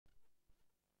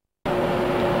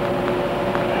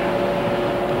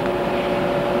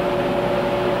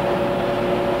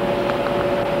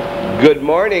Good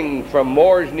morning from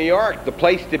Moores, New York, the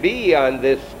place to be on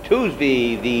this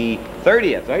Tuesday, the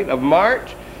 30th, right, of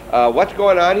March. What's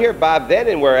going on here? Bob Venn,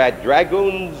 and we're at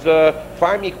Dragoon's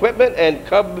Farm Equipment and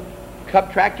Cub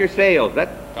Tractor Sales. That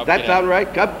sound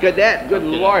right? Cub Cadet, good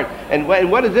Lord. And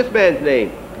what is this man's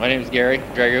name? My name is Gary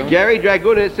Dragoon. Gary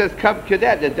Dragoon, and it says Cub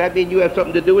Cadet. Does that mean you have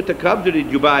something to do with the Cubs, or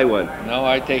did you buy one? No,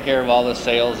 I take care of all the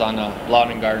sales on the lawn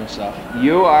and garden stuff.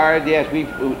 You are, yes.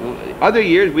 Other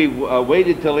years we've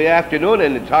waited till the afternoon,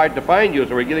 and it's hard to find you,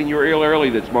 so we're getting you real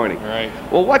early this morning. Right.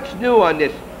 Well, what's new on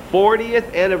this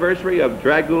 40th anniversary of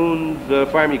Dragoon's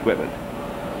Farm Equipment?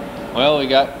 Well, we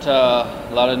got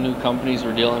a lot of new companies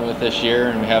we're dealing with this year,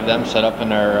 and we have them set up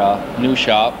in our new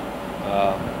shop.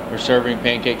 We're serving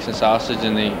pancakes and sausage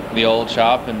in the old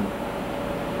shop, and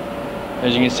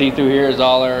as you can see through here is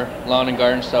all our lawn and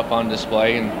garden stuff on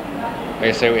display, and like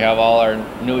I say, we have all our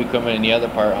new equipment in the other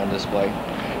part on display.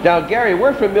 Now, Gary,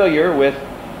 we're familiar with,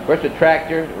 of course, the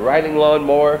tractor, the riding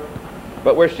lawnmower,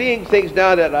 but we're seeing things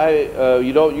now that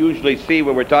you don't usually see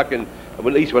when we're talking, at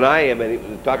least when I am,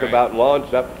 and talking about lawn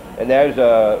stuff. And there's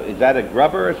is that a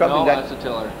grubber or something? No, that's a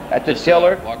tiller. That's a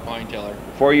tiller? Walk behind tiller.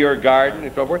 For your garden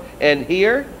and so forth. And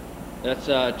here? That's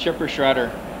a chipper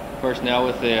shredder. Of course, now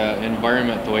with the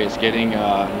environment the way it's getting,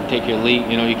 you take your leaf,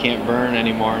 you can't burn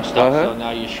anymore and stuff. So now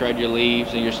you shred your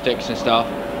leaves and your sticks and stuff,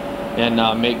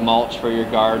 and make mulch for your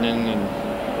gardening.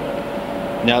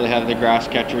 And now they have the grass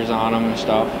catchers on them and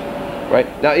stuff. Right.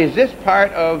 Now, is this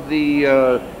part of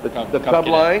the Cub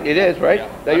line? It is, right? Yeah.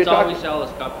 Now That's all we sell is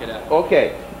Cub Cadet.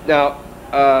 Okay. Now,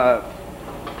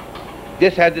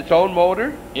 this has its own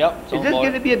motor? Yep. Is this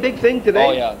going to be a big thing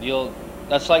today? Oh yeah.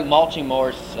 That's like mulching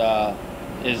mowers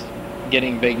is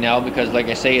getting big now, because like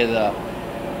I say,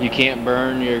 you can't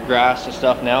burn your grass and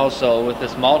stuff now. So with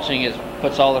this mulching, it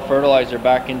puts all the fertilizer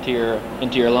back into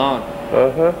your lawn.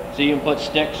 So you can put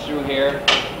sticks through here.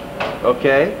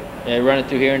 Okay. And run it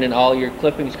through here, and then all your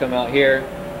clippings come out here.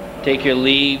 Take your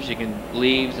leaves,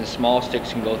 leaves and small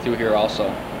sticks can go through here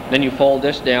also. Then you fold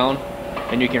this down,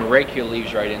 and you can rake your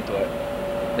leaves right into it.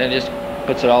 Then it just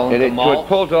puts it all into the mulch. So it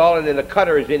pulls it all, and then the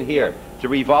cutter is in here. It's a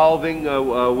revolving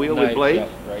wheel with blades.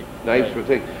 Yeah, right. Nice for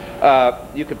things.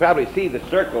 You can probably see the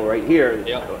circle right here.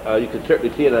 Yep. You can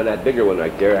certainly see it on that bigger one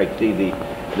right there. I see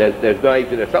there's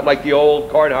knives in there, something like the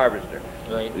old corn harvester.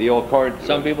 Right. The old corn.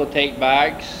 Some people take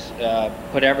bags,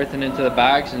 put everything into the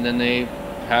bags, and then they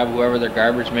have whoever their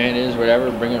garbage man is,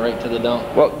 whatever, bring it right to the dump.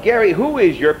 Well, Gary, who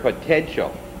is your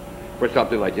potential for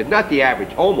something like this? Not the average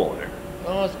homeowner.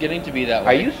 Oh, it's getting to be that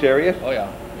way. Are you serious? Oh yeah.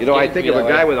 I think of a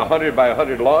guy with a 100 by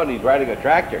 100 lawn. He's riding a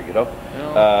tractor.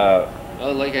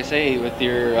 Well, like I say, with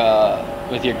your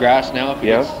grass now, if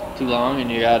it's too long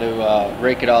and you got to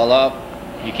rake it all up,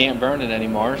 you can't burn it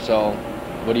anymore. So,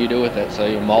 what do you do with it? So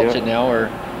you mulch it now, or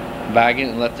bag it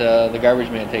and let the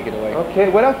garbage man take it away. Okay.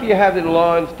 What else do you have in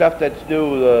lawn stuff that's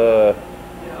new?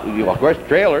 Of course,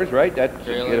 trailers, right?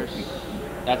 Trailers.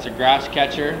 That's a grass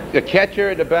catcher. The catcher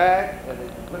in the back, and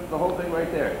it flips the whole thing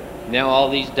right there. Now all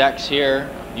these decks here,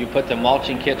 you put the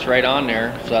mulching kits right on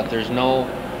there, so that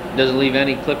doesn't leave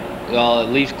any it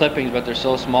leaves clippings, but they're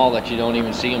so small that you don't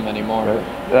even see them anymore. Right.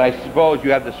 And I suppose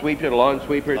you have the sweeper, the lawn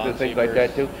sweepers, and things like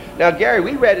that too. Now, Gary,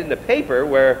 we read in the paper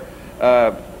where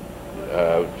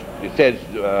it says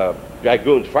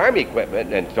Dragoon's Farm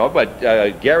Equipment and so, but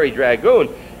Gary Dragoon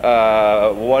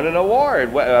won an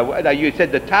award. Now, you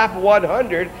said the top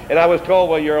 100, and I was told,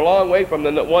 well, you're a long way from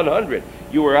the 100.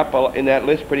 You were up in that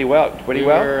list pretty well. We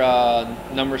were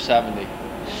number 70.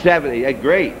 70,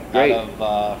 great. Out of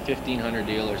 1,500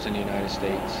 dealers in the United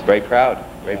States. Very proud,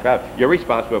 very proud. You're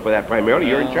responsible for that primarily.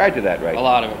 You're in charge of that, right? A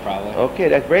lot of it, probably. Okay,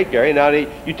 that's great, Gary. Now,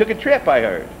 you took a trip, I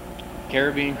heard.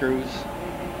 Caribbean cruise.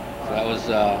 So that was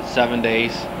 7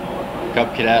 days.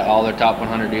 Cub Cadet, all their top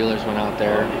 100 dealers went out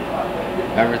there.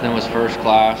 Everything was first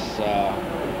class.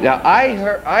 Now,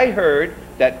 I heard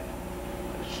that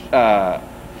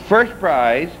first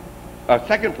prize,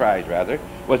 second prize rather,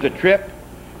 was a trip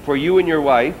for you and your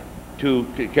wife to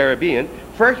the Caribbean.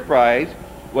 First prize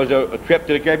was a trip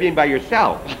to the Caribbean by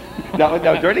yourself. Now,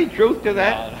 is there any truth to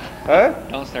that? No. Huh?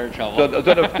 Don't start trouble. So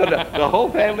the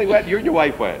whole family went? You and your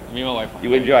wife went? Me and my wife went.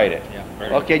 You enjoyed it? Yeah.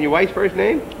 Okay, and your wife's first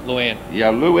name? Luann.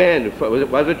 Yeah, Luann.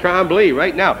 Was a Tremblay,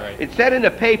 right? Now, right. It said in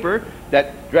the paper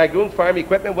that Dragoon's Farm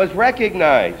Equipment was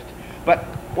recognized. But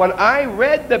when I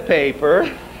read the paper,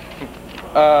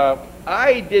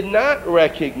 I did not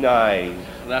recognize.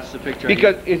 That's the picture.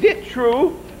 Because is it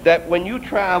true that when you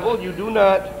travel, you do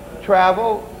not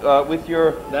travel with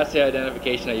your... That's the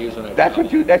identification I use when I That's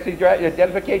travel. that's the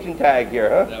identification tag here,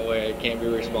 huh? That way I can't be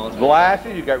responsible.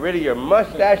 Glasses, you got rid of your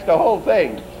mustache, the whole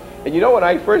thing. And when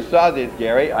I first saw this,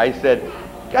 Gary, I said,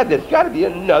 God, there's got to be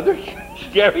another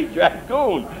Gary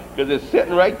Dragoon, because it's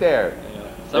sitting right there.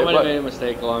 Yeah. Somebody made a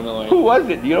mistake along the way. Who was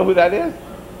it? Do you know who that is?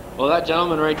 Well, that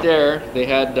gentleman right there, they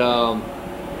had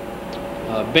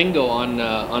bingo on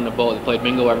the boat. They played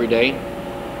bingo every day,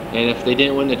 and if they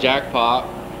didn't win the jackpot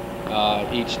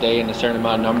each day in a certain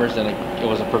amount of numbers, then it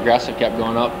was a progressive, kept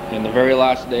going up. And the very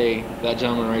last day, that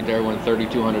gentleman right there won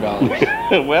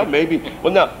 $3,200. Well, maybe.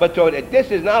 Well, no, but so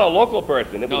this is not a local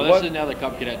person. No, this is another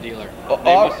Cub Cadet dealer. They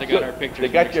must have got our pictures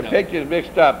mixed up. They got your pictures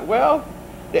mixed up. Well,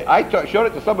 I showed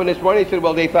it to someone this morning. They said,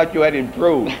 well, they thought you had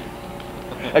improved.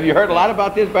 Have you heard a lot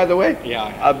about this, by the way?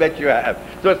 Yeah. I'll bet you have.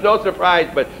 So it's no surprise,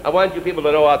 but I want you people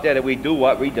to know out there that we do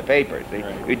read the papers. See?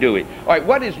 Right. We do it. All right,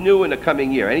 what is new in the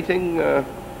coming year? Anything?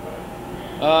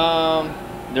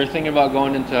 They're thinking about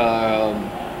going into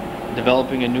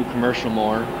developing a new commercial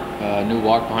mower, new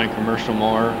walk-behind commercial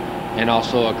mower, and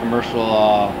also a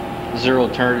commercial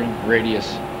zero-turn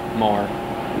radius mower.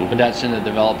 But that's in the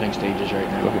developing stages right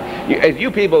now. Okay. As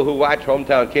you people who watch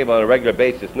Hometown Cable on a regular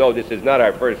basis know, this is not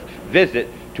our first visit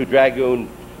to Dragoon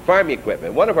farming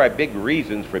equipment. One of our big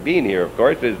reasons for being here, of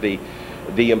course, is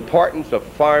the importance of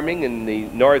farming in the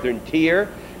northern tier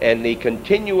and the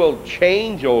continual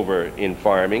changeover in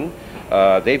farming.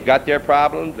 They've got their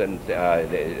problems, and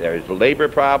there's labor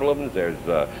problems, there's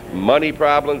money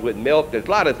problems with milk, there's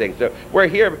a lot of things. So we're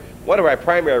here. One of our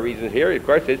primary reasons here, of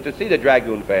course, is to see the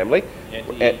Dragoon family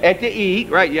and to eat.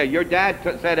 Right? Yeah, your dad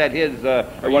said at his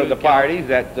one of the parties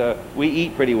that we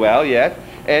eat pretty well. Yes,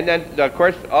 and then of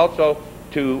course also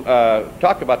to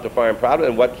talk about the farm problem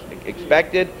and what's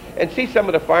expected, and see some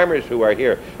of the farmers who are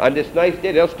here on this nice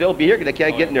day. They'll still be here because they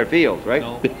can't get in their fields, right?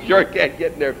 No. Sure can't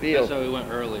get in their fields. That's why we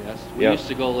went early. We used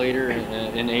to go later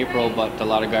in April, but a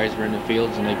lot of guys were in the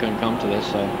fields and they couldn't come to this,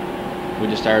 so we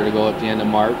just started to go at the end of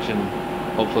March, and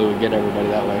hopefully we get everybody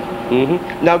that way.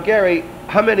 Mm-hmm. Now, Gary,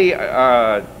 how many,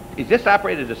 is this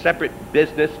operated as a separate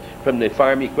business from the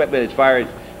farm equipment as far as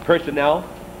personnel?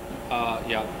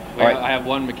 Yeah. Right. I have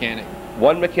one mechanic.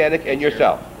 One mechanic and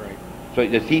yourself? Right. So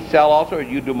does he sell also, or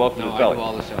you do most of the selling? No, I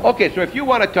do all the selling. Okay, so if you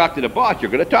want to talk to the boss,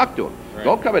 you're going to talk to him. Right.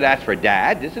 Don't come and ask for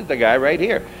Dad. This is the guy right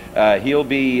here. He'll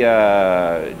be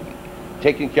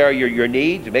taking care of your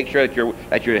needs, make sure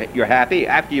that you're happy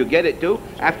after you get it too,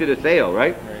 after the sale,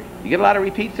 right? Right. You get a lot of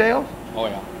repeat sales? Oh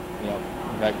yeah. Yeah.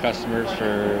 We've had customers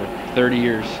for 30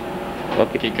 years.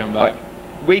 Okay. Keep coming back.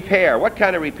 Repair. What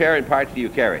kind of repair and parts do you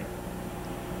carry?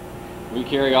 We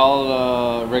carry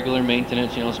all the regular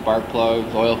maintenance, spark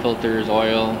plugs, oil filters,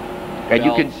 oil. And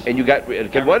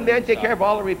belts, can one man take care of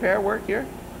all the repair work here?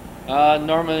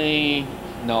 Normally,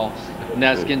 no. And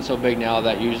that's getting so big now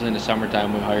that usually in the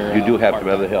summertime we hire. You do have some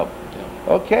other help.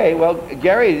 Yeah. Okay. Well,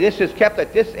 Gary, this is kept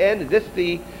at this end. Is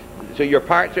this so your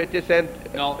parts are at this end?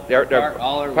 No, they're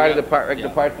part of the parts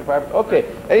department. Okay.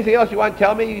 Anything else you want to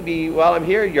tell me while I'm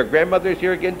here? Your grandmother's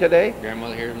here again today?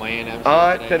 Grandmother here, my aunt.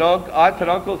 Aunts and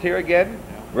uncles here again?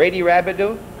 Yeah. Rainy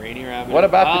Rabideau? Rainy Rabideau. What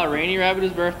about Rainy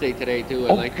Rabideau's birthday today too.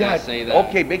 I'd like to say that.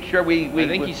 Okay, make sure we I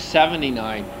think he's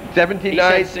 79. 79. He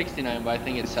said 69, but I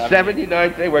think it's 70.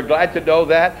 79 today. We're glad to know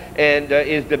that. And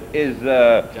is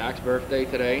Jack's birthday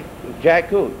today? Jack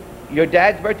who? Your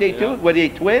dad's birthday too? Were they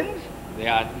twins?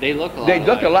 Yeah, they look a lot. They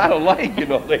look a lot alike,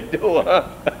 they do, huh?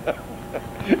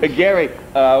 Gary,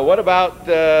 what about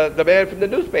the man from the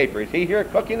newspaper? Is he here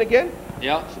cooking again?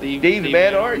 Yeah, Steve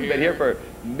Manor. He's been here for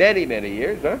many, many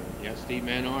years, huh? Yeah, Steve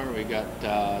Manor. We got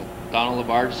Donald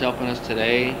Labarge helping us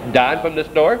today. Don from the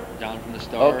store? Don from the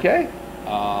store. Okay.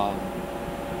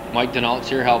 Mike Denault's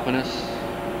here helping us.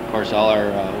 Of course, all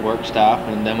our work staff,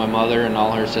 and then my mother and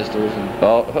all her sisters.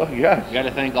 And yes. We got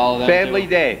to thank all of them. Family too.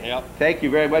 Day. Yep. Thank you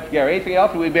very much, Gary. Anything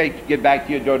else we may get back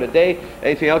to you during the day?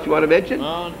 Anything else you want to mention?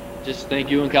 Just thank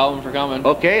you and Calvin for coming.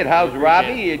 Okay, and how's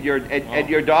Robbie and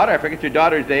your daughter? I forget your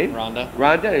daughter's name. Rhonda.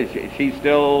 Rhonda, she's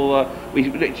still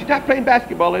she's not playing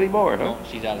basketball anymore, huh? No,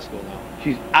 she's out of school now.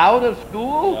 She's out of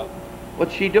school? Yep.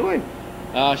 What's she doing?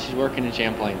 She's working in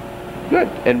Champlain. Good.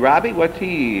 And Robbie, what's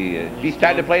he's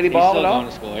starting to play any ball at all?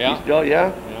 He's still going to school, yeah. He's still,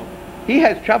 yeah? He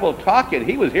has trouble talking.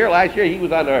 He was here last year. He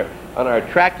was on our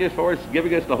tractor force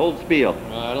giving us the whole spiel.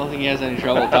 I don't think he has any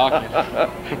trouble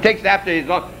talking. Takes after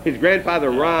his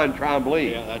grandfather, Ron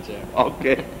Trombley. Yeah, that's it.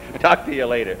 Okay. Talk to you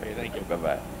later. Okay, thank you.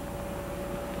 Bye-bye.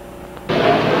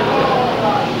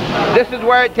 This is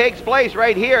where it takes place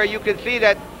right here. You can see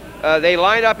that they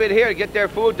line up in here to get their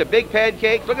food, the big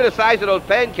pancakes. Look at the size of those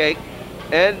pancakes.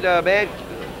 And man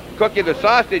cooking the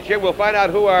sausage here. We'll find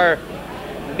out who our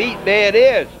meat man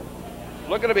is.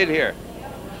 Look at him in here.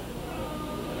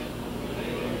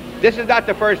 This is not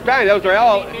the first time. Those are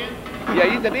all.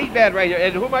 Yeah, he's the meat man right here.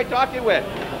 And who am I talking with?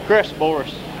 Chris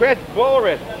Boris. Chris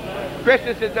Boris.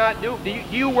 Christmas is not new. Do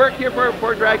you work here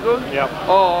for Dragoon? Yep.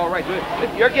 Oh, all right.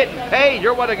 You're getting paid.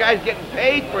 You're one of the guys getting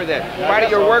paid for this. Yeah, Part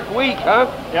of your work week, huh?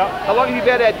 Yep. How long have you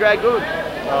been at Dragoon?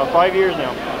 5 years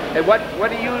now. And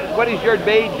what is your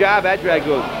main job at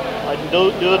Dragoon? I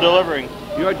do the delivering.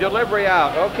 Your delivery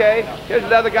out. Okay. Here's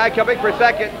another guy coming for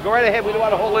second. Go right ahead. We don't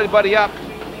want to hold anybody up.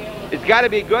 It's got to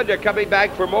be good. They're coming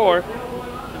back for more.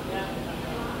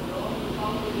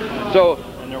 So.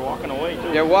 And they're walking away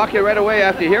too. They're walking right away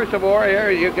after here some more.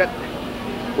 Here you got.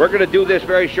 We're going to do this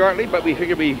very shortly, but we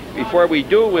figure before we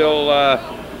do, we'll.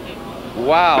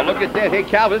 Wow! Look at this. Hey,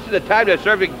 Cal, this is the time they're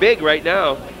serving big right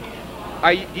now.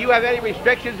 Do you have any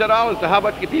restrictions at all as to how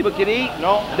much people can eat?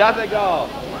 No. Nothing at all.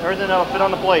 Everything that'll fit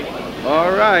on the plate.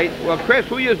 All right. Well, Chris,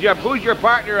 who's your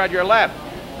partner on your left?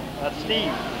 That's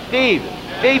Steve. Steve.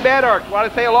 Steve Bedork. Want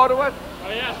to say hello to us? Oh,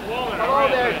 yes, hello there. Hello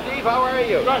there, Steve. How are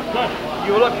you? Good, good.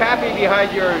 You look happy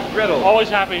behind your griddle. Always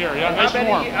happy here, yeah, nice and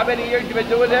warm. How many years you been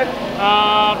doing this?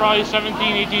 Probably 17,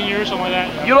 18 years, something like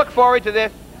that. Yeah. You look forward to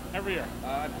this? Every year.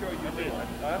 I'm sure you do.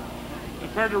 Huh?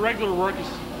 Compared to regular work, it's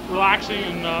relaxing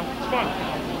and it's fun.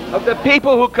 Of the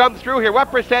people who come through here,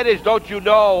 what percentage don't you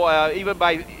know, even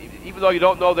though you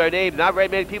don't know their names? Not very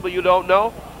many people you don't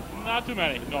know? Not too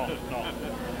many, no.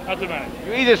 Not too many.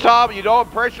 You either saw them, you know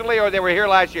them personally, or they were here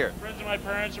last year? Friends of my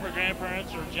parents or my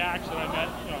grandparents or Jacks that I met,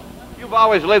 you know. You've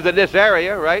always lived in this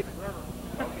area, right?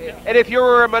 Okay. And if you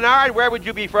were a Menard, where would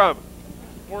you be from?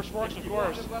 Forest Forks, of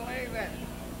course.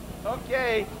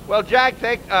 Okay. Well,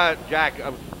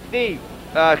 Steve.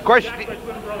 Of course. Jack's my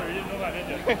twin brother. You didn't know that,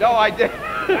 did you? No, I did.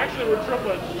 Actually, we're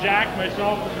triplets. Jack,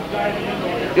 myself, and the guy in the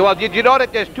window here. Well, did you know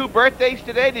that there's 2 birthdays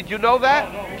today? Did you know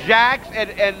that? No. Jack's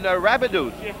and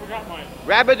Rabidoo's. See, I forgot mine.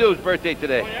 Rabidoo's birthday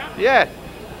today. Oh, yeah? Yes.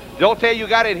 Don't say you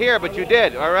got it here, but you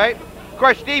did, all right? Of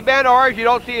course, Steve Bedork, you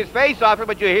don't see his face often,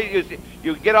 but you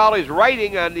get all his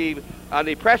writing on the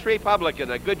Press Republican.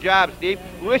 A good job, Steve.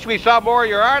 We wish we saw more of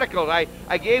your articles. I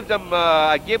gave them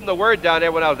the word down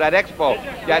there when I was at Expo.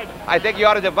 That I think you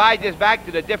ought to divide this back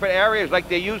to the different areas like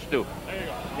they used to. There you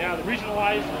go. Yeah, the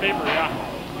regionalized paper, yeah.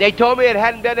 They told me it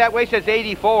hadn't been that way since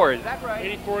 '84. Is that right?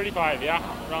 84, 85, yeah,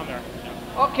 around there.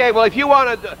 Okay, well, if you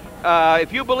want to,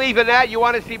 if you believe in that, you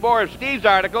want to see more of Steve's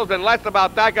articles and less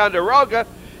about Ticonderoga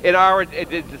in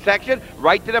the section,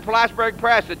 write to the Plattsburgh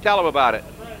Press and tell them about it.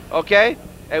 Okay?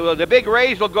 And well, the big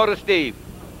raise will go to Steve.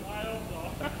 I hope so.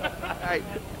 All right.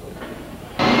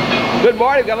 Good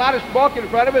morning. Got a lot of smoke in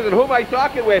front of us, and who am I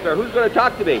talking with, or who's going to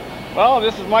talk to me? Well,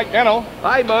 this is Mike Dennell.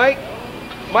 Hi, Mike.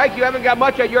 Mike, you haven't got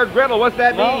much on your griddle. What's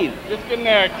that mean? Just getting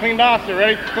cleaned off. They're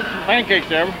ready to cook some pancakes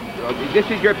there. This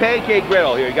is your pancake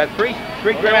griddle here. You got three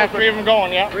griddles. We have 3 of them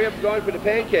going, yeah. 3 of them going for the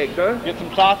pancakes, huh? Get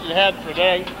some sausage ahead for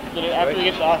today. After you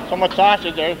get so much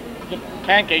sausage there, get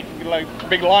pancakes, you get like a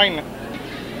big line.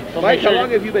 So Mike, how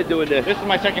long have you been doing this? This is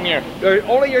my 2nd year.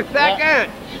 Only your 2nd? Yeah,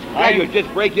 you're just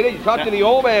breaking in. You talked to the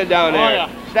old man down there. Oh, yeah.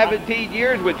 17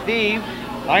 years with Steve.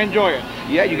 I enjoy it.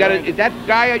 Yeah, you got is that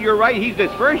guy on your right? He's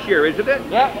his first year, isn't it?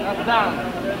 Yeah, that's Don.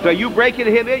 So you breaking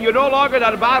him in? You're no longer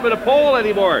on the bottom of the pole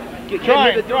anymore.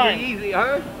 Trying. Easy,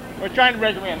 huh? We're trying to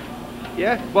break him in.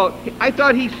 Yeah. Well, I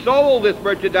thought he sold this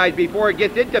merchandise before it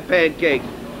gets into pancakes.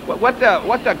 What's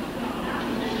the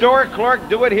store clerk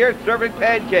doing here serving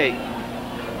pancakes?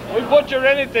 We butcher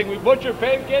anything. We butcher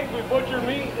pancakes. We butcher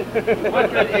meat.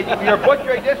 You're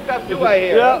butchering this stuff too, I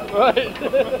hear. Yeah, right.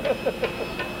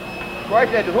 Of course,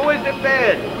 who is this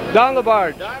man? Don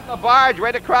LaBarge. Don LaBarge,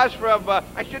 right across from,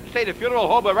 I shouldn't say the funeral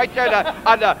home, but right there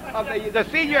on the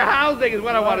senior housing is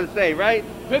what I want to say, right?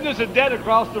 Business is dead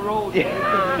across the road. Yeah.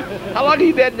 How long have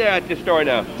you been there at this store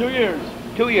now? 2 years.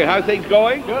 2 years. How's things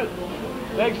going? Good.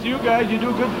 Thanks to you guys, you do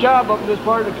a good job up in this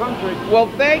part of the country. Well,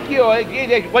 thank you.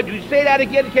 What, did you say that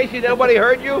again in case nobody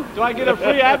heard you? Do I get a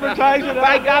free advertisement?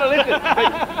 I gotta listen.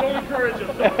 Don't encourage him.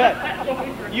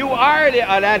 You are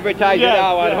on advertising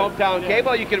now on Hometown Yes.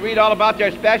 Cable. You can read all about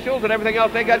their specials and everything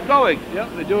else they got going.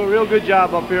 Yep, they do a real good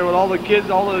job up here with all the kids,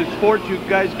 all the sports you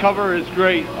guys cover is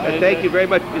great. Thank you very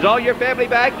much. Is all your family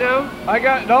back now? I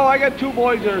got 2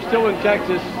 boys that are still in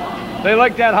Texas. They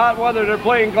like that hot weather. They're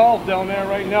playing golf down there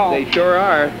right now. They sure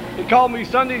are. He called me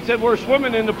Sunday and said, we're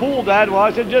swimming in the pool, Dad. Well,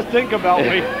 I said, just think about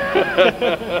me.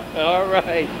 All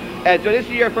right. And so this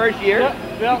is your first year?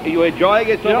 Yeah. Are you enjoying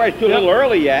it so far? It's too little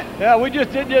early yet. Yeah, we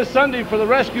just did this Sunday for the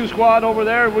rescue squad over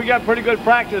there. We got pretty good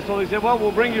practice, so they said, well,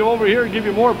 we'll bring you over here and give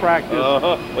you more practice.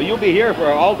 Well, you'll be here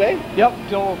for all day? Yep,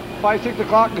 till 5, 6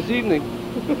 o'clock this evening.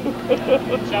 7?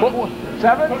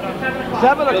 7 o'clock.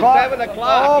 7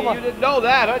 o'clock. Oh, you didn't know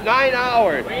that, huh? 9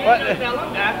 hours.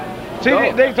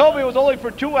 See, they told me it was only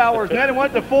for 2 hours, and then it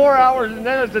went to 4 hours, and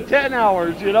then it's to 10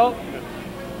 hours, you know?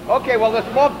 Okay, well, the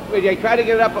smoke, they try to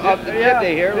get it up the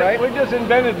chimney here, right? We just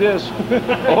invented this.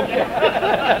 Okay.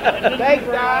 Thanks,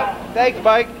 Don. Thanks,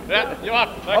 Mike. Yeah, you're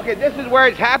welcome. Okay, this is where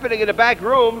it's happening in the back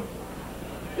room.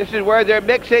 This is where they're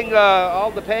mixing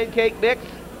all the pancake mix.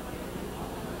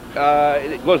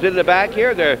 It goes in the back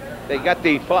here. They got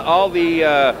all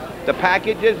the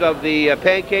packages of the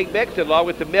pancake mix along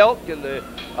with the milk and the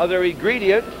other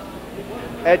ingredients.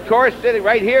 And of course, sitting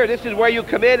right here, this is where you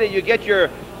come in and you get your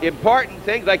important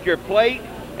things like your plate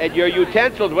and your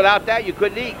utensils. Without that, you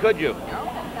couldn't eat, could you? No,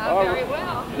 not very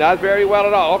well. Not very well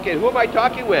at all. Okay, who am I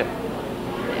talking with?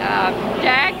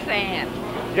 Jack's aunt.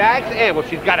 Jack's aunt. Well,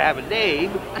 she's got to have a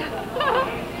name.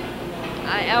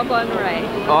 Evelyn Ray.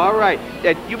 All right.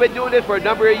 And you've been doing this for a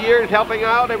number of years, helping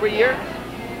out every year?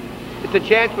 It's a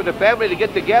chance for the family to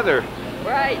get together.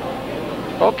 Right.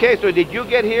 Okay, so did you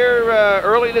get here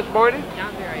early this morning?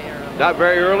 Not very early. Not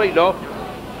very early, no.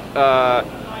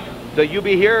 So you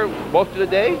be here most of the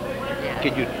day? Yeah.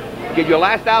 Can you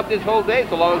last out this whole day?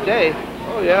 It's a long day.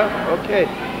 Oh yeah, okay.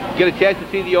 Get a chance to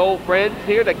see the old friends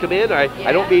here that come in? I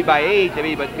don't mean by age, I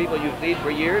mean but people you've seen for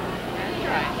years. That's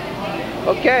right.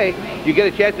 Okay. You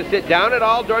get a chance to sit down at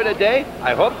all during the day?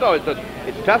 I hope so.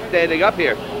 It's tough standing up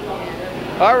here.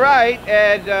 All right,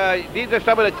 and these are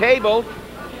some of the tables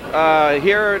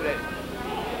here.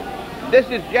 This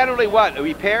is generally what? A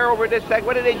repair over this side?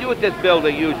 What do they do with this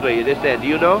building usually, this end? Do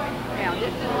you know? Yeah,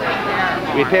 this is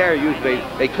repair. Repair usually.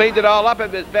 They cleaned it all up and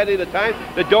been spending the time.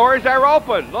 The doors are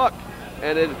open, look.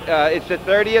 And it's the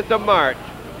 30th of March.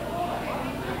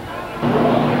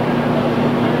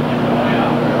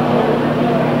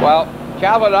 Well,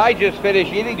 Calvin and I just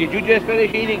finished eating. Did you just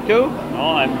finish eating too?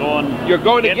 No, I'm going. You're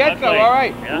going to get some, all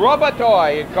right. Yeah.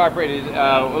 Robotoy Incorporated.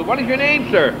 What is your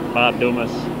name, sir? Bob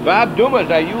Dumas. Bob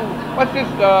Dumas. Are you? What's this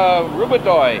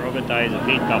Robotoy? Robotoy is a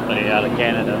feed company out of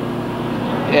Canada.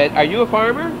 Are you a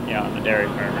farmer? Yeah, I'm a dairy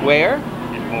farmer. Where?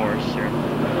 In Morris, sure.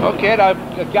 Okay. Now,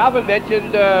 Calvin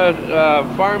mentioned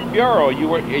Farm Bureau. Are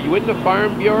you in the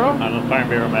Farm Bureau? I'm a Farm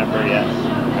Bureau member,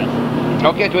 yes.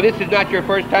 Okay, so this is not your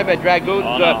first time at Dragoon's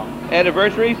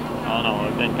anniversaries? Oh no,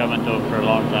 I've been coming to it for a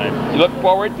long time. You look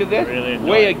forward to this? Really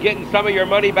enjoy Way it. of getting some of your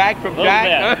money back from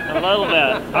Jack? A little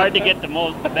bit. Hard to get the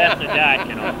best of Jack,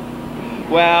 you know.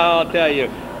 Well, I'll tell you,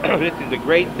 this is a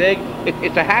great thing.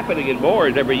 It's a happening in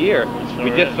Moores every year. Sure We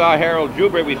just saw Harold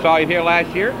Joubert. We saw him here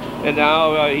last year, and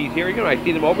now he's here again. I've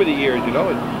seen him over the years, you know.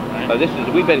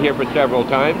 And, we've been here for several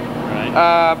times.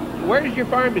 Right. Where is your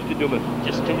farm, Mr. Dumas?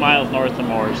 Just 2 miles north of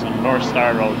Morris on North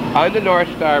Star Road. On the North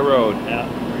Star Road. Yeah.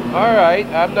 All right.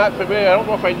 I'm not familiar. I don't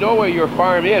know if I know where your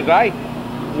farm is. I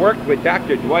worked with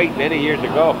Dr. Dwight many years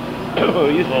ago.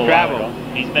 We used to travel.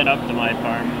 He's been up to my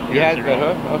farm. He has,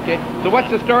 okay. So what's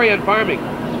the story on farming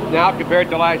now compared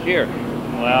to last year?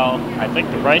 Well, I think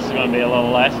the price is going to be a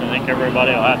little less. I think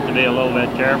everybody will have to be a little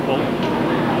bit careful.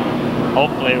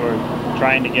 Hopefully we're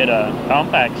trying to get a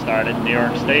compact started in New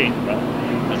York State. But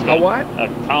a what? A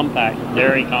compact,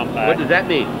 dairy compact. What does that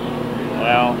mean?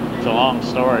 Well, it's a long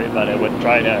story, but it would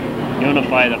try to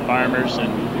unify the farmers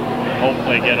and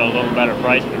hopefully get a little better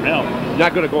price for milk.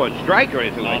 Not going to go on strike or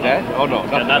anything like that? Oh, no.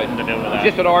 Got nothing to do with that.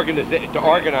 Just to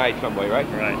organize some way, right?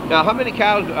 Right. Now, how many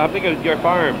cows, how big is your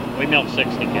farm? We milk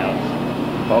 60 cows.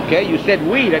 Okay, you said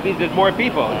we. That means there's more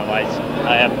people. I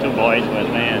have 2 boys with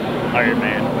me and hired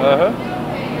man.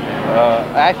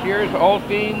 Ashers,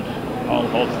 Holsteins? All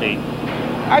Holstein.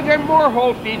 Are there more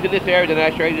Holsteins in this area than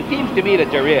Ashers? It seems to me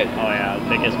that there is. Oh yeah, the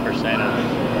biggest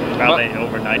percentage. Probably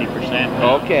over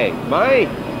 90%. Okay.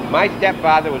 My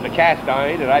stepfather was a cast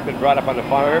iron, and I've been brought up on the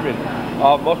farm, and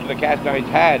most of the cast irons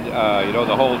had,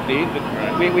 the Holsteins.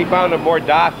 And Right. we found them more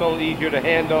docile, easier to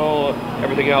handle,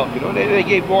 everything else. You know, they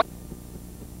gave more.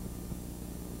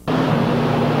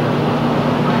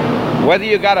 Whether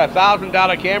you got a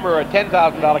 $1,000 camera or a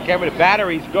 $10,000 camera, the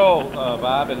batteries go,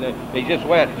 Bob, and they just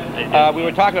went. We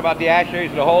were talking about the Ashers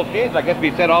and the Holsteins. I guess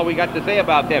we said all we got to say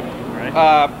about them.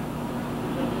 Right.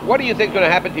 What do you think is going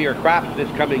to happen to your crops this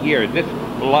coming year? Is this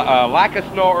lack of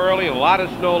snow early, a lot of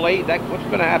snow late? What's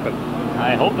going to happen?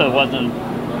 I hope it wasn't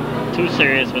too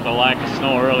serious with the lack of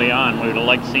snow early on. We would have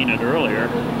liked seen it earlier.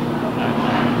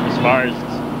 As far as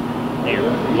the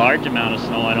large amount of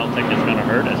snow, I don't think it's going to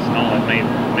hurt us. No, it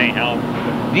may help.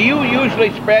 Do you usually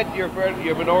spread your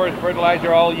manure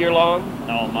fertilizer all year long?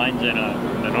 No, mine's in a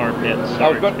manure pit. In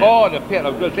the pit. I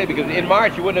was going to say, because in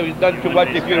March you wouldn't have done too much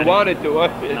if you wanted to.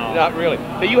 No. Not really.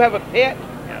 So you have a pit,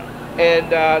 and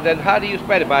then how do you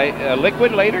spread it? By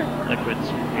liquid later?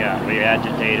 Liquids, yeah. We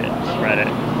agitate it, spread it.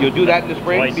 You'll do that in the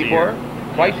spring Twice a before?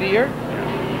 year. Twice a year?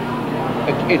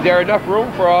 Yeah. Is there enough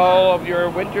room for all of your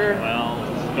winter? Well,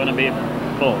 it's going to be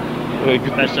full,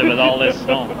 especially with all this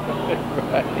snow.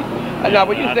 Right. And now,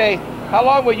 when you say, how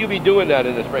long will you be doing that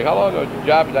in the spring? How long a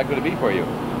job is that going to be for you?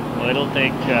 Well, it'll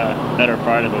take better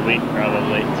part of a week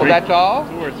probably. Well, that's all?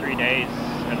 2 or 3 days,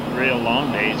 real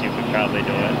long days, you could probably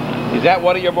do it. Is that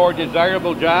one of your more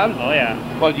desirable jobs? Oh yeah.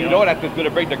 Well, you know that's just going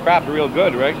to bring the crops real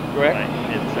good, right? Correct?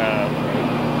 Right. It's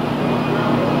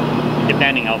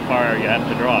depending how far you have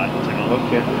to draw it, you know.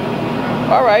 Okay.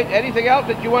 All right. Anything else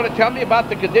that you want to tell me about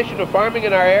the condition of farming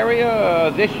in our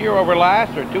area this year over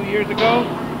last or 2 years ago?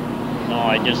 No,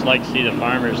 I just like to see the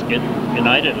farmers get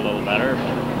united a little better.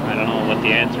 I don't know what the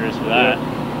answer is for that.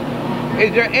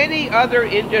 Is there any other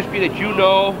industry that you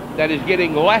know that is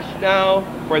getting less now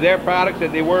for their products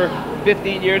than they were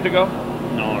 15 years ago?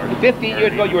 No. 15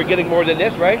 years ago you were getting more than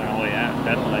this, right? Oh yeah,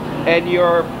 definitely. And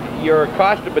your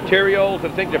cost of materials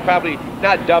and things are probably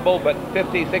not double, but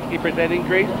 50, 60%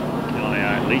 increase? Oh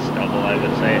yeah, at least double, I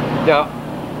would say. Now,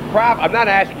 I'm not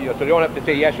asking you, so you don't have to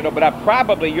say yes or no, but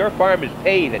probably your farm is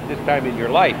paid at this time in your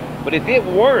life. But if it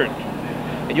weren't,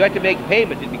 and you had to make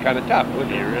payments, it'd be kind of tough,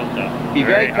 wouldn't it? It'd be real tough. Be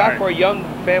very tough hard. for a young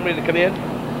family to come in?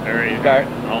 Very Start.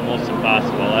 almost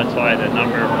impossible. That's why the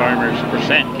number of farmers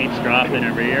percent keeps dropping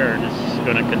every year, and it's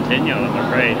going to continue, I'm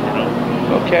afraid, you know.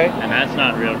 Okay. And that's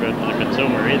not real good for the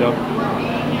consumer either.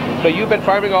 So you've been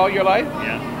farming all your life?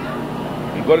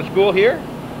 Yeah. You go to school here?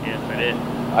 Yes, I did.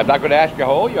 I'm not going to ask you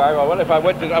how old you are. What if I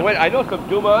went? I know some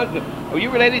Dumans. Are you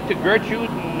related to Gertrude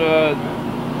and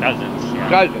Cousins. Yeah.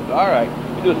 Cousins? All right.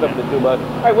 We do something to Dumans.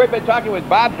 All right. We've been talking with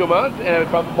Bob Dumans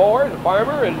from Moore, the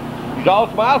farmer, and he's all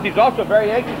smiles. He's also very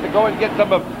anxious to go and get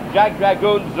some of Jack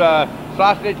Dragoon's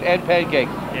sausage and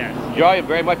pancakes. Yes. Enjoy them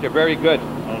very much. They're very good.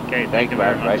 Okay. Thank you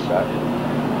very much. Right,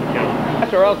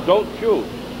 That's or else don't chew.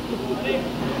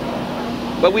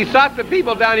 But we saw some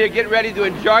people down here getting ready to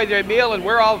enjoy their meal, and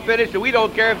we're all finished, and we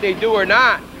don't care if they do or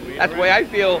not. That's the way I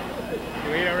feel.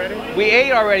 You ate already? We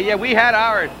ate already, yeah, we had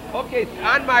ours. Okay,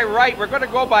 on my right, we're going to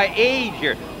go by age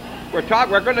here. We're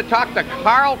going to talk to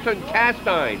Carlton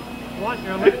Castine. What?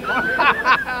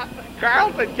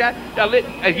 Carlton Castine. Now,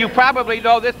 as you probably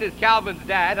know, this is Calvin's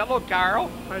dad. Hello,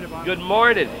 Carl. Hi, Bob. Good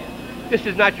morning. This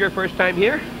is not your first time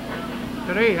here?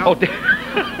 Today, Oh,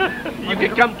 you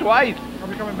can come twice. I'll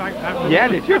be coming back after.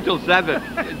 Yeah, it's here till 7.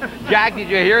 Jack, did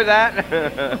you hear that?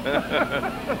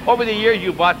 Over the years,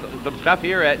 you bought some stuff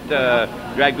here at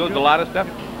Dragoon's, a lot of stuff.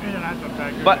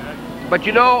 But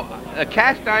you know, a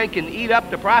cast iron can eat up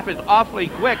the profits awfully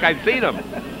quick. I've seen them.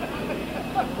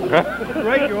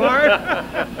 Right, you are.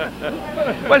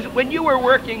 When you were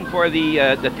working for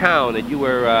the town, and you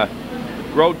were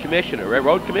road commissioner, right?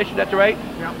 Road commissioner, that's right?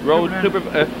 Yeah. Road super.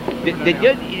 Did you,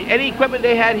 any equipment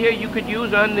they had here you could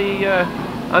use on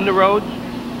the roads?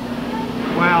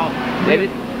 Well, They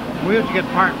did. we used to get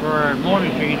parts for our mowing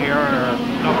machine here.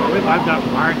 I've got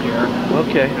parts here.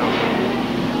 Okay. You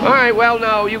know. All right. Well,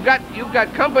 now you've got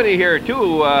company here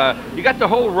too. You got the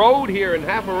whole road here in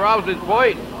half of Rouse's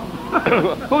Point.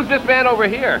 Who's this man over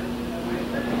here?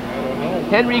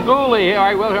 Henry Gooley. All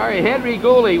right, well, all right, Henry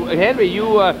Gooley. Henry,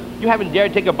 you haven't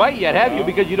dared take a bite yet, have you?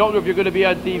 Because you don't know if you're going to be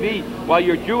on TV while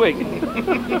you're chewing.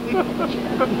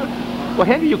 Well,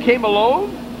 Henry, you came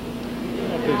alone?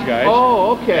 These guys.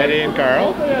 Oh, okay. Eddie and Carl.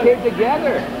 You came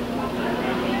together.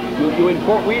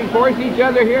 We enforce each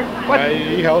other here? What?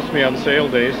 He helps me on sale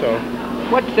day, so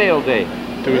What sale day?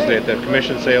 Tuesday at the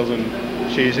commission sales in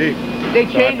Cheesy. They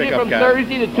So I changed pick it up from cat.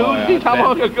 Thursday to Tuesday? Oh, yeah, How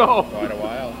long ago? Quite a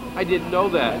while. I didn't know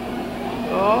that.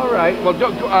 All right. Well,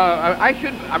 I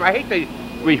hate to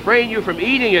refrain you from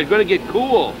eating. It's going to get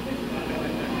cool.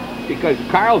 Because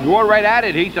Carl's going right at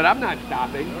it. He said, I'm not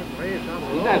stopping.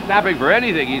 He's not stopping for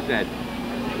anything, he said.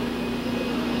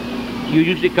 You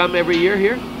usually come every year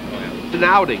here? It's an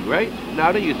outing, right? An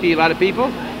outing? You see a lot of people?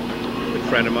 A good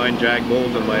friend of mine, Jack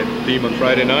Bowles, and my team on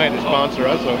Friday night sponsor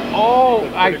us. So Oh,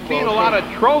 I've pretty seen a close. lot of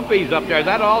trophies up there. Is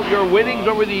that all your winnings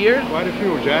over the years? quite a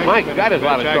few, Jack. My God, there's a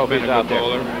lot of Jack's trophies been a out good there.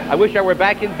 bowler. I wish I were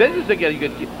back in business again. You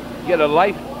could get a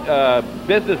life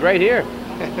business right here.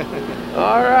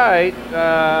 All right.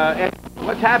 And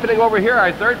what's happening over here?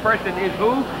 Our third person is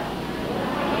who?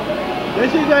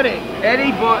 This is Eddie.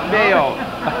 Eddie Mayo.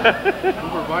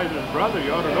 Supervisor's brother,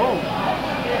 you ought to know.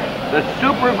 The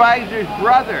supervisor's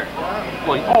brother.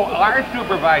 Well, oh, our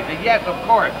supervisor. Yes, of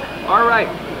course. All right.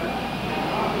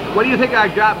 What do you think our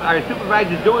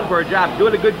supervisor's doing for a job?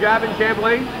 Doing a good job in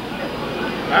Champlain?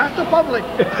 Ask the public.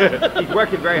 He's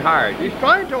working very hard. He's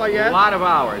trying to, I A guess. lot of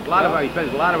hours. He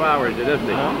spends a lot of hours, doesn't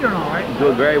he? You're doing all right. He's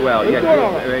doing very well. He's Yes, doing doing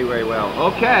all right. very, very well.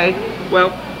 Okay.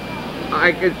 Well,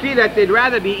 I can see that they'd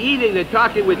rather be eating than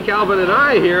talking with Calvin and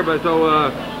I here, but so,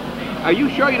 are you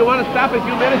sure you don't want to stop a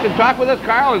few minutes and talk with us,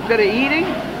 Carl, instead of eating?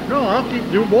 No, I'll keep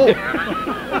doing both.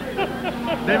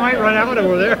 They might run out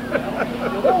over there.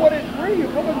 You know when it's free, you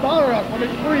come and bother us when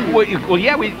it's free. Well,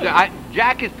 yeah,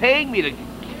 Jack is paying me to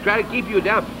try to keep you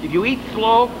down. If you eat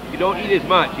slow, you don't eat as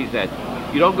much, he said.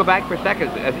 You don't go back for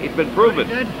seconds. It's been proven.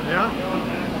 He did? Yeah.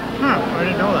 Huh, I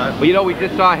didn't know that. Well, you know, we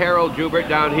just saw Harold Joubert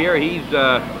down here. He's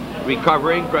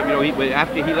recovering from, you know,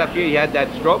 after he left here, he had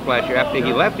that stroke last year. After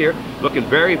he left here, looking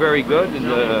very, very good, and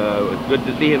it's good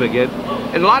to see him again.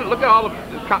 And look at all the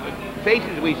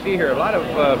faces we see here, a lot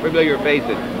of familiar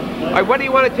faces. All right, what do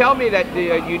you want to tell me that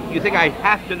you think I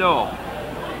have to know?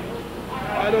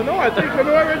 I don't know. I think I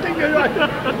know everything you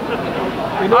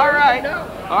know.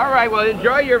 All right. Well,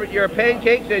 enjoy your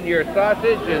pancakes and your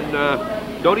sausage,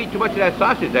 and don't eat too much of that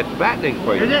sausage. That's fattening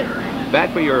for you. Is it?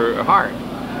 Bad for your heart.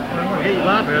 I'm going to hate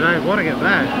laughing, and I want to get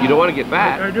fat. You don't want to get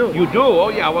fat? I do. You do? Oh,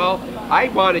 yeah. Well, I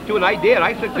wanted to, and I did.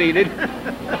 I succeeded.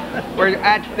 We're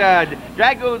at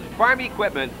Dragoon's Farm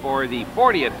Equipment for the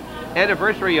 40th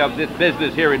anniversary of this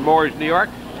business here in Moores, New York,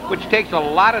 which takes a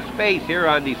lot of space here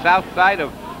on the south side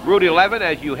of Route 11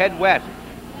 as you head west.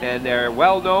 And they're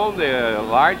well known. They're a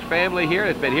large family here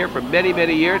that's been here for many,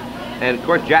 many years. And of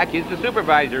course, Jack is the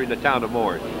supervisor in the town of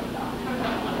Moores.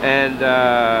 And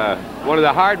one of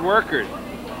the hard workers.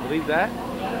 Believe that?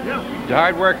 Yeah. The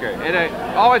hard worker. And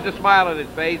always a smile on his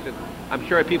face. And I'm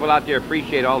sure people out there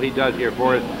appreciate all he does here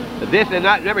for us. This and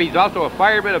that. Remember, he's also a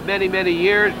fireman of many, many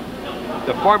years.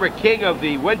 The former king of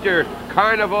the Winter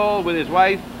Carnival with his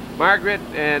wife, Margaret,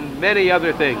 and many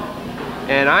other things.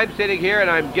 And I'm sitting here and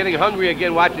I'm getting hungry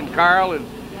again watching Carl and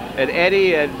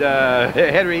Eddie and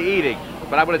Henry eating.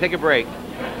 But I'm going to take a break.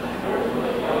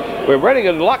 We're running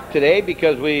in luck today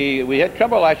because we had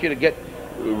trouble last year to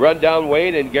run down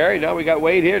Wade and Gary. Now we got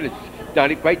Wade here. It's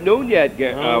not quite noon yet,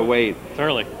 Wade. It's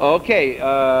early. Okay.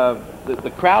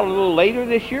 The crowd a little later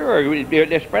this year, or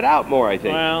they're spread out more, I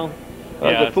think? Well,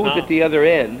 yeah, the food's at the other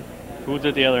end. Food's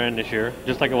at the other end this year,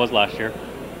 just like it was last year.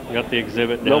 We got the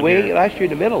exhibit down No, we here. last year in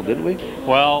the middle, didn't we?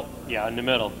 Well, yeah, in the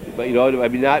middle. But you know, I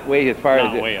mean, not way as far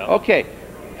as way up. Okay.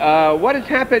 What has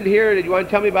happened here that you want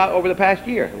to tell me about over the past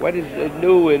year? What is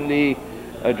new in the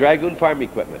Dragoon Farm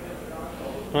Equipment?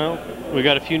 Well, we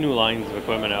got a few new lines of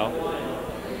equipment out,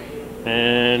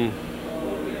 and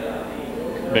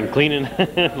been cleaning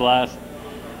the last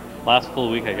full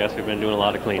week. I guess we've been doing a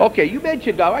lot of cleaning. Okay, you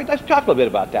mentioned. All right, let's talk a little bit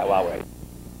about that while we're.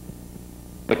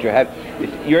 But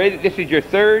this is your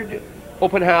third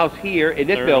open house here in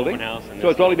this building. Open house so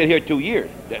it's only been here 2 years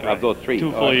of those 3.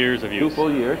 2 full years of use. 2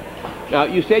 full years. Now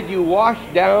you said you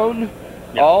washed down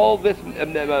all this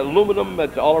aluminum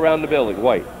that's all around the building,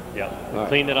 white. Yeah.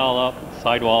 Cleaned it all up,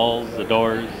 sidewalls, the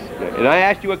doors. And I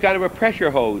asked you what kind of a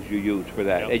pressure hose you used for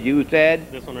that. Yep. And you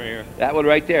said? This one right here. That one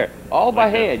right there. All by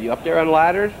hand. You up there on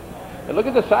ladders. And look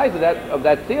at the size of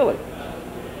that ceiling.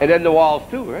 And then the walls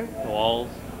too, right? The walls,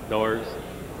 doors.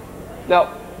 Now,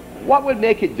 what would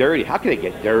make it dirty? How can it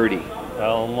get dirty?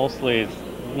 Well, mostly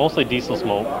diesel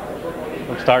smoke.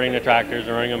 I'm starting the tractors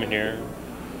and running them in here.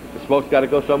 The smoke's got to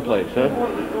go someplace, huh?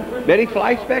 Many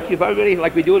fly specks? You found many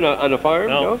like we do on a farm?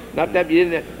 No. Not that you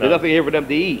didn't. There's nothing here for them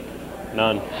to eat.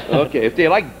 None. Okay. If they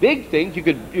like big things, you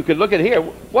could look at here.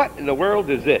 What in the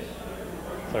world is this?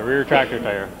 It's a rear tractor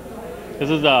tire. This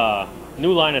is a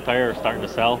new line of tire starting to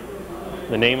sell.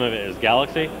 The name of it is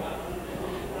Galaxy.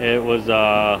 It was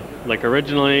like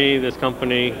originally this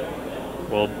company,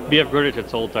 well, BF Goodrich had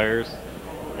sold tires,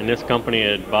 and this company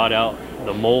had bought out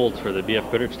the molds for the BF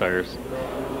Goodrich tires.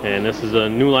 And this is a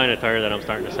new line of tire that I'm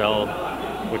starting to sell,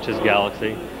 which is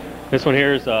Galaxy. This one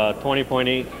here is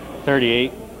 20.8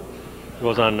 38.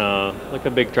 Goes on like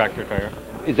a big tractor tire.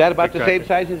 Is that about the same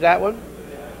size as that one?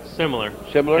 Similar.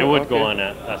 Similar? It would go on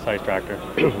that size tractor.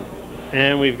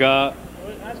 And we've got.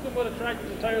 Ask him about a tractor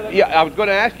tire. Yeah, I was going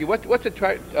to ask you, what's a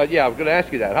tire? Yeah, I was going to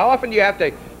ask you that. How often do you have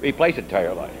to replace a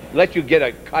tire line? Unless you get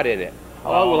a cut in it.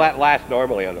 How long will that last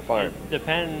normally on the farm? It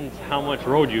depends how much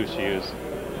road use you use.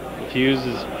 If you use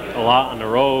a lot on the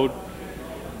road,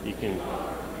 you can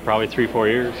probably 3-4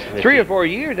 years. 3 or 4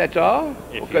 years, that's all?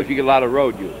 Because you get a lot of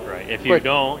road use. Right. If you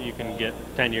don't, you can get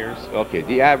 10 years. Okay.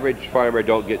 The average farmer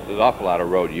don't get an awful lot of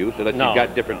road use unless you've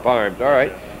got different farms. All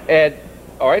right. And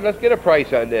all right, let's get a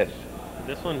price on this.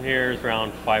 This one here is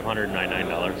around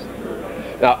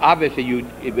 $599. Now, obviously,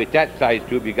 with that size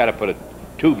tube, you got to put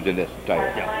tubes in this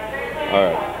tire. Yeah. All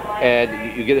right.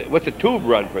 And you get what's a tube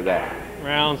run for that?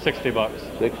 Around $60.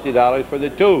 $60 for the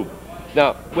tube.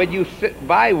 Now, when you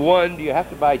buy one, do you have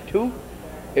to buy 2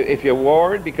 if you're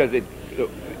warned? Because it.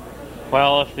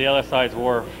 Well, if the other side's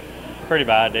wore pretty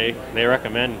bad, they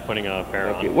recommend putting a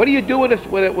pair on. What do you do with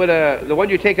the one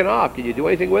you're taking off? Can you do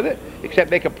anything with it except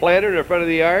make a planter in the front of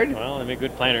the yard? Well, they make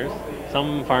good planters.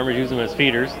 Some farmers use them as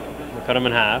feeders. We cut them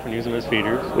in half and use them as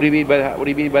feeders. What do you mean by that? What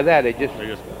do you mean by that? They just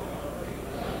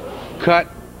cut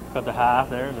the half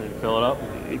there and then fill it up.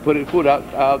 You put it food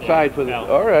outside for the. Yeah.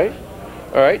 All right,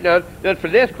 all right. Now for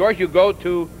this, of course, you go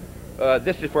to.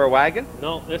 This is for a wagon.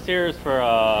 No, this here is for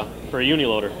a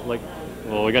uniloader. Like,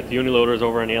 well, we got the uniloaders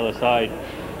over on the other side.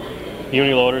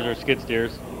 Uniloaders are skid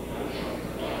steers.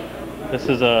 This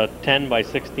is a 10 by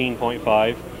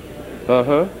 16.5.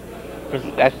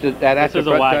 That's the this is front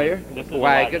a wagon. tire. This is wagon. A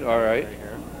wagon. All right. Right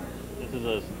here. This is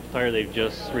a tire they've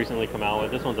just recently come out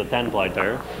with. This one's a 10-ply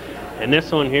tire, and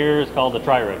this one here is called the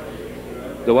tri-rib.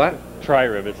 The what?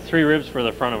 Tri-rib. It's 3 ribs for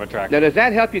the front of a tractor. Now, does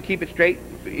that help you keep it straight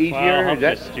easier? Well, helps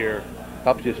Is you steer.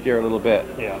 Helps you steer a little bit.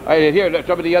 Yeah. All right, here,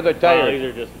 some of the other tires. These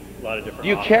are just a lot of different. Do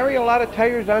you carry a lot of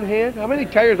tires on hand? How many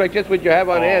tires like this would you have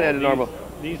on hand at a normal?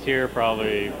 These here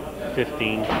probably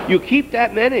 15. You keep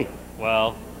that many?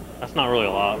 Well, that's not really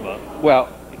a lot, but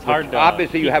well, it's hard to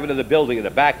obviously keep. You have it in the building in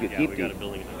the back. You keep we these. got a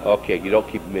building. Okay, you don't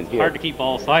keep them in It's here. hard to keep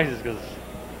all sizes because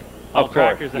all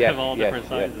tractors have all different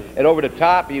sizes. And over the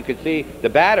top, you can see the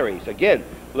batteries. Again,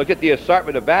 look at the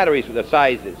assortment of batteries for the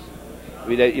sizes. I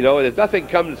mean, you know, there's nothing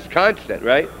comes constant,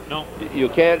 right? No. You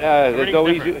can't. There's no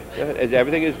easy.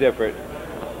 Everything is different.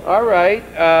 All right.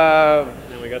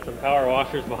 Then we got some power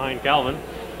washers behind Calvin.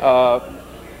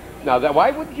 Now,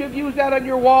 why wouldn't you have used that on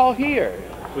your wall here?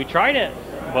 We tried it,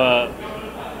 but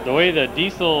the way the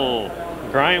diesel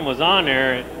grime was on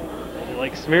there, it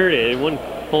like smeared it. It wouldn't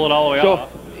pull it all the way off.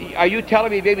 So, are you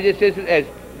telling me maybe this isn't as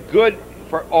good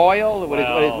for oil when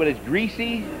it's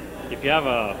greasy? If you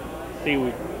have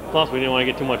plus we didn't want to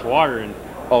get too much water and.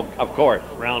 Oh, of course.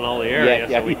 Around all the area,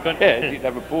 so we couldn't. You'd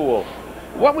have a pool.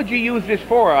 What would you use this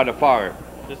for on a farm?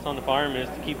 This on the farm is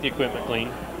to keep the equipment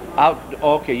clean.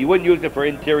 Okay, you wouldn't use it for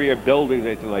interior buildings or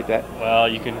anything like that? Well,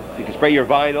 you can spray your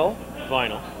vinyl.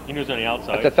 Vinyl. You can use it on the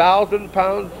outside. That's 1,000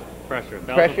 pounds pressure.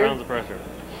 1,000 pounds of pressure.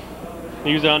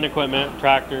 You use it on equipment,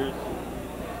 tractors.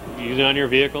 You use it on your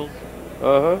vehicles.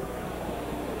 You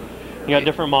got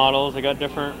different models. They got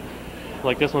different.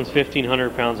 Like this one's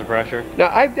 1,500 pounds of pressure. Now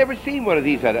I've never seen one of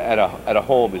these at a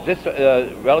home. Is this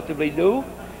a relatively new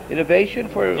innovation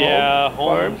for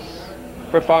farms?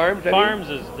 For farms? Farms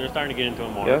they're starting to get into it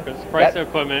more because the price of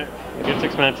equipment gets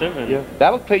expensive. And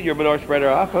that'll clean your manure spreader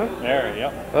off, huh? There,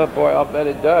 yep. Oh boy, I'll bet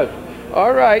it does.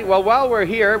 All right. Well, while we're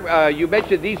here, you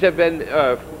mentioned these have been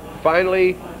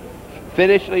finally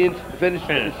finished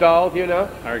installed here now.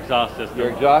 Our exhaust system.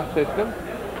 Your exhaust system.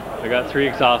 I got 3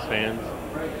 exhaust fans.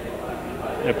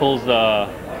 It pulls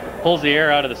the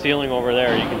air out of the ceiling over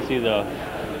there. You can see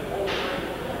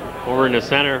over in the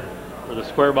center where the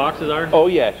square boxes are. Oh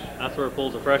yes. That's where it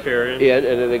pulls the fresh air in. Yeah, and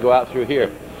then they go out through here.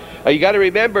 You got to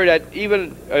remember that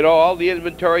even all the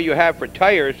inventory you have for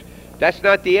tires, that's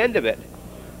not the end of it.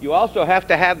 You also have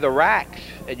to have the racks,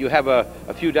 and you have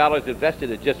a few dollars invested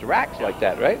in just racks like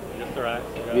that, right? Just the racks.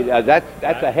 I mean,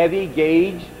 that's a heavy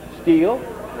gauge steel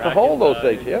to hold those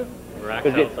things, yeah. Racks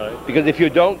outside. Because if you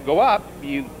don't go up,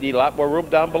 you need a lot more room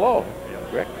down below.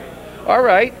 Correct. All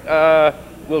right.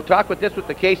 We'll talk with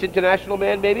the Case International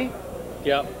man, maybe.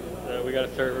 Yep. We got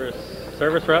a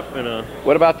service rep and a.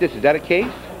 What about this? Is that a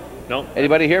Case? No.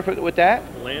 Anybody here with that?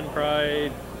 Land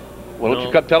Pride. Well, don't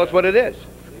you come tell us what it is?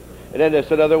 And then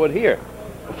there's another one here.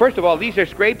 Well, first of all, these are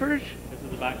scrapers. This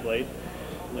is the back blade.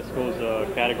 This goes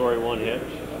category 1 hitch.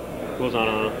 Goes on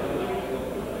a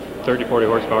 30-40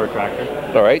 horsepower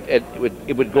tractor. All right, and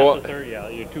it would go. That's the third, yeah,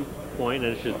 your 2-point,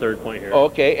 and it's your 3rd point here.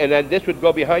 Okay, and then this would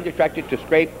go behind your tractor to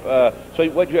scrape. So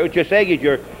what you're saying is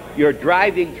you're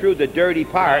driving through the dirty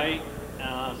part. Right.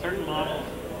 Certain models.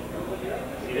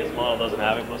 See, this model doesn't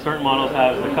have it, but certain models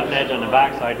have the cutting edge on the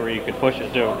backside where you could push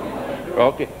it too.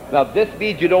 Okay. Now this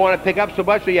means you don't want to pick up so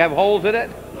much, so you have holes in it.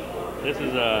 This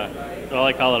is well,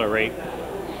 I call it a rake.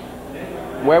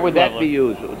 Where would that be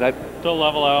used? To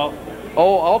level out.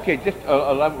 Oh, okay, just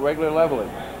a regular leveling.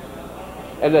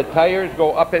 And the tires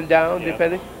go up and down,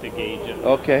 depending? To gauge it.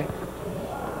 Okay.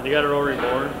 And you got a rotary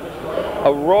mower.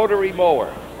 A rotary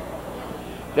mower.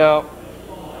 Now,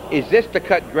 is this to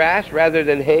cut grass rather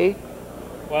than hay?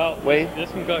 Well,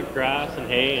 this can cut grass and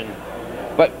hay and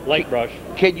light brush.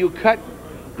 Can you cut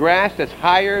grass that's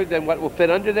higher than what will fit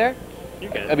under there? You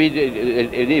can. I mean,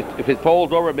 if it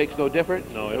folds over, it makes no difference?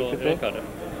 No, it'll cut it.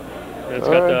 And it's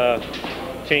got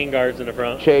the chain guards in the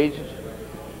front. Chains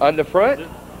on the front?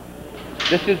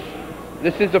 This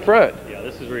is the front? Yeah,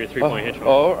 this is where your 3-point hitch goes.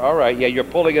 Oh, all right. Yeah, you're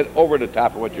pulling it over the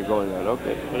top of what you're going on.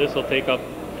 Okay. But this will take up,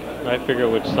 I figure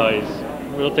which size.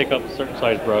 It'll take up a certain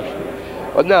size brush.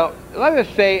 Well, now, let us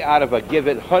say out of a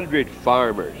given 100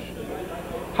 farmers,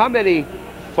 how many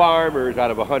farmers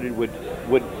out of 100 would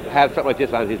have something like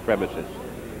this on his premises?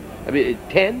 I mean,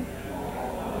 10?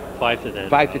 5 to 10.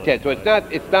 5 to 10. So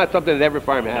it's not something that every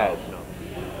farm has. No.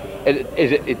 And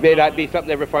it may not be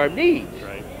something every farm needs.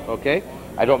 Right. Okay.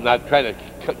 I'm not trying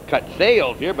to cut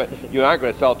sales here, but you aren't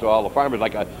going to sell to all the farmers.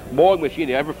 Like a mowing machine,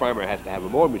 every farmer has to have a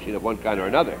mowing machine of one kind or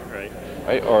another. Right.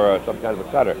 Right. Or some kind of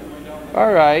a cutter.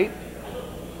 All right.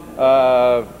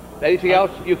 Anything else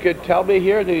you could tell me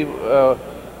here, so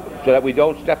that we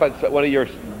don't step on one of your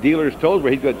dealer's toes,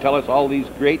 where he's going to tell us all these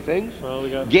great things? Well,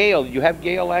 we got Gale. Did you have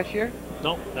Gale last year?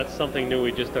 No, that's something new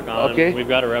we just took on. Okay. We've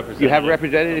got a representative. You have a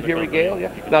representative here with Gale?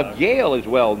 Yeah. Now, Gale is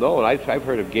well known. I've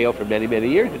heard of Gale for many, many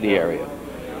years in the area.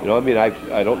 You know, I mean, I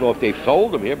don't know if they've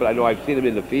sold them here, but I know I've seen them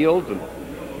in the fields. And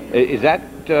is that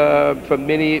from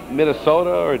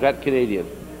Minnesota, or is that Canadian?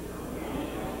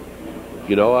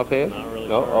 You know offhand? Not really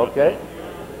No? sure. Okay.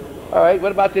 All right.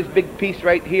 What about this big piece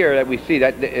right here that we see?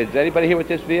 Is anybody here with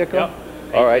this vehicle? Yep.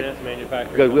 All right. HNS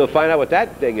manufacturer. Good. We'll find out what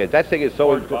that thing is. That thing is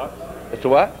so... Forge box. It's a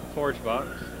what? Forge box.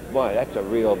 Boy, that's a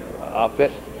real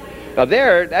outfit. Now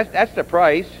that's the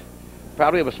price,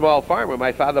 probably of a small farmer.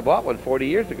 My father bought one 40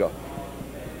 years ago.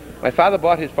 My father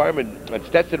bought his farm on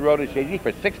Stetson Road in Shady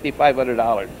for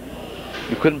 $6,500.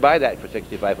 You couldn't buy that for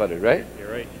 $6,500, right?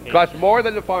 You're right. It cost more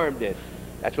than the farm did.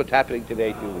 That's what's happening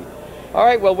today, Julie. All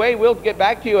right, well, Wayne, we'll get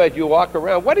back to you as you walk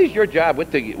around. What is your job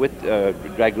with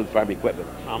Dragoon Farm Equipment?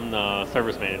 I'm the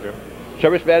service manager.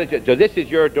 Service manager. So this is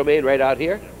your domain right out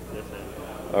here? This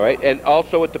is. All right, and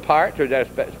also with the parts, or is there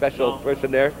a special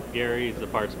person there? Gary's the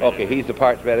parts manager. Okay, he's the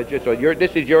parts manager. So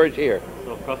this is yours here.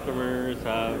 So if customers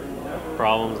have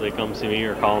problems, they come see me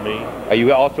or call me. Are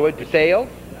you also into sales?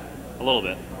 A little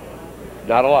bit.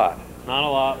 Not a lot. Not a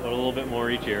lot, but a little bit more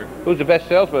each year. Who's the best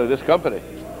salesman of this company?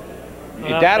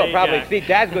 Your I'd dad will say probably Jack. see.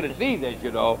 Dad's going to see this,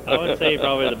 you know. I would say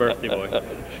probably the birthday boy.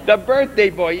 The birthday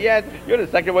boy, yes. You're the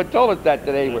second one told us that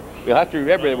today. We'll have to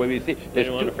remember that when we see.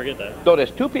 Didn't want to forget that. No,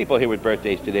 there's 2 people here with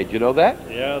birthdays today. Did you know that?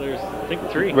 Yeah, there's, I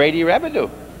think, 3. Grady Revenue.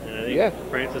 And I think Yeah.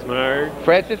 Francis Menard.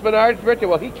 Francis Menard's birthday.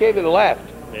 Well, he came and left.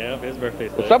 Yeah, his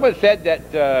birthday's today. Well, someone said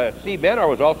that Steve Menard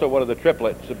was also one of the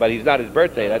triplets, but he's not his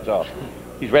birthday, that's all.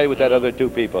 He's ready with that other 2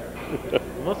 people. It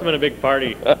must have been a big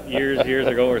party years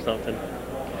ago or something.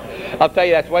 I'll tell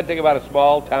you, that's one thing about a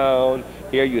small town.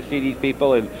 Here you see these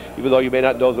people, and even though you may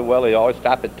not know them well, they always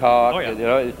stop and talk. Oh, yeah. And, you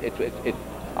know,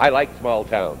 I like small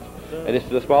towns. And this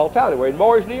is a small town. We're in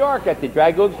Moores, New York at the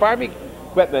Dragoon Farm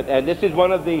Equipment. And this is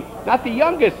one of the, not the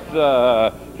youngest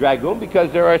Dragoon,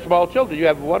 because there are small children. You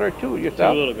have 1 or 2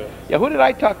 yourself. 2 little girls. Yeah, who did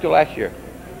I talk to last year?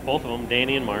 Both of them,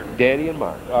 Danny and Mark. Danny and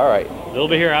Mark. All right. They'll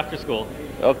be here after school.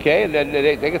 Okay, and then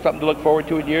they get something to look forward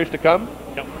to in years to come?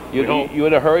 Yep. You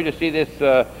in a hurry to see this,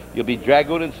 you'll be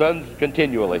Dragoon and Sons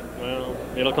continually. Well,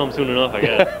 it'll come soon enough, I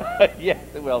guess. Yes,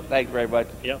 well, thanks very much.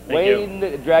 Yep, thank you. Wayne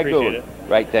Dragoon. Appreciate it.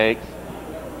 Right, thanks.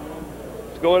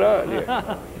 What's going on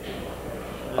here?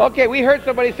 Okay, we heard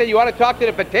somebody say you want to talk to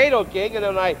the Potato King, and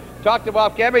then I talked to him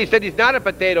off camera. He said he's not a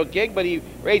Potato King, but he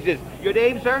raises... Your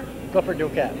name, sir? Clifford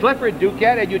Duquette. Clifford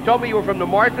Duquette, and you told me you were from the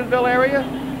Morrisonville area?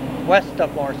 West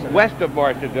of Morrison. West of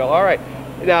Morrisonville, all right.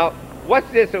 Now, what's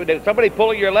this? Did somebody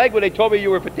pulling your leg when they told me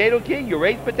you were Potato King? You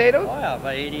raise potatoes? Oh yeah,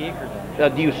 about 80 acres. Now,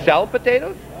 do you sell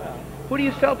potatoes? Who do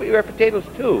you sell your potatoes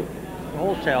to?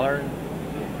 Wholesaler.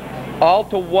 All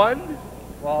to one?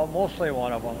 Well, mostly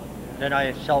one of them. Then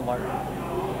I sell my,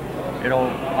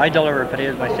 I deliver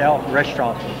potatoes myself,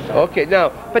 restaurants and stuff. Okay, now,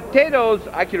 potatoes,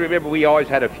 I can remember we always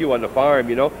had a few on the farm,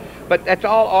 you know, but that's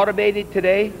all automated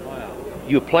today. Oh, yeah.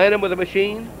 You plant them with a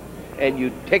machine, and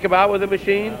you take them out with a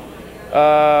machine.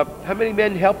 How many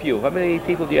men help you? How many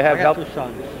people do you have I got help? 2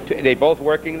 sons. They both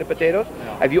working the potatoes?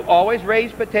 Yeah. Have you always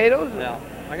raised potatoes? Yeah.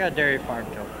 I got a dairy farm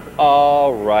too.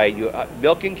 All right. You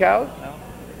milking cows? Yeah.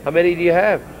 How many do you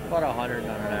have? About 100 on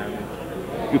an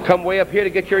average. You come way up here to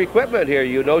get your equipment here.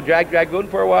 You know Dragoon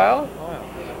for a while? Oh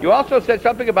yeah. You also said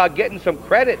something about getting some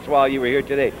credits while you were here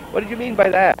today. What did you mean by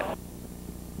that?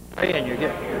 And you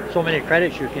get so many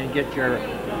credits you can get your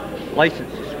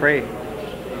license to spray.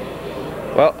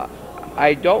 Well,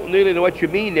 I don't really know what you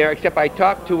mean there, except I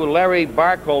talked to Larry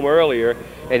Barcombe earlier,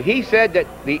 and he said that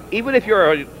even if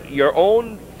you're your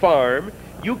own farm,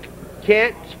 you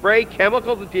can't spray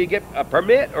chemicals until you get a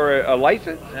permit or a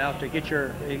license? Now to get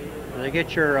your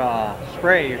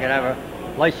spray, you're gonna have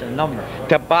a license number.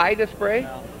 To buy the spray?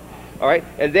 Yeah. All right,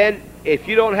 and then if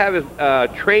you don't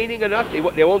have training enough,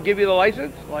 they won't give you the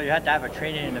license? Well, you have to have a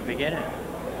training in the beginning.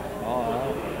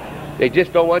 Oh, They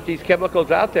just don't want these chemicals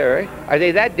out there, eh? Are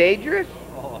they that dangerous?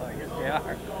 I guess they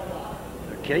are.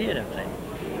 They'll kill you, them things.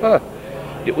 Huh.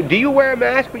 Do you wear a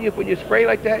mask when you spray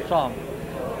like that? Some.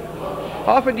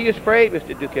 How often do you spray,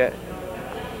 Mr. Duquette?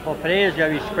 Well, potatoes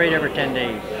gotta be sprayed every 10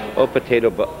 days. Oh,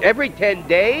 every 10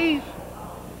 days?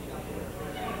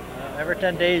 Every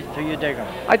 10 days till you dig them.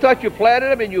 I thought you planted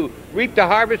them and you reaped the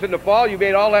harvest in the fall. You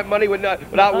made all that money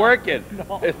without working.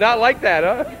 No. It's not like that,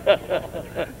 huh?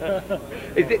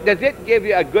 Does it give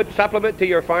you a good supplement to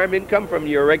your farm income from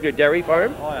your regular dairy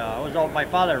farm? Oh yeah, I was all, my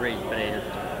father raised potatoes.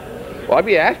 Well, let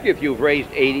me ask you, if you've raised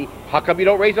 80, how come you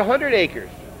don't raise 100 acres?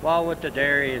 Well, with the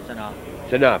dairy, it's enough.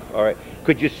 It's enough, all right.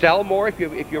 Could you sell more if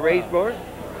you raised more?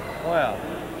 Oh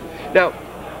yeah. Now,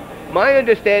 my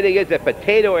understanding is that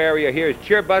potato area here is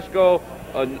Churubusco,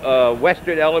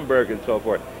 western Ellenberg and so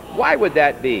forth. Why would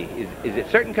that be? Is it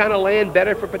certain kind of land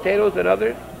better for potatoes than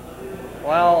others?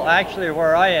 Well, actually,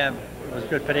 where I am, it was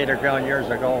good potato ground years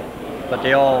ago, but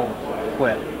they all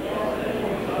quit.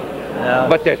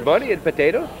 But there's money in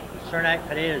potatoes? Cernak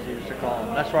potatoes, they used to call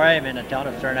them. That's where I am, in the town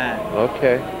of Cernak.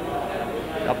 Okay.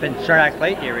 Up in Cernak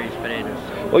Lake, they raise potatoes.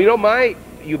 Well, you know,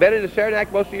 you've been in the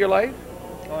Saranac most of your life?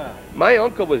 Oh yeah. My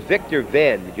uncle was Victor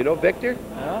Venn. Did you know Victor?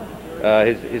 Yeah.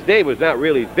 His name was not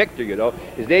really Victor, you know.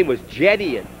 His name was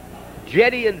Jedian.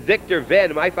 Jedian Victor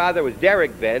Venn. My father was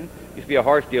Derek Venn. Used to be a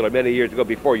horse dealer many years ago,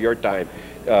 before your time.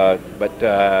 But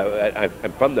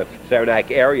I'm from the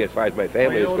Saranac area as far as my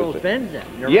family is concerned. You know those Venns then?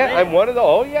 You're yeah, related. I'm one of the.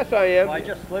 Oh, yes, I am. Well, I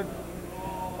just live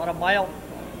about a mile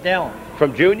down.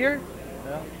 From Junior?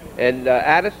 Yeah. And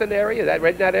Addison area? That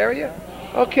right in that area?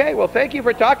 Okay, well, thank you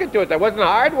for talking to us. That wasn't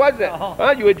hard, was it? No.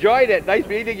 Huh? You enjoyed it. Nice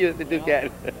meeting you, Duquette.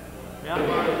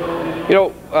 Yeah. You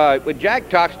know, when Jack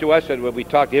talks to us and when we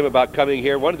talk to him about coming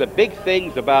here, one of the big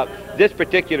things about this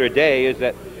particular day is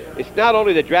that it's not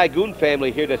only the Dragoon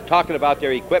family here that's talking about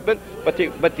their equipment, but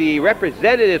the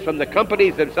representatives from the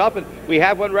companies themselves, and we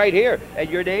have one right here. And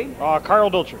your name?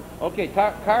 Carl Dilcher. Okay,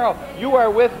 Carl, you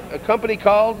are with a company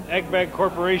called? Egg Bag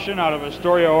Corporation out of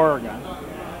Astoria, Oregon.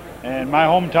 And my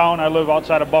hometown, I live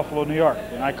outside of Buffalo, New York.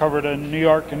 And I cover the New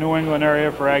York and New England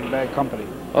area for Egg Bag Company.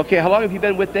 Okay, how long have you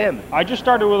been with them? I just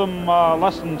started with them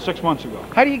less than 6 months ago.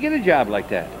 How do you get a job like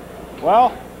that?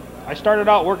 Well, I started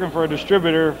out working for a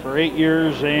distributor for 8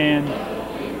 years, and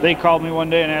they called me one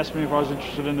day and asked me if I was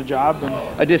interested in the job. And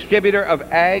a distributor of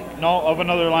ag? No, of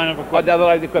another line of equipment. Another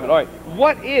line of equipment. All right.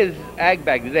 What is ag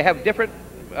bag? Do they have different?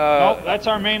 No, that's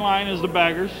our main line, is the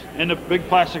baggers and the big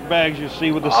plastic bags you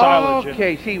see with the silage.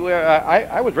 Okay, see, where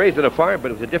I was raised on a farm,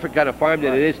 but it was a different kind of farm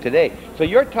than it is today. So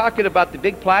you're talking about the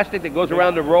big plastic that goes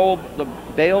around the roll, the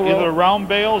bale roll? Either round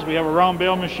bales, we have a round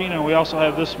bale machine, and we also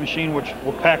have this machine which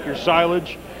will pack your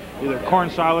silage, either corn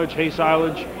silage, hay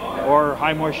silage, or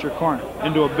high moisture corn,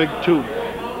 into a big tube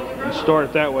and store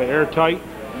it that way, airtight.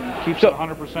 Keeps it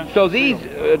 100%. So these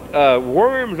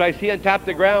worms I see on top of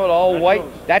the ground, all white,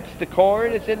 that's the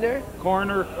corn that's in there? Corn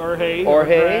or hay or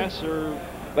hay? grass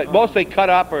but mostly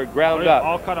cut up or ground up?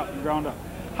 All cut up and ground up.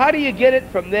 How do you get it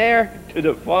from there to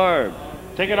the farm?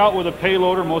 Take it out with a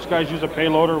payloader. Most guys use a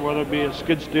payloader, whether it be a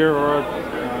skid steer or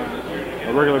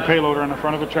a regular payloader on the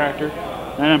front of a tractor,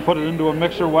 and then put it into a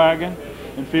mixer wagon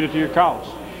and feed it to your cows.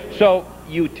 So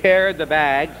you tear the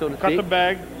bag, so to speak? Cut the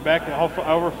bag back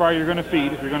however far you're going to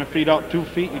feed. If you're going to feed out 2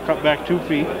 feet, you cut back 2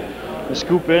 feet. You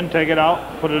scoop in, take it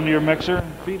out, put it into your mixer,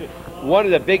 and feed it. One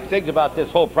of the big things about this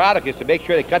whole product is to make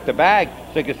sure they cut the bag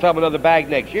so they can sell another bag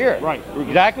next year. Right.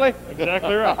 Exactly?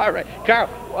 Exactly right. All right. Carl,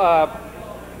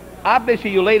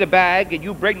 obviously you lay the bag and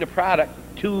you bring the product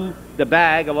to the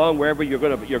bag along wherever you're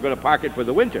gonna park it for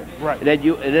the winter. Right.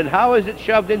 And then how is it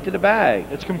shoved into the bag?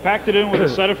 It's compacted in with a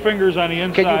set of fingers on the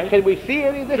inside. Can we see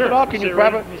any of this sure. at all? Can you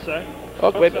grab it?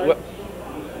 Oh, wait.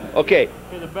 Okay.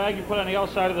 Okay, the bag you put on the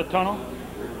outside of the tunnel.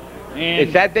 And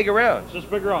it's that big around? It's this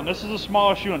big around. This is the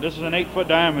smallest unit. This is an 8-foot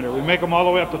diameter. We make them all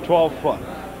the way up to 12 foot.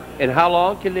 And how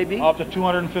long can they be? Up to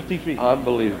 250 feet.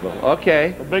 Unbelievable.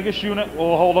 Okay. The biggest unit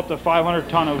will hold up to 500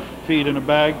 ton of feed in a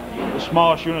bag. The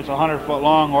smallest unit's 100 foot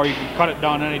long, or you can cut it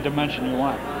down any dimension you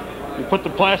want. You put the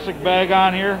plastic bag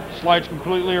on here, slides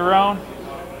completely around,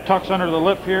 tucks under the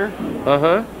lip here.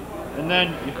 Uh-huh. And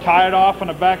then you tie it off on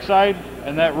the backside,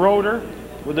 and that rotor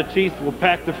with the teeth will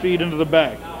pack the feed into the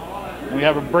bag. And we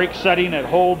have a brake setting that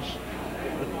holds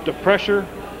the pressure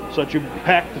so that you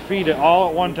pack the feed all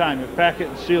at one time. You pack it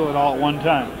and seal it all at one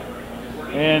time.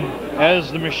 And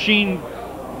as the machine,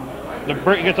 the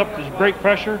brake gets up to this brake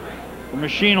pressure, the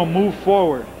machine will move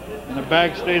forward and the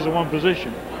bag stays in one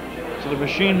position. So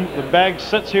the bag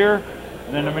sits here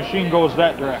and then the machine goes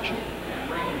that direction.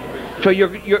 So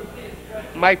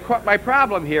my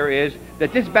problem here is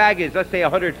that this bag is, let's say,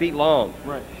 100 feet long.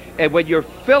 Right. And when you're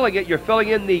filling it, you're filling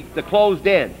in the closed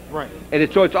end. Right.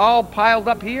 And so it's all piled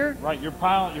up here? Right, you're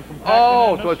compacting.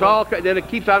 Oh, so it's all, then it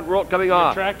keeps on coming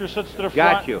off. The tractor sits to the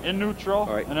Got front you. in neutral,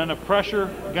 All right. and then the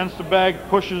pressure against the bag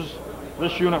pushes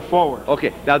this unit forward.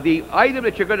 Okay, now the item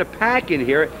that you're going to pack in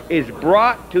here is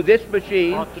brought to this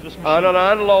machine, on an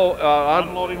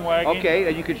unloading wagon. Okay,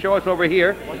 and you can show us over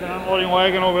here. Like an unloading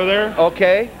wagon over there.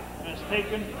 Okay. And it's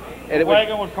taken, and the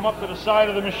wagon would come up to the side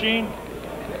of the machine.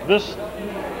 This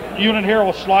unit here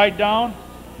will slide down,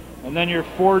 and then your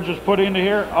forge is put into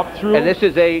here, up through. And this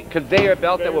is a conveyor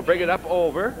belt that will bring it up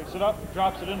over. Picks it up,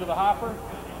 drops it into the hopper,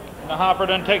 and the hopper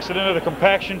then takes it into the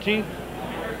compaction teeth,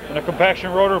 and the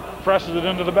compaction rotor presses it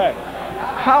into the bag.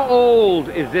 How old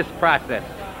is this process?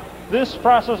 This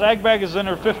process, Ag Bag is in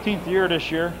their 15th year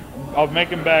this year of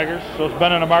making baggers, so it's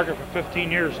been in the market for 15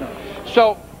 years now.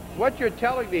 So what you're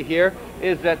telling me here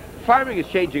is that farming is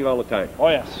changing all the time. Oh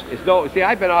yes. See,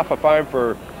 I've been off a farm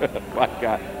for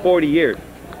like 40 years.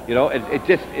 You know,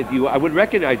 I wouldn't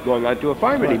recognize going onto a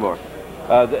farm anymore.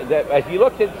 As you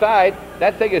looked inside,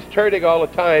 that thing is turning all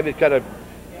the time. It's kind of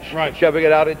shoving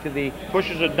it out into the...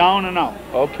 Pushes it down and out.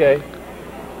 Okay.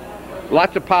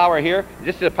 Lots of power here.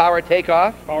 This is a power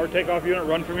takeoff? Power takeoff unit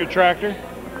run from your tractor.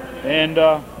 And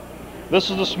this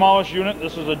is the smallest unit.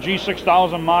 This is a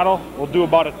G6000 model. We'll do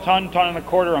about a ton and a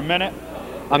quarter a minute.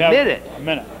 A minute? A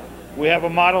minute. We have a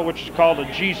model which is called a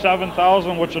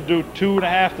G7000, which will do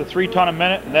 2.5 to 3 ton a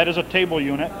minute, and that is a table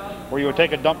unit where you would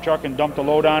take a dump truck and dump the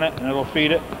load on it, and it'll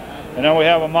feed it. And then we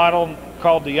have a model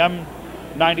called the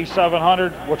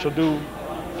M9700, which will do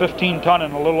 15 ton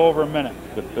in a little over a minute.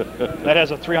 That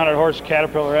has a 300 horse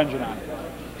Caterpillar engine on it.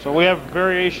 So we have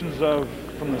variations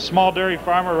from the small dairy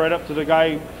farmer right up to the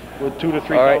guy with 2,000 to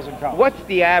 3,000 cows. What's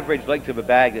the average length of a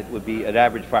bag that would be an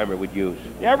average farmer would use?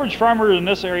 The average farmer in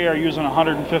this area are using a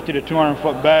 150 to 200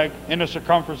 foot bag in a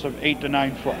circumference of 8 to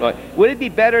 9 foot. Right. Would it be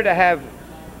better to have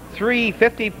 3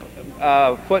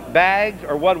 50-foot bags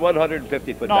or one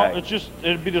 150-foot bag? No,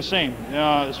 it'd be the same.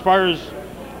 As far as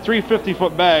 3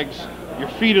 50-foot bags, your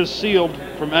feed is sealed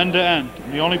from end to end.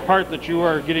 The only part that you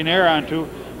are getting air onto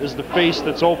is the face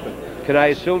that's open. Can I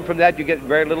assume from that you get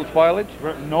very little spoilage?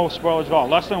 No spoilage at all.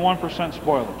 Less than 1%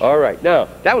 spoilage. All right. Now,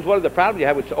 that was one of the problems you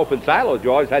had with open silos.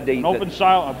 You always had an open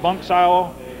silo, a bunk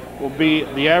silo will be,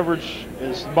 the average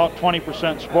is about 20%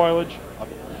 spoilage. A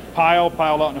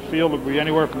piled out in the field will be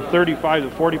anywhere from 35 to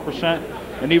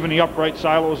 40%. And even the upright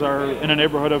silos are in a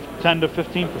neighborhood of 10 to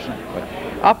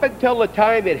 15%. Up until the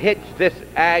time it hits this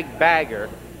ag bagger,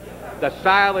 the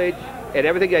silage and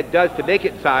everything that does to make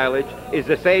it silage is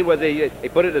the same whether they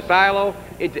put it in a silo,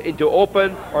 into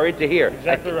open, or into here,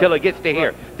 until it gets to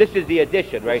here. This is the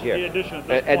addition right here. The addition at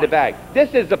this and point. the bag.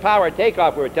 This is the power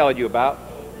takeoff we were telling you about.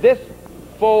 This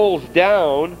folds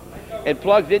down and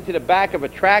plugs into the back of a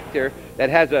tractor that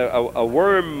has a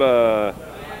worm...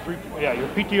 Yeah, your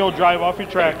PTO drive off your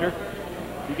tractor.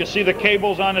 You can see the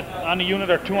cables on the unit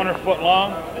are 200 foot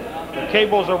long. The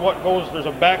cables are what goes, there's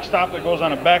a backstop that goes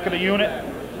on the back of the unit,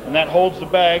 and that holds the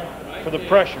bag for the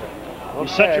pressure. You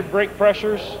set your brake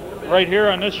pressures right here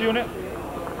on this unit.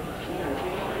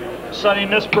 Setting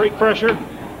this brake pressure.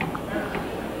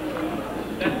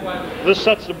 This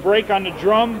sets the brake on the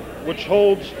drum, which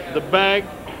holds the bag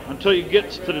until you get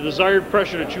to the desired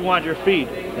pressure that you want your feed.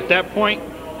 At that point,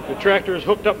 the tractor is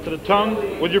hooked up to the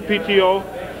tongue with your PTO,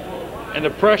 and the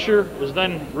pressure is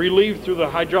then relieved through the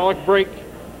hydraulic brake,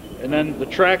 and then the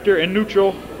tractor in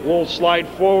neutral will slide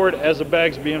forward as the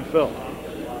bag's being filled.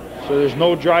 So there's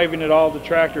no driving at all the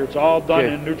tractor. It's all done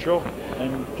in neutral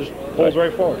and just pulls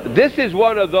right forward. This is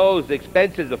one of those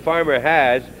expenses the farmer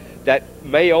has that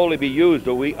may only be used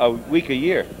a week a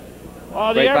year.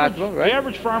 The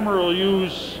average farmer will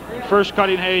use first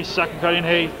cutting hay, second cutting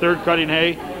hay, third cutting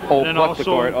hay, and then also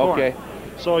corn. Okay.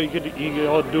 So you could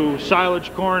do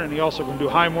silage corn, and you also can do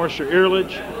high moisture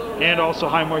earlage and also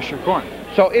high moisture corn.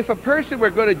 So if a person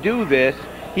were going to do this,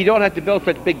 you don't have to build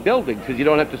such big buildings because you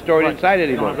don't have to store it inside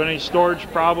anymore. You don't have any storage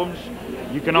problems.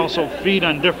 You can also feed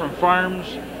on different farms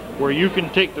where you can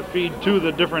take the feed to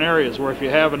the different areas, where if you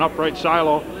have an upright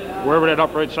silo, wherever that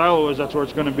upright silo is, that's where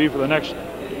it's going to be for the next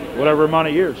whatever amount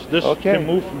of years. This can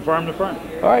move from farm to farm.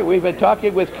 All right, we've been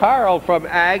talking with Carl from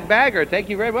Ag Bagger. Thank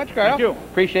you very much, Carl. Thank you.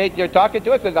 Appreciate your talking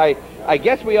to us, and I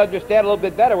guess we understand a little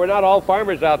bit better. We're not all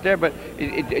farmers out there, but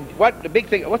what the big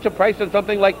thing? What's the price on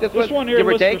something like this? This one here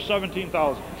lists for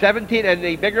 $17,000. 17, and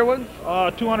the bigger ones?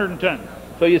 210.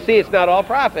 So you see, it's not all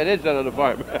profit, is it, on the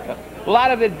farm? A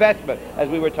lot of investment, as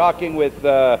we were talking with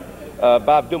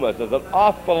Bob Dumas. There's an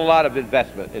awful lot of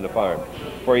investment in the farm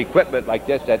for equipment like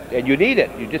this, and you need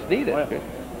it. You just need it. Oh,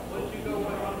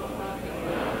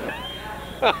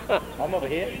 yeah. I'm over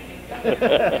here.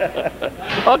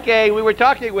 Okay, we were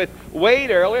talking with Wade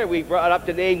earlier. We brought up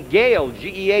the name Gale,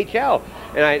 G-E-H-L,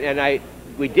 and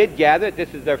we did gather that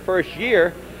this is their first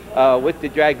year with the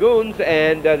Dragoons,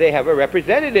 and they have a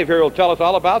representative here who will tell us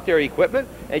all about their equipment.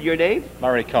 And your name?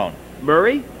 Murray Cohn.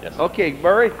 Murray? Yes. Okay,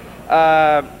 Murray.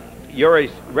 You're a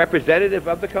representative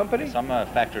of the company? Yes, I'm a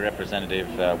factory representative,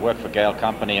 work for Gale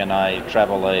Company, and I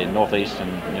travel the northeastern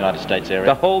United States area.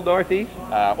 The whole Northeast?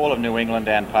 All of New England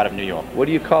and part of New York. What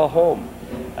do you call home?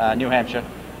 New Hampshire.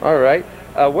 All right.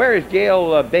 Where is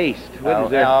Gale based? What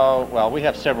is well, we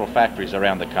have several factories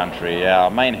around the country.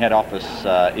 Our main head office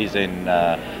is in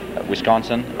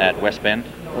Wisconsin at West Bend.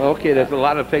 Okay, there's a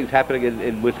lot of things happening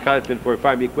in Wisconsin for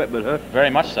farm equipment, huh? Very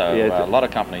much so. Yeah, a lot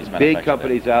of companies manufacture big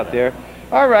companies out there.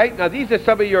 All right, now these are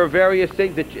some of your various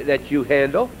things that you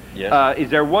handle. Yes. Is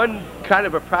there one kind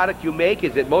of a product you make?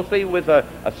 Is it mostly with a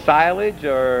silage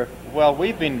or? Well,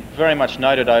 we've been very much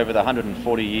noted over the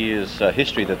 140 years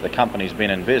history that the company's been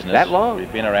in business. That long?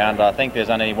 We've been around. I think there's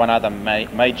only one other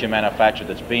major manufacturer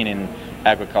that's been in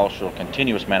agricultural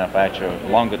continuous manufacture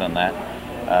longer than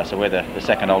that. So we're the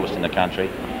second oldest in the country.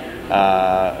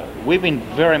 We've been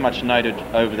very much noted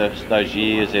over those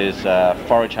years as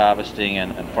forage harvesting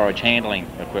and forage handling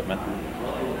equipment.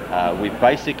 We've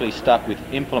basically stuck with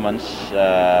implements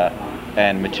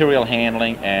and material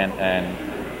handling and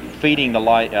feeding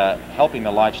helping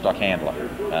the livestock handler.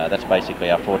 That's basically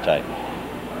our forte.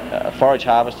 Forage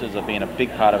harvesters have been a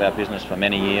big part of our business for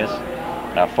many years.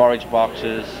 Forage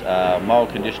boxes, mold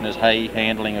conditioners, hay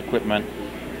handling equipment.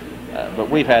 But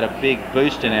we've had a big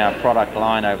boost in our product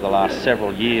line over the last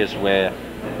several years where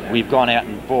we've gone out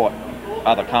and bought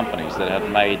other companies that have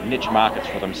made niche markets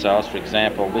for themselves. For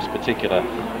example, this particular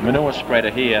manure spreader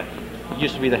here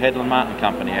used to be the Headland Martin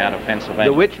Company out of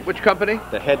Pennsylvania. The which company?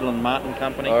 The Headland Martin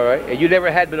Company. All right. And you never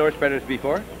had manure spreaders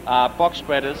before? Box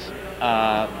spreaders.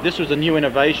 This was a new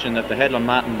innovation that the Headland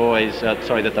Martin boys, that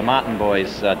the Martin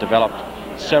boys developed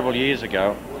several years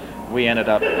ago. We ended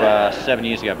up 7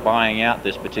 years ago buying out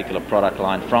this particular product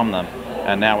line from them,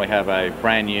 and now we have a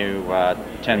brand new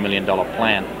 $10 million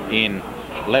plant in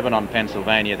Lebanon,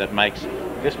 Pennsylvania that makes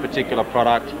this particular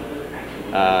product.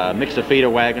 Mixer feeder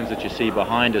wagons that you see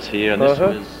behind us here, and this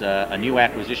was a new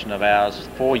acquisition of ours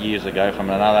 4 years ago from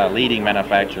another leading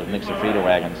manufacturer of mixer feeder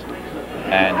wagons,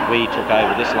 and we took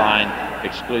over this line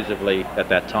exclusively at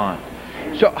that time.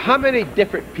 So how many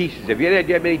different pieces? Have you any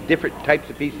idea how many different types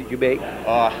of pieces you make?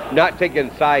 Not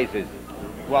thinking sizes.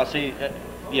 Well, see,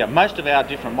 yeah, most of our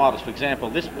different models, for example,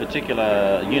 this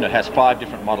particular unit has 5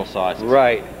 different model sizes.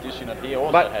 Right. This unit here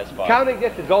also has 5. Counting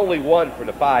this is only one for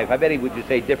the 5. How many would you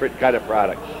say different kind of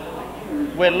products?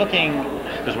 We're looking,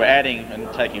 because we're adding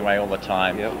and taking away all the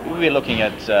time, we're looking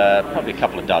at probably a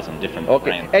couple of dozen different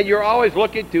brands. And you're always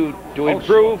looking to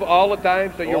improve all the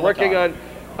time, so you're working on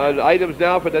items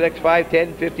now for the next 5,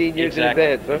 10, 15 years in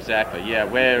advance, huh? Exactly, yeah.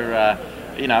 We're,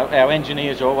 you know, our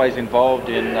engineers are always involved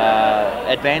in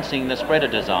advancing the spreader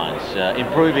designs,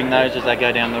 improving those as they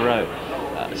go down the road.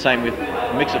 Same with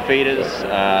mixer feeders,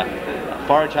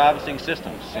 forage harvesting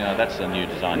systems, you know, that's a new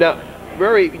design. Now,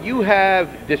 Murray, you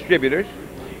have distributors.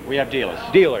 We have dealers.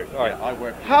 Dealers, all right. Yeah, I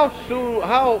work.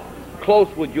 How close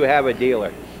would you have a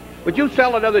dealer? Would you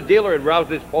sell another dealer in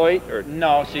Rouse's Point, or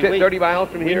no? See, 30 miles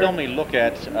from here? We normally look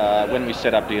at, when we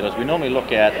set up dealers, we normally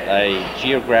look at a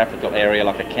geographical area,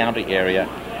 like a county area,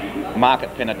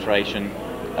 market penetration,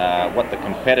 what the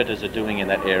competitors are doing in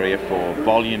that area for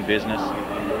volume business.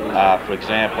 For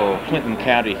example, Clinton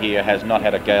County here has not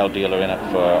had a Gale dealer in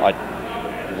it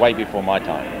for way before my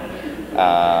time.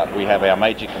 We have our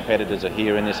major competitors are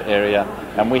here in this area,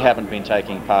 and we haven't been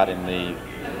taking part in the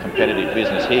competitive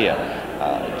business here.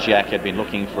 Jack had been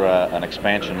looking for an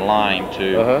expansion line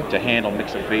to handle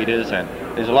mixer feeders, and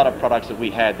there's a lot of products that we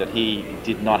had that he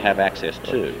did not have access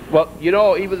to. Well, you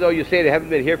know, even though you say they haven't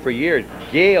been here for years,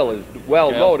 Gale is well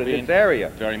known in this area.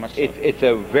 Very much so. It's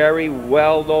a very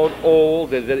well known,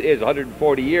 old, as it is,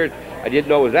 140 years. I didn't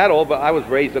know it was that old, but I was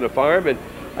raised on a farm, and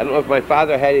I don't know if my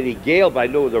father had any Gale, but I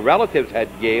know the relatives had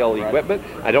Gale equipment.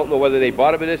 I don't know whether they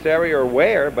bought them in this area or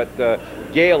where, but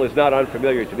Gale is not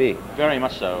unfamiliar to me. Very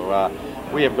much so.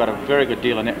 We have got a very good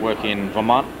dealer network in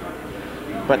Vermont,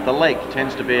 but the lake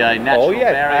tends to be a natural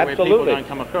barrier where people don't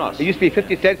come across. It used to be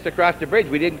 50 cents to cross the bridge.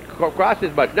 We didn't cross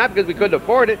as much, not because we couldn't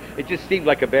afford it, it just seemed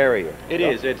like a barrier. It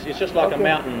is. It's just like a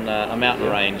mountain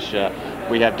range.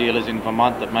 We have dealers in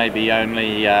Vermont that may be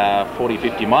only 40,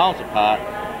 50 miles apart,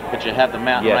 but you have the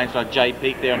mountain range like Jay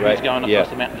Peak there, and he's going across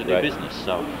the mountain to do business.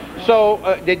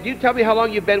 So, did you tell me how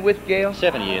long you've been with Gale?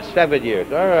 7 years. 7 years,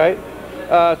 all right.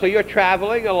 So you're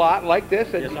traveling a lot like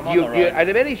this, and yes, I'm on the road. Are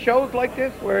there many shows like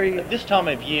this where you... At this time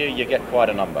of year, you get quite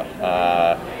a number.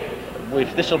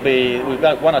 We've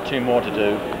got 1 or 2 more to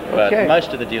do, but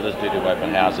most of the dealers do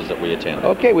open houses that we attend.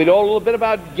 Okay, we know a little bit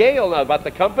about Gale now, about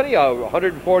the company,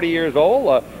 140 years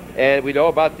old. and we know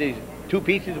about these two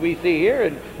pieces we see here,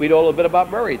 and we know a little bit about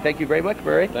Murray. Thank you very much,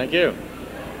 Murray. Thank you.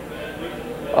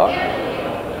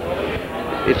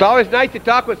 It's always nice to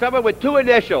talk with someone with two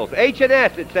initials.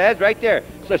 H&S, it says right there.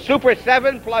 So Super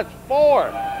 7 plus 4.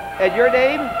 And your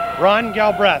name? Ron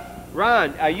Galbraith.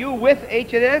 Ron, are you with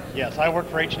H&S? Yes, I work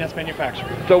for H&S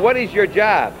Manufacturing. So what is your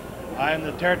job? I'm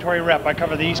the territory rep. I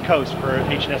cover the East Coast for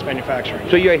H&S Manufacturing.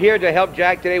 So you're here to help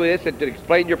Jack today with this and to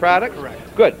explain your product?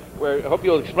 Correct. Good. I hope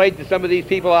you'll explain to some of these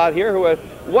people out here who are,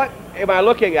 what am I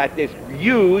looking at, this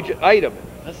huge item?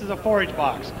 This is a forage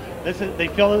box. They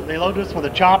load this with a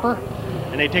chopper,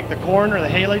 and they take the corn or the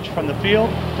haylage from the field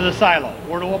to the silo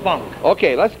or to a bunk.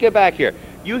 Okay, let's get back here.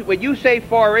 When you say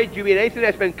forage, you mean anything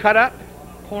that's been cut up?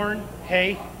 Corn,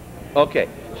 hay. Okay,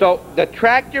 so the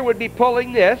tractor would be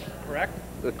pulling this. Correct.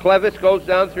 The clevis goes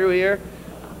down through here,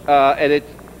 and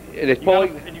it's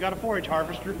pulling. And you got a forage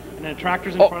harvester, and then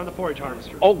tractor's in front of the forage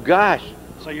harvester. Oh gosh.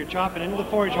 So you're chopping into the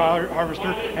forage harvester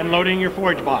and loading your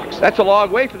forage box. That's a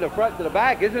long way from the front to the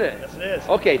back, isn't it? Yes, it is.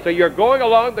 Okay, so you're going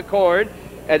along the corn,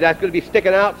 and that's going to be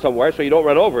sticking out somewhere so you don't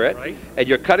run over it. Right. And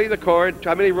you're cutting the corn,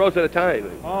 how many rows at a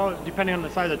time? Oh, depending on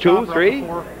the size of the Two, chopper. three?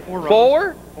 Four rows.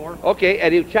 Four? Four. Okay,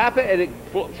 and you chop it and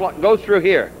it goes through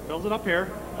here. Fills it up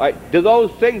here. All right, do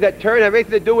those things that turn have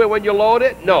anything to do with when you load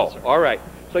it? No. No, sir. All right.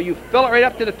 So you fill it right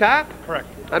up to the top? Correct.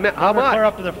 I mean, how much? Clear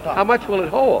up to the top. How much will it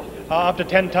hold? Up to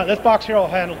 10 ton. This box here will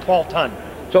handle 12 ton.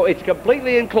 So it's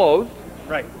completely enclosed.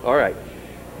 Right. All right.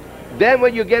 Then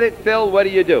when you get it filled, what do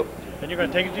you do? Then you're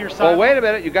going to take it to your silo. Oh, wait a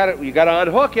minute. You got to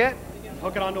unhook it.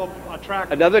 Hook it onto a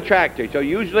tractor. Another tractor. So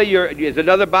usually there's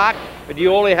another box, but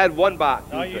you only had one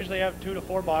box. No, you usually have 2 to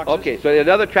 4 boxes. Okay, so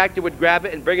another tractor would grab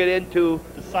it and bring it into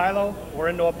the silo or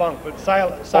into a bunk. But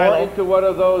silo or into one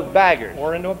of those baggers.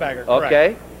 Or into a bagger.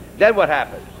 Okay. Correct. Then what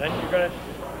happens? Then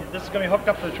this is going to be hooked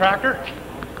up to the tractor.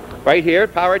 Right here,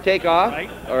 power take off. Right.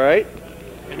 All right.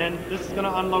 And then this is going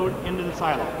to unload into the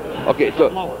silo. Okay,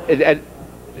 so and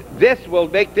this will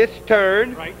make this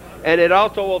turn. Right. And it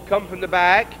also will come from the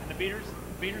back. The beaters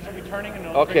will be turning. And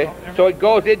okay, so it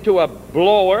goes into a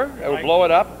blower, it will blow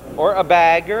it up, or a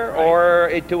bagger, or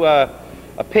into a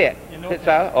pit.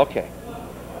 Okay.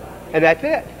 And that's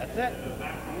it? That's it.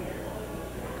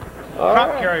 All Crop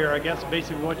right. carrier, I guess,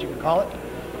 basically what you can call it.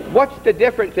 What's the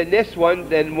difference in this one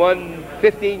than one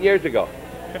 15 years ago?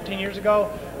 15 years ago,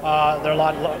 they're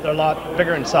a lot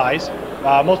bigger in size.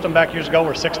 Most of them back years ago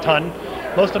were 6 ton.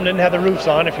 Most of them didn't have the roofs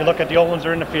on. If you look at the old ones that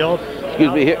are in the field,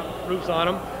 excuse me here, roofs on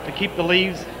them to keep the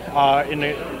leaves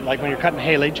like when you're cutting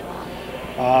haylage.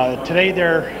 Today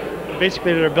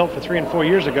they're built for 3 and 4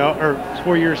 years ago, or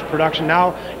 4 years production.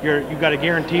 Now you've got a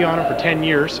guarantee on them for 10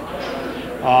 years.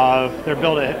 They're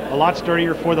built a lot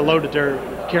sturdier for the load that they're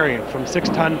carrying. From 6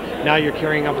 ton, now you're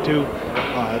carrying up to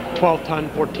 12 ton,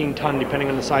 14 ton, depending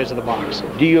on the size of the box.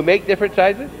 Do you make different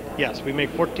sizes? Yes, we make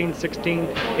 14, 16,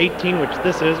 18, which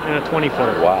this is, and a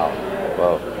 20-footer. Wow.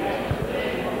 Wow.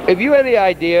 Have you any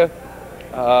idea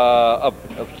of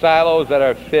silos that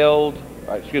are filled,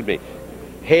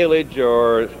 haylage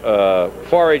or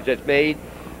forage that's made,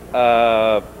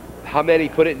 how many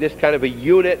put it in this kind of a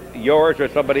unit, yours or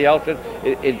somebody else's,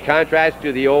 in contrast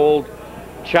to the old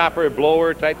chopper,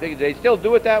 blower type thing? Do they still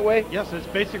do it that way? Yes, it's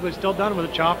basically still done with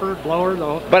a chopper, blower,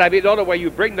 though. But I mean, no, where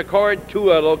you bring the corn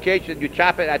to a location, you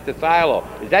chop it at the silo.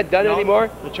 Is that done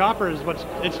anymore? The chopper is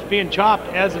it's being chopped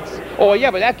as it's... Oh, yeah,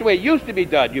 but that's the way it used to be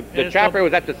done. The chopper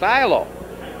was at the silo.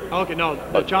 Okay, no,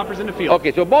 the chopper's in the field.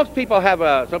 Okay, so most people have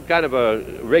some kind of a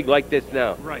rig like this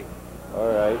now. Right.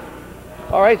 All right.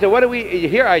 All right, so what do we,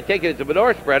 here I take it it's a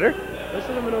manure spreader. This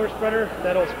is a manure spreader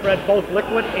that'll spread both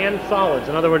liquid and solids.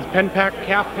 In other words, pen pack,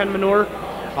 calf pen manure.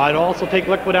 It'll also take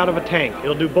liquid out of a tank.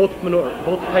 It'll do both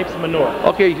types of manure.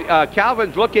 Okay,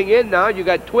 Calvin's looking in now. You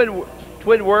got twin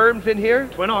worms in here?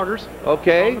 Twin augers.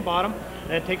 Okay. On the bottom,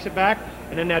 and it takes it back,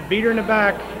 and then that beater in the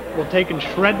back will take and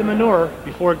shred the manure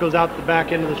before it goes out the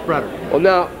back end of the spreader. Well,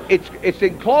 now, it's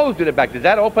enclosed in the back. Does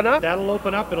that open up? That'll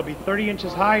open up. It'll be 30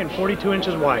 inches high and 42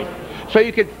 inches wide. So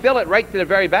you can fill it right to the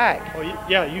very back? Oh,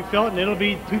 yeah, you fill it, and it'll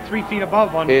be 2-3 feet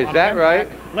above on. Is that right?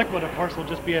 Liquid, of course, will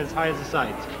just be as high as the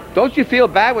sides. Don't you feel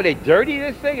bad when they dirty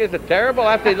this thing? Is it terrible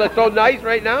after it looks so nice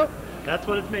right now? That's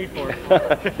what it's made for.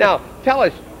 Now, tell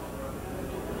us,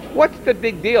 what's the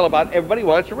big deal about everybody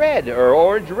wants red or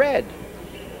orange red?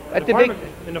 In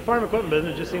the farm equipment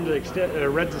business, it just seems like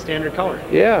red's the standard color.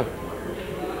 Yeah.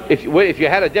 If you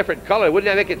had a different color, wouldn't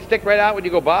that make it stick right out when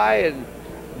you go by? And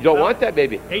you don't want that,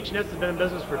 maybe. H&S has been in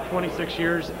business for 26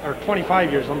 years, or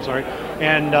 25 years, I'm sorry.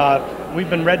 And we've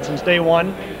been red since day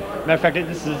one. Matter of fact,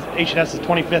 this is H&S's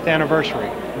 25th anniversary.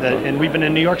 And we've been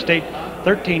in New York State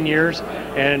 13 years,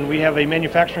 and we have a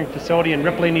manufacturing facility in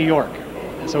Ripley, New York.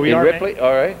 So we in are Ripley?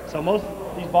 All right. So most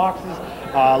of these boxes,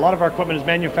 a lot of our equipment is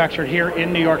manufactured here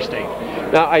in New York State.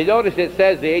 Now, I noticed it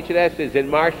says the H&S is in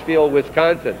Marshfield,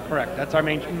 Wisconsin. Correct. That's our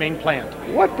main plant.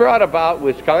 What brought about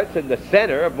Wisconsin the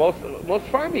center of most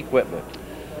farm equipment?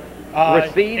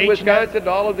 Racine, Wisconsin,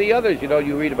 all of the others,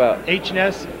 you read about.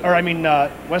 H&S,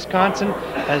 Wisconsin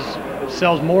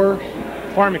sells more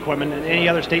farm equipment than any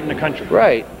other state in the country.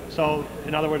 Right. So,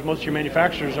 in other words, most of your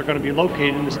manufacturers are going to be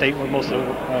located in the state where most of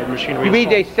the machinery You mean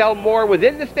is sold. they sell more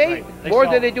within the state? Right. More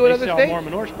than they do in other states? They sell more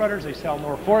manure spreaders, they sell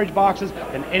more forage boxes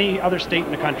than any other state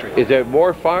in the country. Is there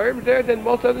more farms there than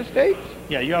most other states?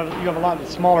 Yeah, you have a lot of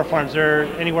smaller farms. They're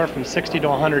anywhere from 60 to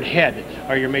 100 head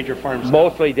are your major farms.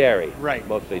 Mostly dairy. Right.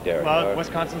 Mostly dairy. Well,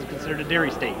 Wisconsin's considered a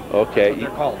dairy state. Okay. That's what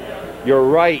they're called. You're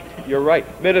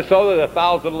right. Minnesota,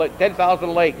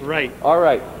 10,000 lakes. Right. All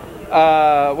right.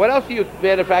 What else do you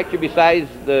manufacture besides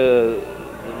the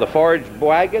forage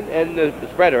wagon and the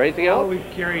spreader? Anything else? We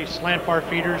carry slant bar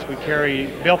feeders. We carry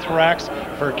bale racks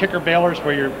for kicker balers,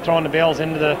 where you're throwing the bales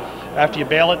after you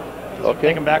bale it. Okay.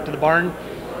 Take them back to the barn.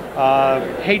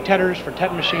 Hay tedders for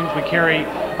tetting machines. We carry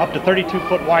up to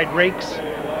 32-foot wide rakes.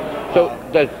 So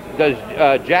does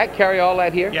Jack carry all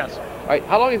that here? Yes. All right.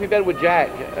 How long have you been with Jack?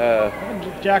 I've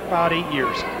been with Jack about 8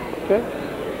 years. Okay.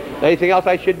 Anything else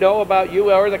I should know about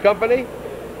you or the company?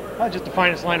 Just the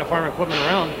finest line of farm equipment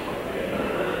around.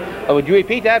 Would you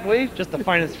repeat that, please? Just the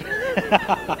finest.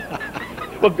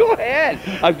 Well, go ahead.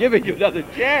 I'm giving you another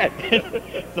chance.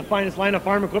 It's the finest line of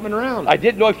farm equipment around. I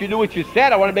didn't know if you knew what you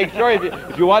said. I want to make sure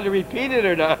if you wanted to repeat it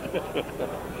or not.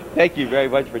 Thank you very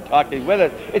much for talking with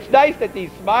us. It's nice that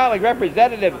these smiling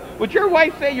representatives. Would your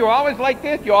wife say you're always like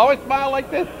this? You always smile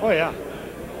like this? Oh, yeah.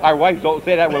 Our wives don't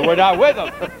say that when we're not with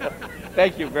them.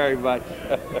 Thank you very much.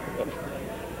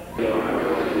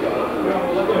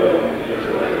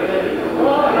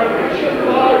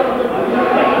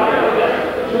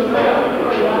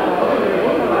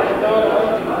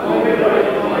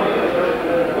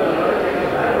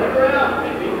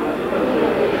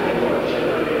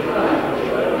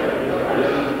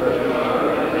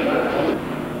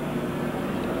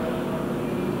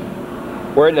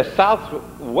 We're in the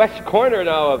southwest corner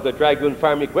now of the Dragoon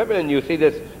Farm Equipment, and you see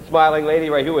this smiling lady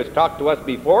right here who has talked to us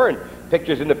before, and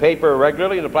pictures in the paper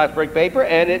regularly, in the Plattsburgh paper,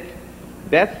 and it's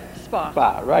Beth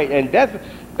Spa, right? And Beth,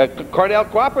 Cornell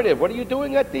Cooperative, what are you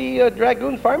doing at the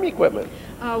Dragoon Farm Equipment?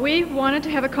 We wanted to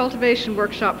have a cultivation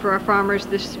workshop for our farmers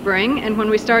this spring, and when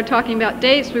we started talking about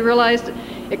dates, we realized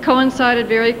it coincided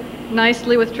very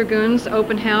nicely with Dragoon's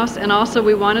open house, and also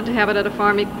we wanted to have it at a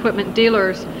farm equipment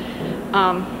dealer's,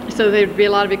 so there'd be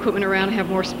a lot of equipment around and have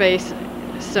more space.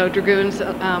 So Dragoon's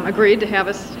agreed to have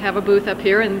us have a booth up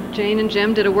here, and Jane and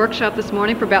Jim did a workshop this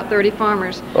morning for about 30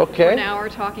 farmers. Okay. For an hour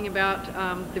talking about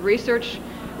the research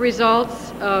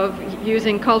results of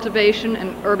using cultivation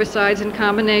and herbicides in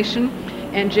combination,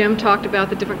 and Jim talked about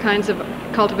the different kinds of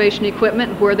cultivation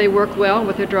equipment, where they work well,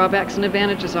 what their drawbacks and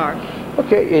advantages are.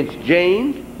 Okay, it's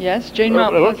Jane. Yes, Jane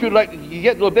Mount Don't you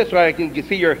get a little bit so I can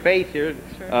see your face here.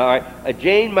 Sure. All right,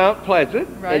 Jane Mount Pleasant,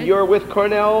 Right. and you're with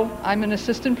Cornell? I'm an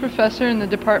assistant professor in the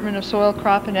Department of Soil,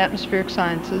 Crop, and Atmospheric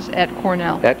Sciences at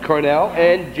Cornell. At Cornell.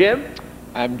 And Jim?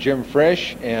 I'm Jim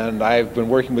Frisch, and I've been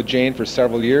working with Jane for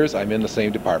several years. I'm in the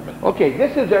same department. Okay,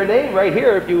 this is their name right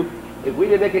here. If we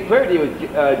didn't make it clear to you,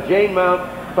 it's Jane Mount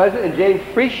Pleasant and Jane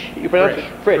Frisch. You pronounce it?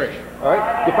 Frisch. All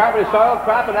right. Department of Soil,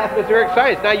 Crop, and Atmospheric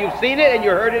Science. Now you've seen it and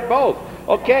you heard it both.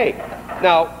 Okay.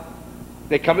 Now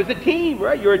they come as a team,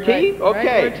 right? You're a team. Right,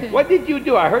 Okay. we're a team. What did you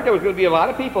do? I heard there was going to be a lot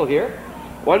of people here.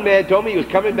 One man told me he was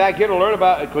coming back here to learn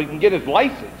about so he can get his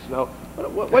license. Now,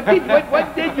 what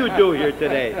did you do here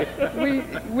today?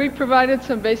 We provided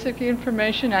some basic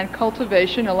information on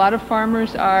cultivation. A lot of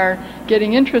farmers are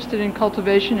getting interested in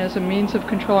cultivation as a means of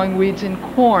controlling weeds in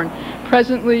corn.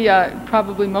 Presently,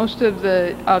 probably most of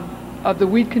the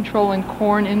weed control in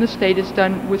corn in the state is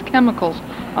done with chemicals,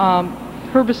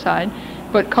 herbicide.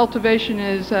 But cultivation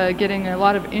is getting a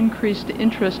lot of increased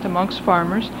interest amongst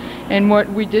farmers. And what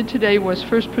we did today was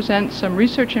first present some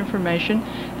research information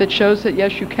that shows that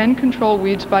yes, you can control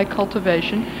weeds by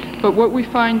cultivation. But what we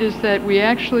find is that we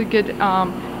actually get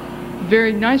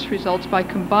very nice results by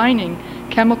combining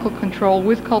chemical control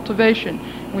with cultivation.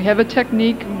 We have a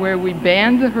technique where we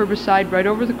band the herbicide right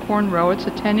over the corn row. It's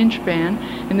a 10-inch band.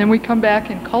 And then we come back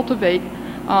and cultivate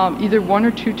either 1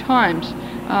 or 2 times.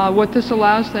 What this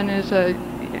allows then is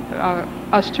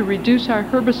us to reduce our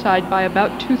herbicide by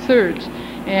about 2/3,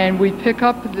 and we pick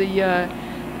up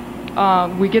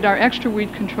we get our extra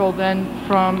weed control then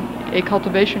from a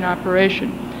cultivation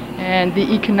operation. And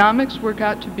the economics work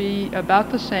out to be about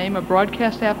the same. A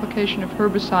broadcast application of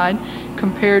herbicide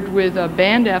compared with a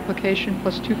banned application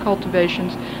plus 2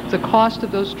 cultivations, the cost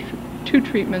of those 2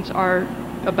 treatments are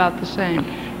about the same.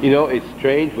 You know, it's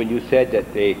strange when you said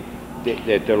that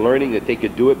that they're learning that they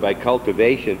could do it by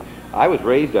cultivation. I was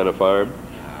raised on a farm,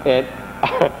 and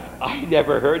I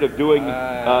never heard of doing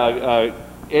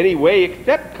any way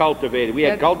except cultivated. We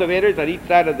had cultivators on each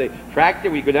side of the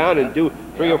tractor. We go down and do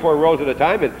 3 or 4 rows at a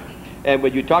time, and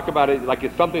when you talk about it like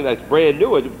it's something that's brand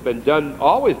new, it's been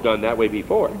always done that way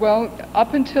before. Well,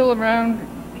 up until around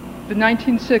the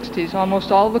 1960s,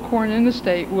 almost all the corn in the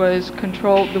state was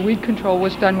controlled, the weed control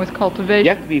was done with cultivation.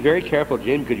 You have to be very careful,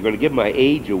 Jim, because you're going to give my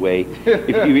age away.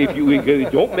 if you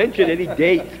don't mention any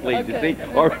dates, please. Okay.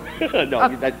 Or, no,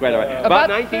 that's quite all right.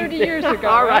 About 30 years ago,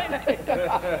 all right.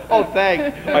 Oh,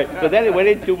 thanks. All right, so then it went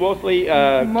into mostly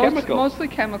chemical. Mostly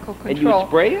chemical control. And you would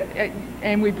spray it?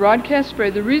 And we broadcast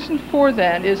spray. The reason for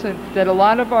that is that a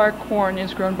lot of our corn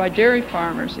is grown by dairy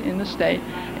farmers in the state,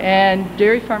 and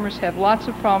dairy farmers have lots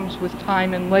of problems with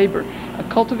time and labor.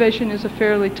 Cultivation is a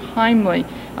fairly timely,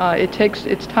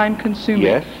 it's time consuming.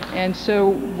 Yes. And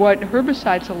so what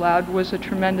herbicides allowed was a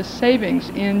tremendous savings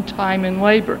in time and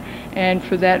labor. And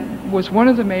for that was one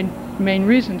of the main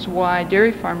reasons why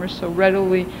dairy farmers so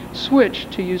readily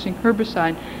switched to using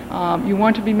herbicide. You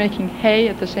want to be making hay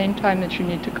at the same time that you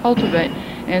need to cultivate.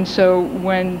 And so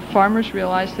when farmers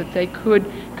realized that they could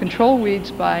control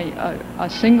weeds by a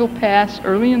single pass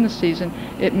early in the season,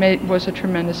 it was a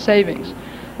tremendous savings.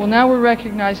 Well, now we're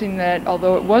recognizing that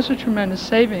although it was a tremendous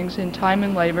savings in time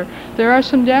and labor, there are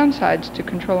some downsides to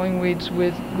controlling weeds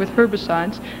with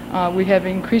herbicides. We have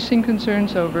increasing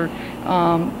concerns over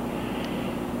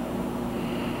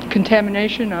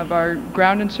contamination of our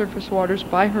ground and surface waters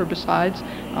by herbicides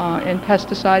and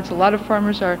pesticides. A lot of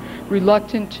farmers are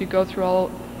reluctant to go through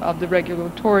all of the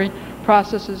regulatory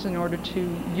processes in order to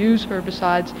use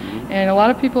herbicides, and a lot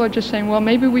of people are just saying, well,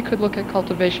 maybe we could look at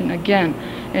cultivation again.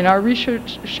 And our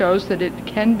research shows that it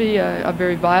can be a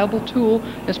very viable tool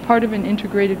as part of an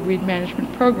integrated weed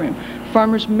management program.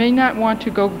 Farmers may not want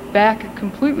to go back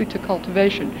completely to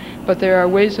cultivation, but there are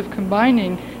ways of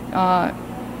combining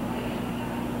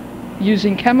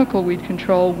using chemical weed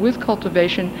control with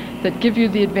cultivation that give you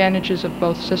the advantages of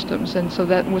both systems. And so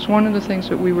that was one of the things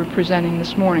that we were presenting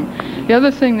this morning. The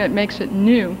other thing that makes it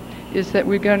new is that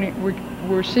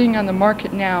we're seeing on the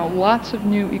market now lots of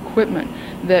new equipment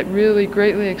that really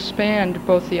greatly expand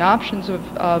both the options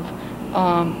of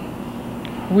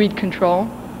weed control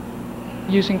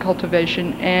using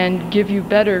cultivation and give you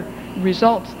better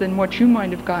results than what you might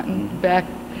have gotten back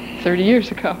 30 years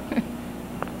ago.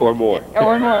 Or more.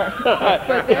 Or more.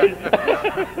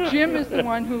 But Jim is the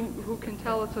one who can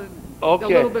tell us a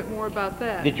little bit more about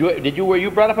that. Were you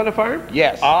brought up on a farm?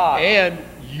 Yes. And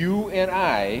you and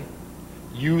I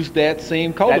used that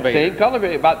same cultivator. That same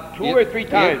cultivator, about 2 or 3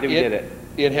 times we did it.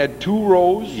 It had 2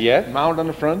 rows mounted on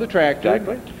the front of the tractor.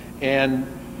 Exactly. And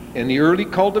in the early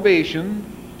cultivation,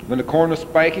 when the corn was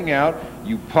spiking out,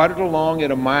 you putted along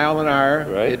at 1 mile an hour.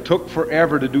 Right. It took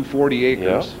forever to do 40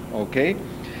 acres. Yeah. Okay?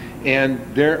 And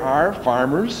there are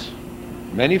farmers,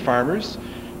 many farmers,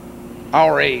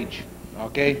 our age,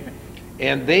 okay?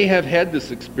 And they have had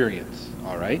this experience,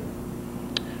 all right?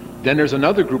 Then there's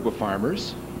another group of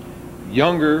farmers,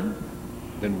 younger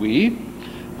than we,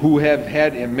 who have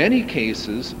had, in many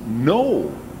cases,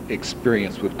 no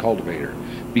experience with cultivator,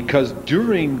 because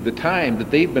during the time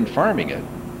that they've been farming it,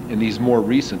 in these more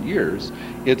recent years,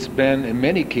 it's been, in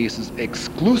many cases,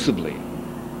 exclusively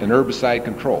an herbicide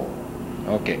control.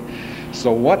 Okay,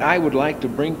 so what I would like to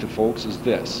bring to folks is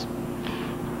this.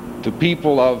 To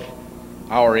people of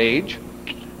our age,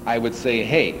 I would say,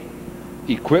 hey,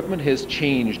 equipment has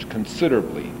changed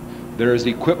considerably. There is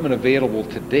equipment available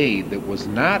today that was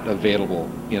not available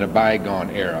in a bygone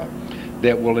era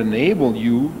that will enable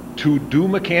you to do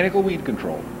mechanical weed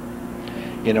control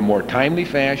in a more timely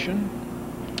fashion,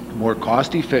 more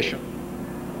cost efficient,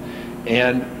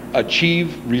 and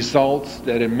achieve results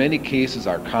that in many cases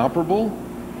are comparable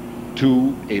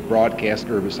to a broadcast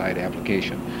herbicide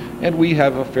application. And we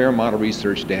have a fair amount of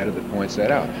research data that points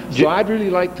that out. So I'd really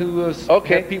like to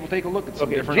have people take a look at some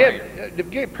different Jim, to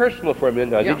get personal for a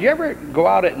minute now, did you ever go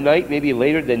out at night, maybe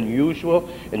later than usual,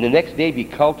 and the next day be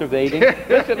cultivating?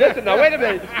 listen, now wait a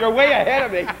minute, you're way ahead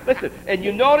of me. Listen, and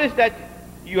you notice that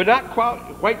you're not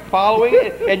quite following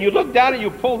it, and you look down and you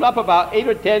pulled up about 8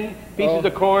 or 10 pieces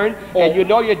of corn, and you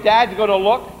know your dad's going to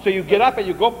look, so you get up and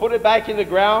you go put it back in the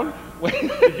ground.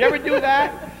 Did you ever do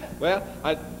that? Well,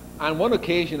 on one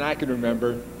occasion I can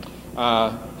remember,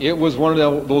 It was one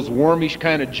of those warmish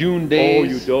kind of June days.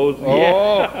 Oh, you doze.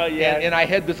 Oh, yeah. And I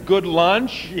had this good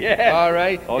lunch. Yeah. All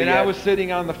right. Oh, and yeah. I was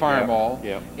sitting on the farm all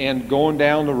Yeah. and going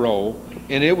down the row.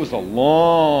 And it was a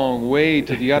long way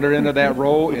to the other end of that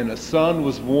row, and the sun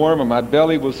was warm, and my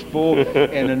belly was full.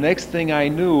 And the next thing I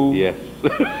knew, Yes.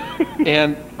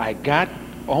 and I got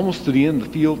almost to the end of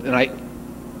the field, and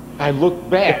I looked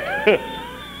back,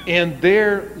 and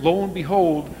there, lo and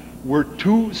behold, were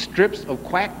 2 strips of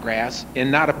quackgrass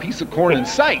and not a piece of corn in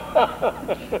sight.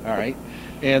 All right.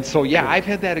 And so, yeah, I've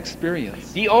had that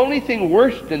experience. The only thing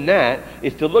worse than that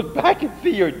is to look back and see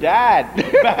your dad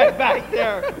back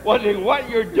there wondering what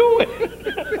you're doing.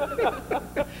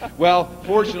 Well,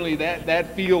 fortunately,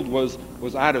 that field was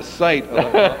out of sight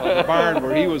of the barn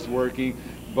where he was working.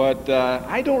 But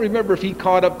I don't remember if he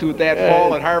caught up to it that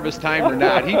fall at harvest time or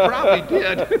not. He probably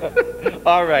did.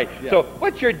 All right. Yeah. So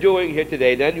what you're doing here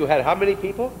today, then, you had how many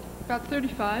people? About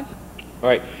 35. All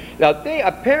right. Now, they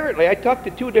apparently, I talked to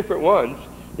 2 different ones,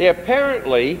 they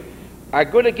apparently are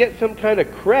going to get some kind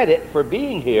of credit for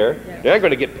being here. Yes. They're not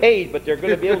going to get paid, but they're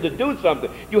going to be able to do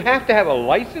something. You have to have a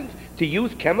license to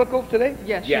use chemicals today?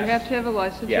 Yes, Yes. you have to have a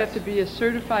license. You Yes. have to be a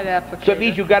certified applicator. So it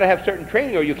means you've got to have certain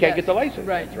training or you can't Yes, get the license.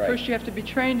 Right. right. First you have to be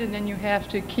trained, and then you have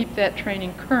to keep that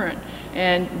training current.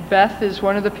 And Beth is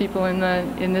one of the people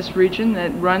in this region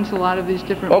that runs a lot of these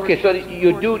different Okay, so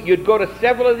workshops. you'd go to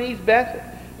several of these, Beth?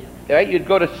 Right? You'd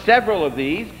go to several of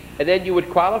these, and then you would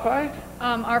qualify?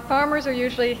 Our farmers are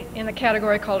usually in the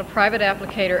category called a private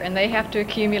applicator, and they have to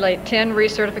accumulate 10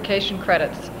 recertification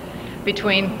credits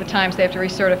between the times they have to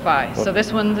recertify. So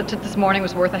this one that took this morning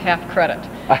was worth a half credit.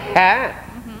 A half?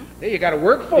 Hey, you got to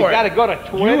work for it. You got to go to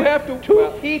 20? You have to.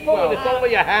 2 people, and it's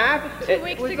only a half? 2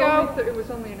 weeks It ago, was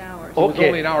only an hour. It was Okay.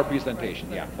 only an hour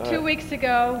presentation, yeah. 2 weeks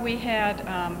ago, we had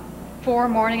 4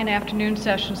 morning and afternoon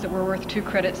sessions that were worth 2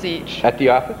 credits each. At the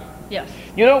office? Yes.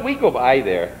 You know, we go by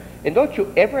there, and don't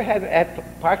you ever have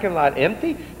that parking lot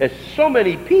empty? There's so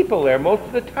many people there most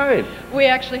of the time. We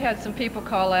actually had some people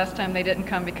call last time. They didn't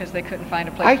come because they couldn't find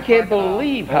a place I to can't park at all.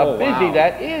 believe how Oh, busy wow.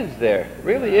 that is there. It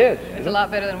really is. It's a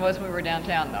lot better than it was when we were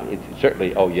downtown, though. It's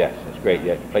certainly, oh yes, it's great.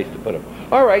 Yeah, place to put them.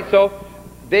 All right, so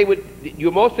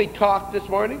you mostly talked this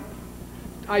morning?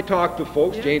 I talked to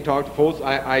folks. Jane talked to folks.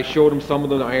 I showed them some of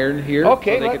the iron here,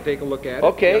 Okay, so they let- could take a look at it.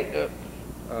 Okay.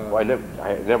 Well, I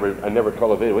never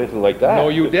called a video anything like that. No,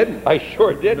 you didn't. I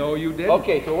sure did. No, you didn't.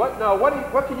 Okay, so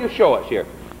what can you show us here?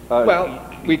 Well,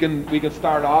 we can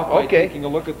start off by Okay. taking a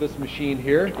look at this machine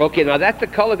here. Okay, now that's the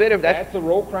cultivator. That's a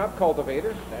row crop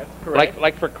cultivator. That's correct.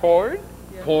 like for corn.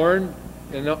 Corn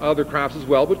and other crops as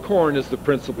well, but corn is the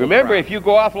principal. Remember, crop. if you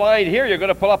go offline here, you're going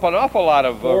to pull up an awful lot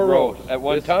of 4 rows rows at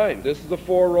one time. This is a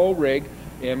 4-row rig,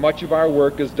 and much of our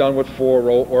work is done with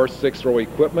 4-row or 6-row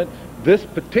equipment. This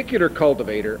particular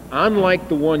cultivator, unlike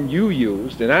the one you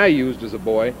used and I used as a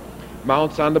boy,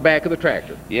 mounts on the back of the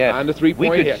tractor. Yes. On the 3-point We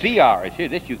could hitch. see ours. Here,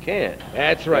 this you can't.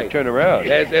 That's right. Turn around.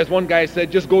 As one guy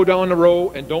said, just go down the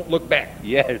row and don't look back.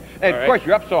 Yes. And All of right. course,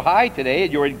 you're up so high today,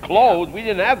 and you're enclosed. We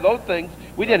didn't have those things.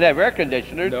 We didn't have air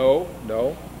conditioners. No.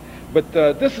 But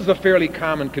this is a fairly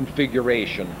common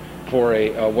configuration for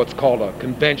a what's called a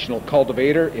conventional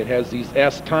cultivator. It has these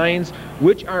S-tines,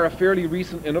 which are a fairly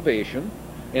recent innovation,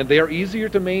 and they are easier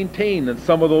to maintain than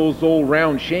some of those old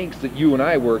round shanks that you and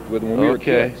I worked with when we were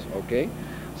Okay. kids. Okay.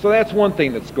 So that's one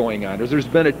thing that's going on. There's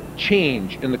been a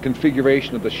change in the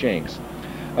configuration of the shanks.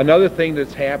 Another thing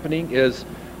that's happening is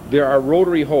there are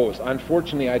rotary hoes.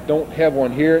 Unfortunately, I don't have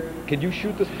one here. Can you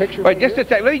shoot this picture? All right, just a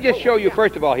second. Let me just show you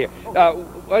first of all here.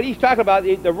 What he's talking about,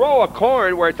 the row of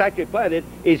corn where it's actually planted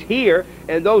is here,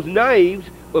 and those knives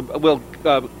will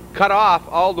cut off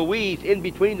all the weeds in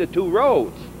between the 2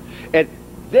 rows. And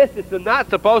this is not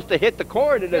supposed to hit the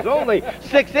corn, and there's only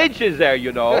 6 inches there,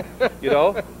 you know,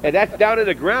 and that's down in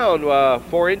the ground,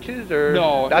 4 inches or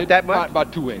No, not that much.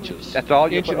 About 2 inches. That's all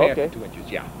you Inch put? and a half Okay. to 2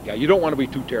 inches. Yeah. You don't want to be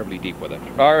too terribly deep with it.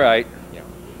 All right. Yeah.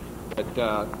 But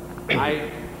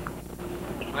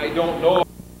I don't know. If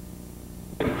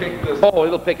I can pick this. Oh,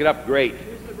 it'll pick it up great.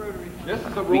 This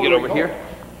is a We get rotary over hoe. here.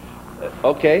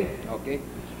 Okay. Okay.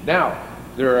 Now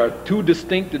there are 2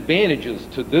 distinct advantages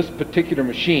to this particular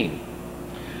machine.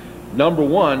 Number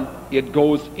 1, it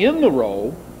goes in the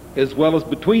row as well as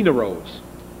between the rows.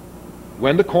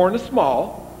 When the corn is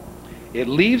small, it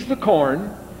leaves the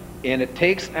corn and it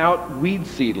takes out weed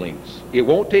seedlings. It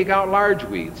won't take out large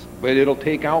weeds, but it'll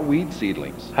take out weed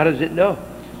seedlings. How does it know?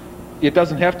 It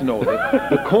doesn't have to know that.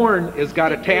 The corn has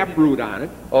got a tap root on it.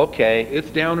 Okay.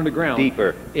 It's down in the ground.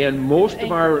 Deeper. And most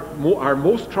of our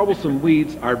most troublesome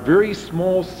weeds are very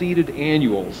small seeded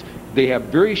annuals. They have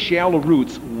very shallow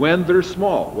roots when they're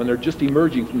small, when they're just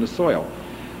emerging from the soil.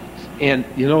 And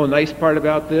you know the nice part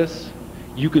about this?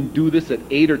 You can do this at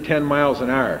 8 or 10 miles an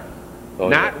hour. Oh,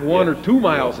 Not yeah. 1 or 2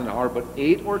 miles an hour, but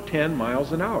 8 or 10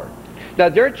 miles an hour. Now,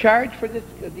 is there a charge for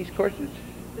these courses?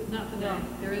 No,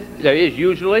 there isn't. There is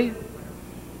usually.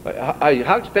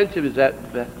 How expensive is that?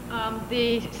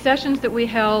 The sessions that we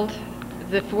held,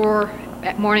 the 4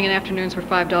 morning and afternoons were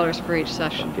 $5 for each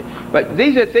session. But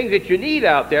these are things that you need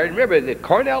out there. And remember, the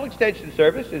Cornell Extension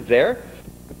Service is there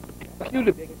you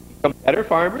to become better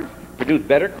farmers, produce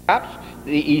better crops,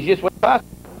 the easiest way possible.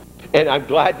 And I'm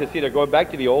glad to see they're going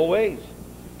back to the old ways.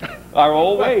 Our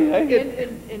old ways. Eh?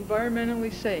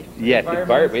 Environmentally safe. Yes,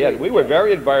 yes, we were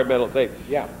very environmental safe.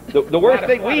 Yeah. The worst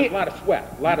thing we... A lot of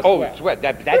sweat. A lot of sweat. Sweat.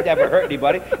 That never hurt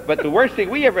anybody. But the worst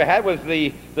thing we ever had was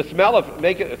the smell of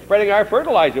spreading our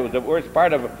fertilizer was the worst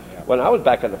part of when I was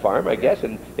back on the farm, I guess.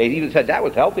 And they even said that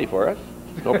was healthy for us.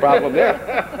 No problem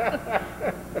there.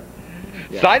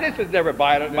 Sinuses never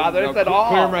bothered us at all.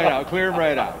 Clear them right out. Clear them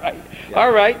right out. Right. Yeah.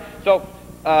 All right. So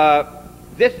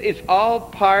this is all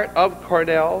part of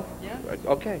Cornell? Yes.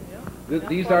 Okay.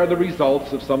 These are the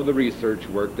results of some of the research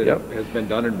work that has been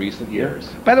done in recent years.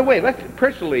 By the way, let's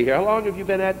personally here. How long have you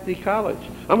been at the college?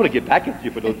 I'm going to get back at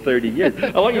you for those 30 years.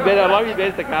 How long have you been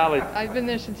at the college? I've been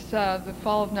there since the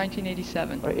fall of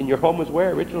 1987. Right, and your home was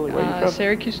where originally? Where are you from?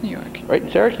 Syracuse, New York. Right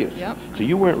in Syracuse. Yep. So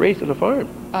you weren't raised on a farm.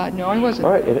 No, I wasn't.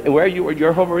 All right. And where you were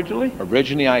your home originally?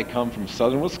 Originally, I come from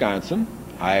southern Wisconsin.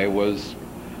 I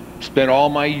spent all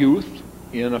my youth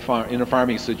in a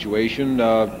farming situation,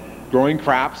 growing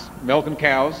crops, milking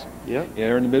cows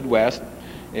here in the Midwest,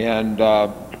 and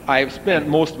I have spent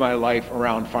most of my life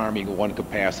around farming in one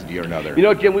capacity or another. You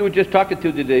know, Jim, we were just talking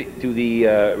to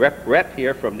the rep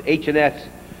here from H&S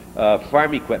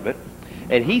Farm Equipment,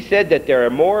 and he said that there are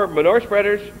more manure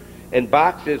spreaders and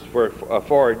boxes for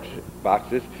forage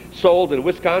boxes sold in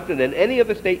Wisconsin than any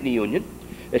other state in the union.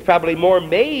 There's probably more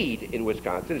made in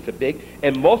Wisconsin. It's a big,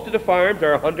 and most of the farms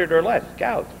are 100 or less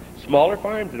cows. Smaller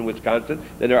farms in Wisconsin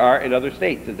than there are in other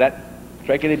states. Does that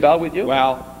strike any bell with you?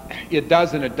 Well, it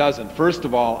does and it doesn't. First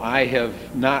of all, I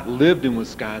have not lived in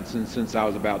Wisconsin since I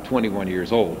was about 21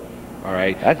 years old. All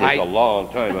right? That's just a long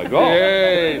time ago.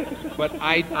 Hey, but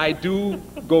I do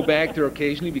go back there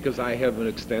occasionally because I have an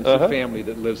extensive family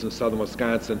that lives in southern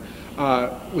Wisconsin.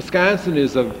 Wisconsin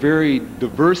is a very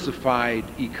diversified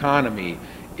economy.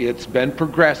 It's been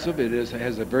progressive. It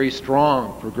has a very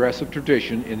strong progressive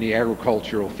tradition in the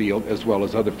agricultural field as well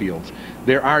as other fields.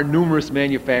 There are numerous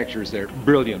manufacturers there.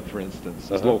 Brilliant, for instance,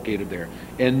 is located there.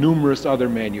 And numerous other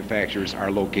manufacturers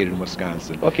are located in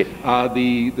Wisconsin. Okay.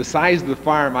 The size of the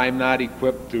farm, I'm not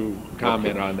equipped to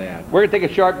comment on that. We're going to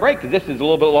take a short break because this is a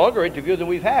little bit longer interview than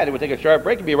we've had. And we'll take a short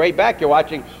break and be right back. You're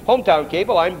watching Hometown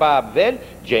Cable. I'm Bob Venn,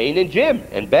 Jane and Jim,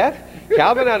 and Beth,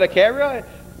 Calvin on the camera.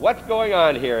 What's going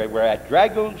on here? We're at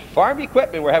Dragoon's Farm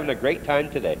Equipment. We're having a great time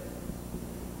today.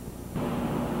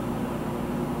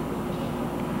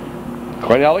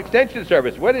 Cornell Extension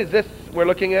Service. What is this we're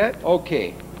looking at?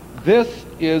 Okay. This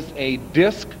is a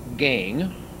disc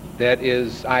gang that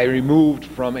I removed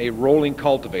from a rolling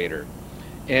cultivator.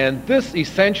 And this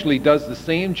essentially does the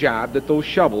same job that those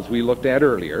shovels we looked at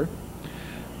earlier.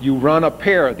 You run a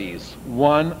pair of these,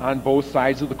 one on both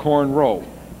sides of the corn row.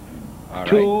 All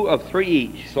two of three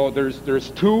each. So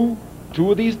there's two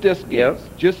of these disc gangs.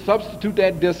 Just substitute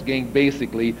that disc gang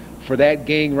basically for that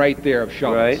gang right there of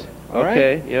shovels. Right. All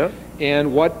okay. Right? Yeah.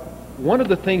 And one of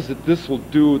the things that this will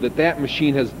do that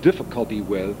machine has difficulty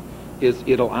with is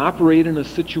it'll operate in a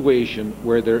situation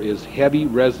where there is heavy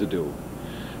residue.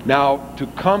 Now, to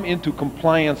come into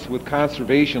compliance with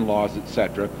conservation laws,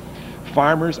 etc.,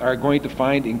 farmers are going to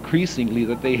find increasingly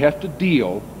that they have to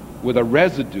deal with a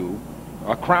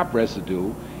crop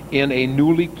residue in a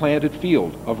newly planted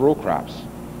field of row crops.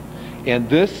 And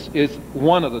this is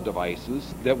one of the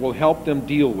devices that will help them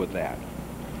deal with that,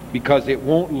 because it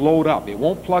won't load up. It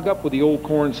won't plug up with the old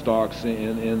corn stalks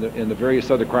and the various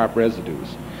other crop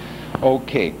residues.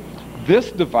 Okay,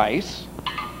 this device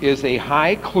is a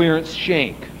high clearance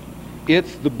shank.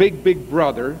 It's the big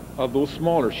brother of those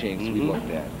smaller shanks we looked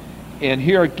at. And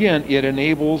here again, it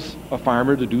enables a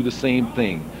farmer to do the same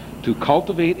thing, to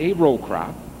cultivate a row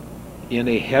crop in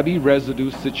a heavy residue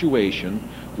situation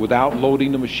without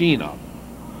loading the machine up.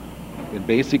 And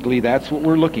basically that's what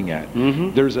we're looking at.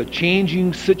 There's a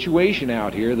changing situation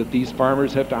out here that these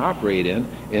farmers have to operate in,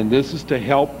 and this is to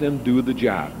help them do the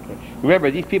job.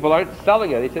 Remember, these people aren't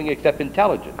selling anything except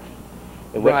intelligence.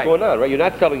 And what's going on, right? You're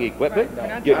not selling equipment.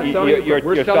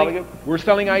 We're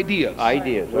selling ideas.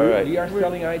 Ideas, all right. We are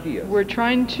selling ideas. We're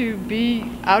trying to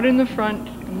be out in the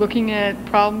front looking at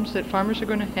problems that farmers are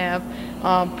going to have,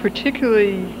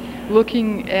 particularly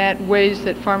looking at ways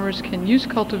that farmers can use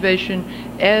cultivation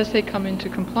as they come into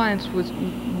compliance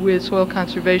with soil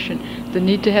conservation. The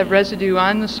need to have residue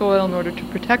on the soil in order to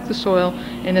protect the soil,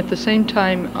 and at the same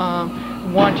time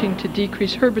wanting to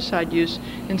decrease herbicide use,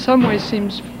 in some ways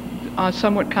seems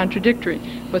somewhat contradictory,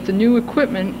 but the new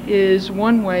equipment is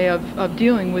one way of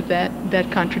dealing with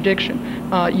that contradiction.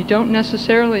 You don't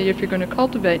necessarily, if you're going to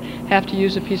cultivate, have to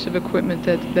use a piece of equipment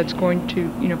that's going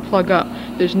to plug up.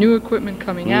 There's new equipment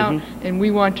coming out, and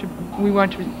we want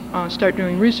to start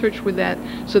doing research with that,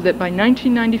 so that by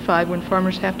 1995, when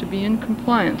farmers have to be in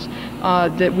compliance,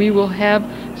 that we will have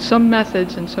some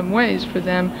methods and some ways for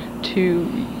them to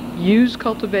use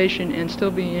cultivation and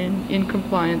still be in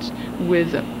compliance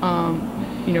with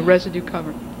residue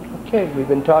cover. Okay, we've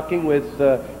been talking with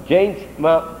James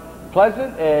Mount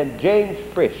Pleasant and James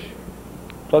Frisch.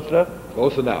 Close enough?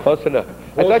 Close enough. Close enough.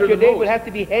 I thought your name would have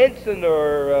to be Hanson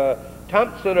or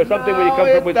Thompson or something when you come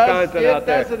from Wisconsin out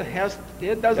there.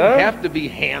 It doesn't have to be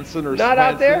Hanson or Not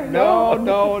out there?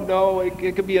 No.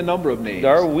 It could be a number of names.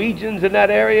 Norwegians in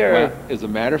that area? Well, as a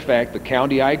matter of fact, the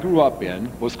county I grew up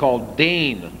in was called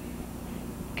Dane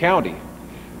County.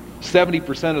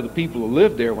 70% of the people who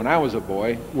lived there when I was a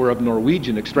boy were of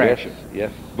Norwegian extraction.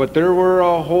 Yes. But there were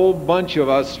a whole bunch of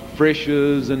us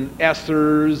Frisches and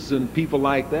Essers and people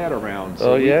like that around.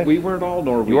 So we weren't all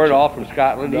Norwegian. You weren't all from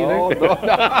Scotland either? No. All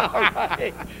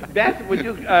right. Beth, would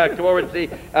you come over and see,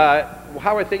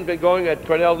 how are things been going at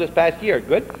Cornell this past year?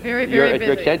 Good? Very, very busy.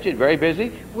 Your extension, very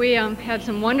busy? We had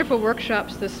some wonderful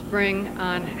workshops this spring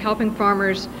on helping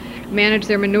farmers manage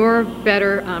their manure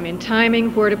better, in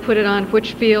timing, where to put it on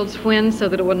which fields when, so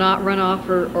that it will not run off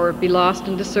or be lost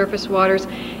into surface waters,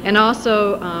 and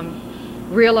also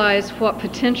realize what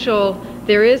potential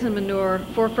there is in manure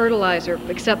for fertilizer,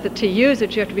 except that to use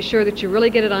it you have to be sure that you really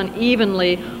get it on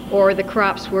evenly, or the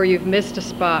crops where you've missed a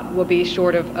spot will be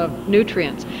short of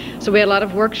nutrients. So we had a lot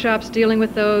of workshops dealing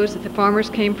with those. The farmers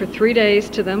came for 3 days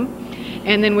to them.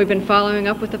 And then we've been following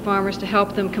up with the farmers to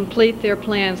help them complete their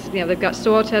plans. They've got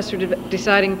soil testers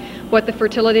deciding what the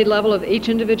fertility level of each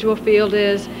individual field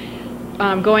is,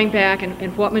 going back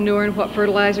and what manure and what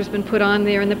fertilizer has been put on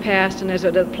there in the past, and is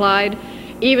it applied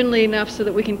evenly enough so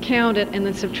that we can count it, and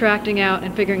then subtracting out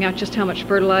and figuring out just how much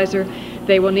fertilizer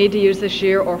they will need to use this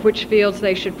year, or which fields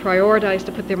they should prioritize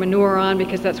to put their manure on,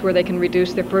 because that's where they can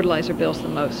reduce their fertilizer bills the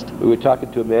most. We were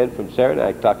talking to a man from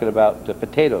Saranac talking about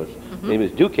potatoes. His name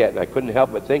is Duquette, and I couldn't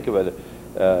help but think of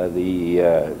the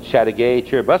Chateauguay,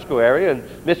 Churubusco area, and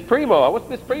Miss Primo. What's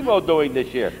Miss Primo doing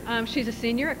this year? She's a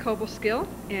senior at Cobleskill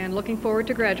and looking forward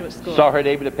to graduate school. Saw her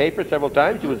name in the paper several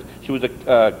times. She was the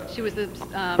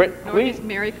Northeast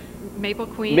Maple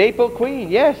Queen. Maple Queen,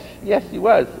 yes, she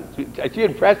was. She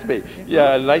impressed me.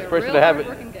 Yeah, a nice person to have it.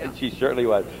 She certainly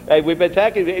was. Hey, we've been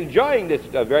enjoying this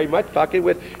very much, talking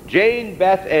with Jane,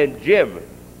 Beth, and Jim,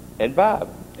 and Bob.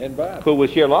 Who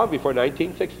was here long before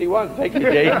 1961. Thank you,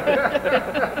 Jane.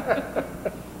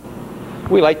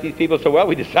 We liked these people so well,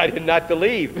 we decided not to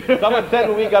leave. Someone said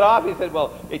when we got off, he said,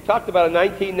 well, they talked about a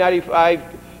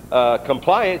 1995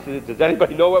 compliance. Does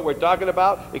anybody know what we're talking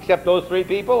about except those three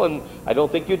people? And I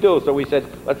don't think you do. So we said,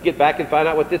 let's get back and find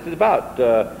out what this is about.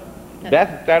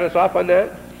 Beth, start us off on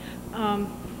that.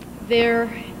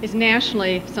 There is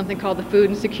nationally something called the Food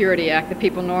and Security Act that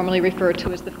people normally refer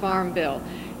to as the Farm Bill.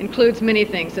 Includes many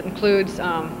things. It includes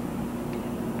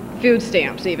food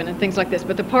stamps even and things like this.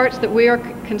 But the parts that we are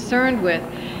concerned with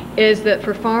is that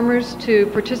for farmers to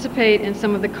participate in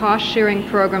some of the cost-sharing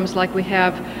programs like we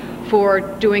have for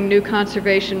doing new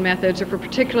conservation methods, or for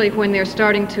particularly when they're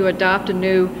starting to adopt a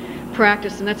new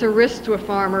practice, and that's a risk to a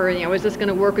farmer. Is this going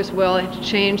to work as well? They have to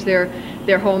change their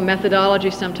whole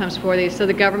methodology sometimes for these. So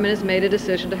the government has made a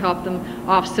decision to help them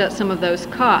offset some of those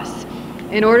costs.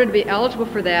 In order to be eligible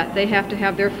for that, they have to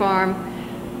have their farm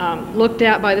looked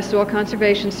at by the Soil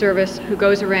Conservation Service, who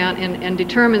goes around and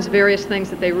determines various things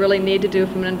that they really need to do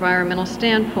from an environmental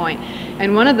standpoint.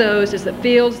 And one of those is that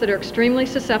fields that are extremely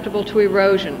susceptible to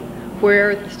erosion,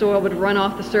 where the soil would run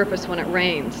off the surface when it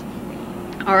rains,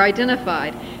 are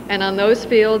identified. And on those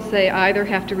fields, they either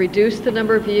have to reduce the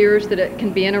number of years that it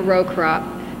can be in a row crop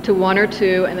to 1 or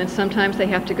 2, and then sometimes they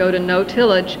have to go to no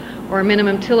tillage or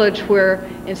minimum tillage, where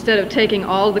instead of taking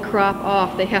all the crop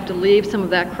off, they have to leave some of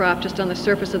that crop just on the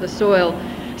surface of the soil,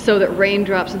 so that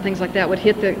raindrops and things like that would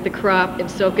hit the crop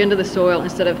and soak into the soil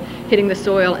instead of hitting the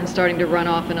soil and starting to run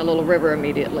off in a little river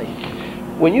immediately.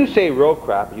 When you say row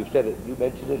crop, you said it, you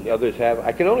mentioned it, and the others have,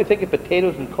 I can only think of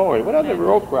potatoes and corn. What other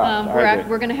row crops are there?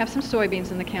 We're going to have some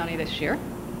soybeans in the county this year.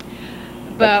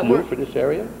 That's new for this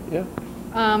area? Yeah.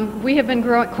 We have been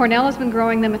Cornell has been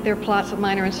growing them at their plots at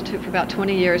Minor Institute for about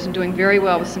 20 years and doing very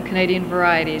well with some Canadian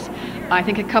varieties. I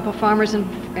think a couple farmers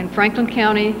in Franklin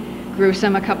County grew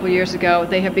some a couple years ago.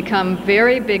 They have become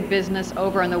very big business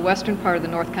over in the western part of the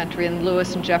North Country in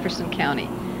Lewis and Jefferson County.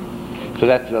 So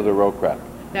that's another row crop.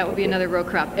 That would be another row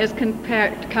crop, as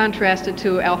contrasted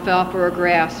to alfalfa or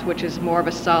grass, which is more of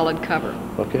a solid cover.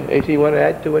 Okay. Anything you want to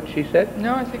add to what she said?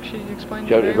 No, I think she explained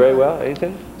Showed it it very well.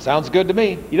 Anything? Sounds good to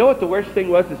me. You know what the worst thing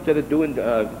was, instead of doing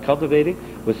cultivating,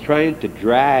 was trying to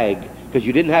drag, because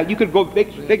you didn't have, you could go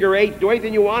figure eight, do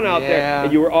anything you want out there,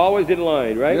 and you were always in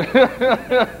line,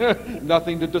 right?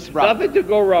 Nothing to disrupt. Nothing to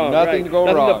go wrong. Nothing to go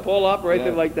wrong. Nothing to pull up or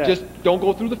anything like that. Just don't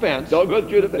go through the fence. Don't go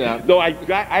through the fence. Yeah. No, I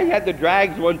had the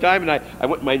drags one time, and I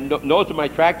went my nose of my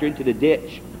tractor into the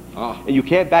ditch. Oh. And you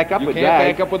can't back up with drags. You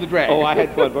can't back up with a drag. Oh, I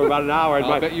had fun for about an hour. And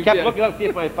I'll bet you kept did. looking up to see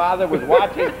if my father was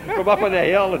watching from up on the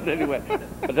hill. And anyway,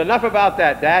 but enough about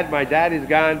that. My dad is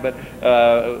gone, but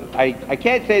I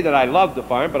can't say that I loved the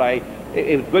farm, but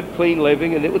it was good, clean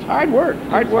living, and it was hard work.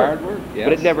 Hard work, yes.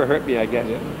 But it never hurt me, I guess.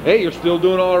 Yeah. Hey, you're still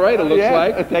doing all right, it looks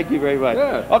like. Thank you very much.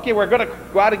 Yeah. Okay, we're going to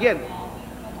go out again.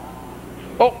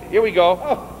 Oh, here we go.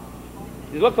 Oh,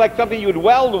 it looks like something you would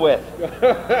weld with.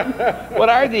 What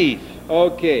are these?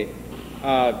 Okay.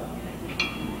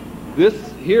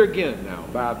 This here again now,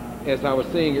 Bob, as I was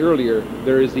saying earlier,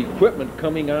 there is equipment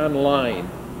coming online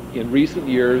in recent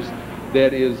years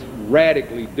that is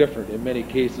radically different in many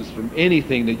cases from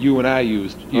anything that you and I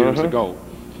used years ago.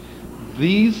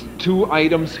 These two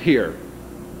items here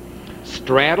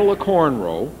straddle a corn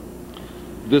row.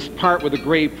 This part with a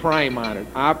gray prime on it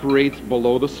operates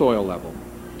below the soil level.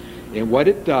 And what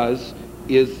it does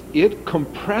is it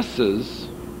compresses.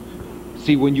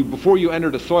 See, before you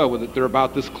enter the soil with it, they're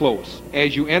about this close.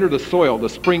 As you enter the soil, the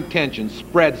spring tension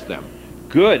spreads them.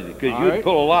 Good, because you'd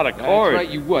pull a lot of cord. That's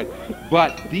right, you would.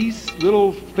 But these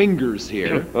little fingers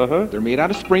here, they're made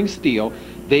out of spring steel.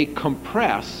 They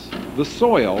compress the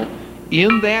soil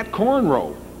in that corn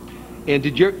row. And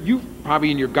did you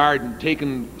probably in your garden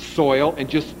taken soil and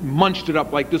just munched it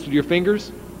up like this with your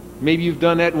fingers? Maybe you've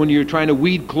done that when you're trying to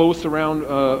weed close around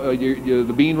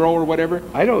the bean row or whatever.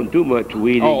 I don't do much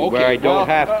weeding where I don't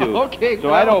have to. Okay.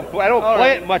 So I don't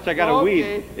plant much. I got to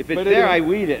weed. If it's there, I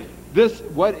weed it.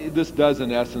 What this does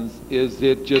in essence is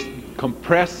it just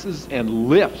compresses and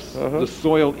lifts the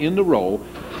soil in the row.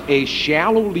 A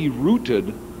shallowly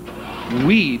rooted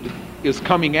weed is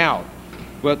coming out,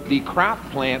 but the crop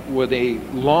plant with a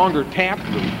longer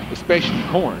taproot, especially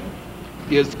corn,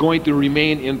 is going to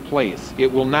remain in place.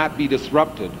 It will not be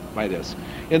disrupted by this.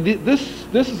 And this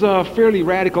is a fairly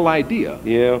radical idea.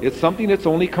 Yeah. It's something that's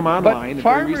only come online in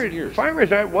very recent years.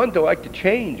 Farmers aren't one to like to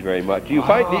change very much. Do you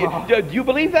do you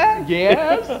believe that?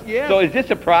 Yes, yes. So is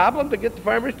this a problem to get the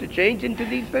farmers to change into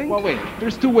these things? Well, wait,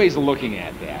 there's two ways of looking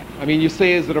at that. I mean, you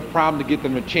say, is it a problem to get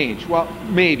them to change? Well,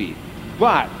 maybe.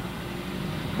 But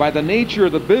by the nature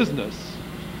of the business,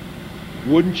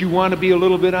 wouldn't you want to be a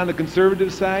little bit on the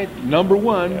conservative side? Number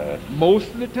one, most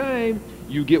of the time,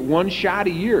 you get one shot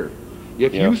a year.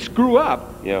 If you screw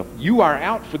up, you are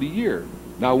out for the year.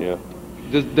 Now,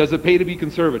 does it pay to be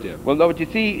conservative? Well, no, but you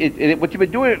see, what you've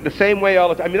been doing it the same way all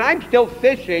the time. I mean, I'm still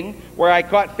fishing where I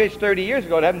caught fish 30 years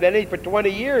ago and haven't done it for 20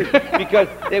 years because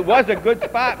it was a good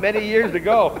spot many years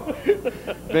ago.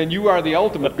 Then you are the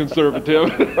ultimate conservative.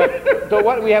 So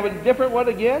what, we have a different one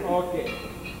again? Okay.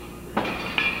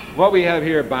 What we have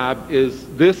here, Bob,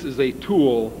 this is a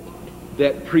tool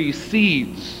that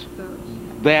precedes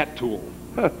that tool.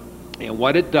 And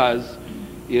what it does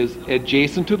is,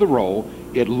 adjacent to the row,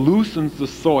 it loosens the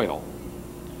soil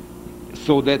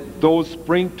so that those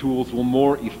spring tools will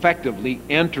more effectively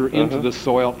enter into the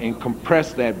soil and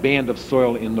compress that band of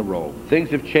soil in the row. Things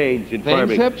have changed in farming.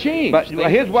 Things have changed. But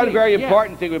here's one very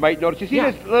important thing we might notice. You see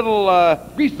this little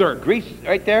grease dirt? Grease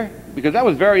right there? Because that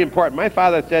was very important. My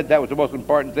father said that was the most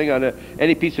important thing on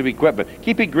any piece of equipment.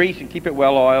 Keep it greased and keep it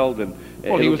well oiled, and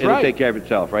it'll take care of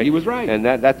itself, right? He was right. And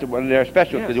that's one of their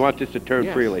specials because he wants this to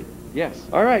turn freely. Yes.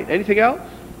 All right. Anything else?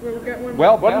 We've got one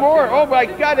Well, one more. Oh my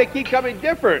God, they keep coming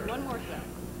different. One more set.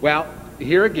 Well,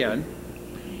 here again,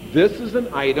 this is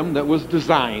an item that was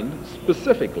designed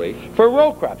specifically for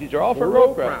row crops. These are all for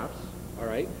row crops. All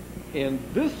right. And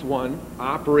this one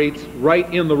operates right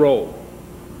in the row.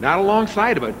 Not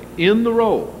alongside of it, in the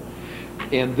row.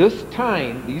 And this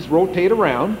time, these rotate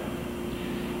around,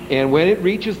 and when it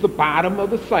reaches the bottom of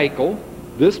the cycle,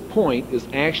 this point is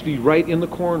actually right in the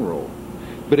corn row.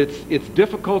 But it's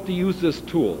difficult to use this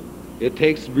tool. It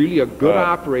takes really a good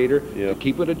operator to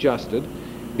keep it adjusted,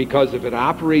 because if it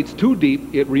operates too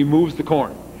deep, it removes the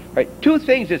corn. Right, two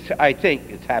things that I think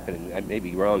is happening. I may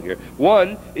be wrong here.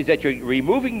 One is that you're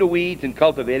removing the weeds and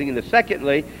cultivating, and the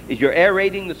secondly is you're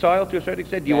aerating the soil to a certain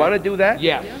extent. Do you want to do that?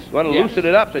 Yes. You want to loosen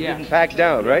it up so it doesn't pack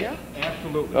down, right? Yeah,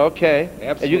 absolutely. Okay.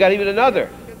 Absolutely. And you got even another.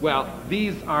 Well,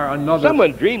 these are another.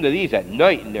 Someone dreamed of these at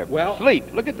night in their sleep.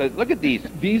 Look at these.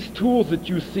 These tools that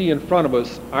you see in front of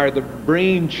us are the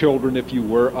brain children, if you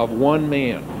were, of one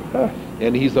man. Huh.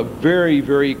 And he's a very,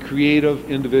 very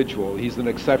creative individual. He's an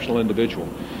exceptional individual.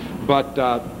 But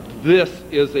this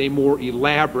is a more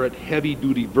elaborate,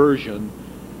 heavy-duty version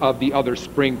of the other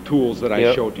spring tools that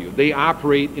I showed you. They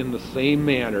operate in the same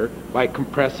manner by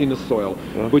compressing the soil,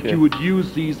 but you would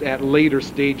use these at later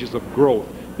stages of growth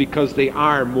because they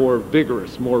are more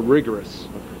vigorous, more rigorous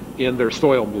in their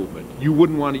soil movement. You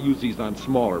wouldn't want to use these on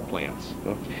smaller plants.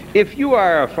 If you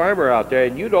are a farmer out there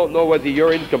and you don't know whether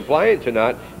you're in compliance or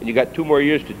not, and you got 2 more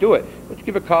years to do it, why don't you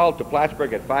give a call to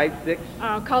Plattsburgh at 56?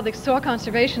 Call the Soil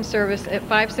Conservation Service at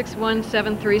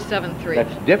 561-7373.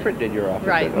 That's different than your office.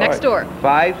 Right, next door.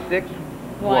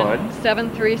 561-7373.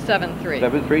 7373.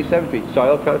 7373,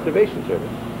 Soil Conservation Service.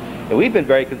 And we've been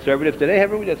very conservative today,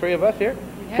 haven't we? The 3 of us here?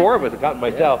 Yeah. 4 of us, counting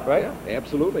myself, right? Yeah,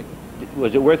 absolutely.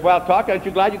 Was it worthwhile talking? Aren't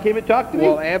you glad you came and talked to me?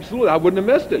 Well, absolutely. I wouldn't have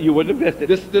missed it. You wouldn't have missed it.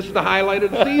 This is the highlight of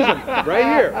the season, right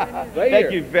here. Right Thank here.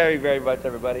 you very, very much,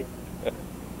 everybody.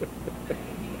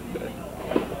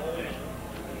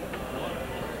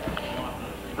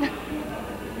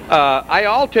 I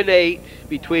alternate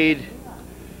between,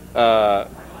 I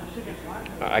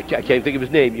can't think of his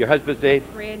name, your husband's name?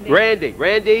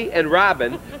 Randy and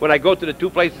Robin when I go to the 2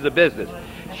 places of business.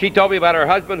 She told me about her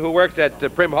husband who works at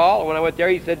Prim Hall. When I went there,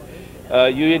 he said,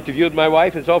 you interviewed my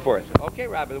wife and so forth. Okay,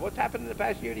 Robin, what's happened in the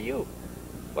past year to you?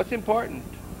 What's important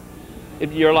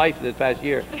in your life in the past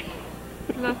year?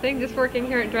 Nothing, just working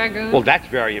here at Dragoon. Well, that's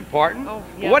very important. Oh,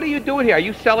 yeah. What are you doing here? Are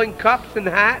you selling cups and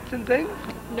hats and things?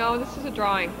 No, this is a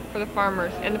drawing for the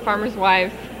farmers and the farmers'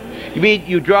 wives. You mean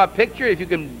you draw a picture? If you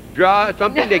can draw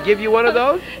something, they give you one of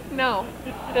those? No,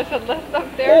 there's a list up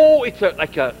there. Oh, it's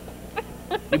like a...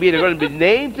 You mean they're going to be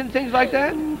names and things like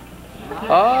that?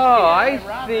 Oh, I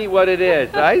see what it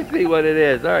is. I see what it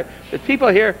is. All right. There's people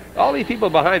here, all these people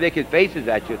behind making faces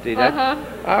at you. See that?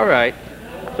 All right.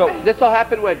 So this will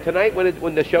happen when? Tonight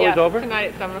when the show is over?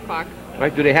 Tonight at 7 o'clock.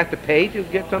 Right. Do they have to pay to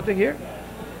get something here?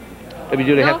 I mean,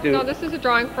 do they have to? No, this is a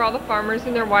drawing for all the farmers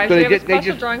and their wives. So we they have a special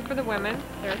just drawing for the women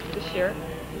there this year.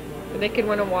 So they can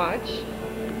win a watch.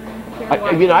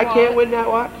 I mean, I can't win that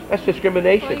watch? That's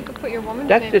discrimination. Well, you can put your woman's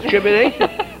That's name. discrimination.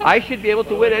 I should be able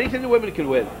to win anything the women can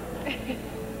win.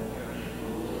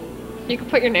 You can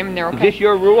put your name in there, okay? Is this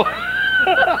your rule?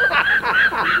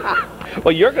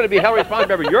 Well, you're going to be held responsible.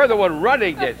 Remember, you're the one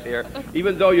running this here.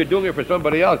 Even though you're doing it for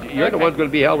somebody else, you're the one going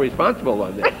to be held responsible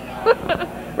on this.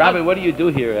 Robin, what do you do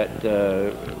here at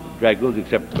Dragoons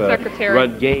except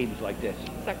run games like this?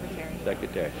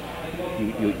 Secretary.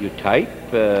 You type,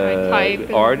 type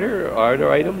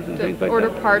order items and things like order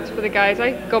that? parts for the guys.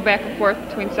 I go back and forth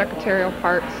between secretarial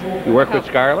parts. You work with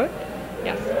Scarlett?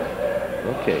 Yes.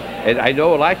 Okay. And I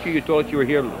know last year you told us you were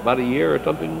here about a year or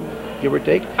something, give or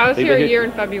take? I was here a year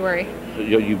in February. So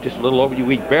you just a little over,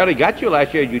 we barely got you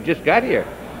last year, you just got here.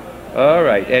 All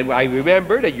right. And I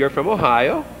remember that you're from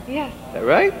Ohio. Yes. Is that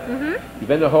right? Mm-hmm. You've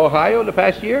been to Ohio in the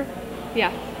past year?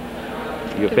 Yes.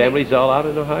 Your family's all out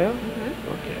in Ohio?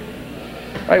 Okay.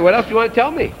 All right, what else do you want to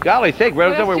tell me? Golly sake, we're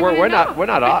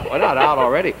not out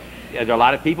already. Are there a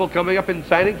lot of people coming up and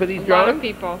signing for these drawings? A lot of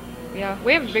people. Yeah,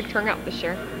 we have a big turnout this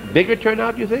year. Bigger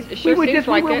turnout, you think? It sure we seems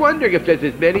like were it. wondering if there's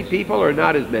as many people or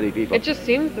not as many people. It just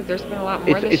seems that there's been a lot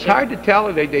more this year. It's hard to tell,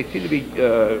 and they seem to be,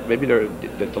 maybe they're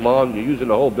using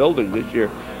the whole building this year,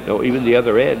 even the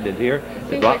other end in here.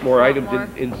 There's a lot more items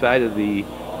inside of the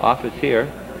office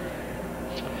here.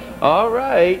 All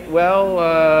right,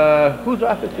 well, whose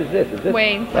office is this?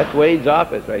 Wayne's. That's Wayne's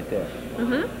office right there.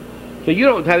 Mm-hmm. So you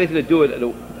don't have anything to do with it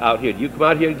out here. Do you come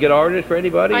out here and get orders for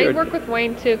anybody? I work with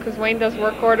Wayne too, because Wayne does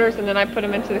work orders, and then I put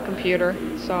them into the computer.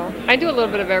 So I do a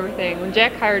little bit of everything. When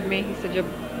Jack hired me, he said,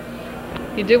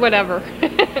 you do whatever.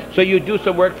 So you do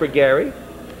some work for Gary,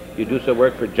 you do some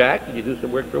work for Jack, and you do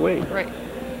some work for Wayne. Right.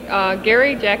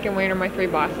 Gary, Jack, and Wayne are my 3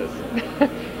 bosses.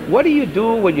 What do you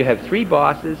do when you have 3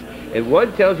 bosses, and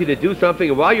one tells you to do something,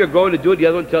 and while you're going to do it, the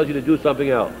other one tells you to do something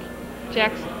else?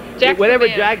 Jack's Whatever the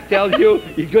man. Jack tells you,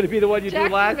 he's going to be the one you Jack's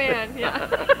do last. The man,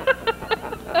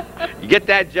 yeah. You get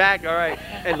that, Jack? All right.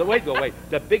 And wait.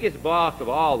 The biggest boss of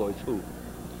all those who?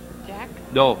 Jack?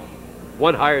 No,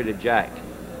 one higher than Jack.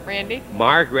 Randy?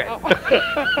 Margaret. Oh.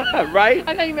 Right?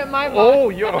 I thought you meant my boss. Oh,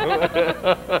 you're... All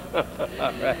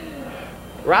right.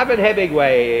 Robin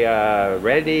Hemingway,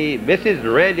 Mrs.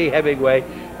 Randy Hemingway,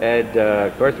 And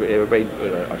of course, everybody,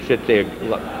 I should say,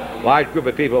 a large group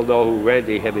of people know who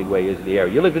Randy Hemingway is in the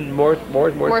area. You live in Morris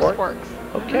Forks.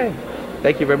 Okay.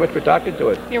 Thank you very much for talking to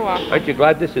us. You're welcome. Aren't you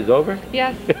glad this is over?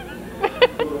 Yes.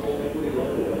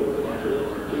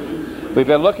 We've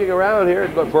been looking around here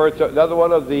for another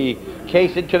one of the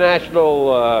Case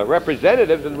International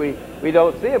representatives, and we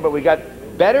don't see him, but we got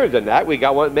better than that. We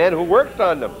got one man who works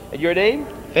on them. And your name?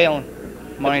 Phelan.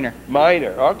 Minor.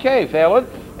 Minor. Okay, Phelan.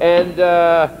 And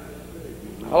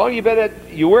how long you been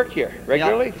you work here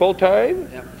regularly, Yep. full time?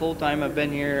 Yeah, full time. I've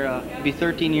been here, it'll be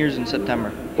 13 years in September.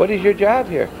 What is your job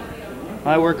here?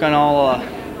 I work on all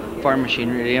farm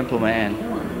machinery, the implement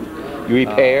end. You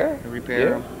repair? Repair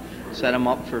them, set them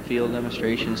up for field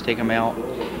demonstrations, take them out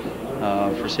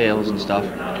for sales and stuff.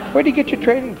 Where do you get your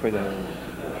training for that?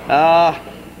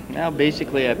 Now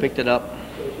basically I picked it up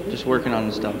just working on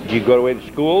the stuff. Do you go to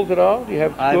schools at all? Do you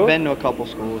have schools? I've been to a couple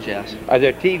schools, yes. Are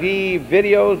there TV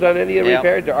videos on any of the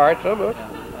repairs? There are some,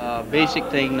 huh? Basic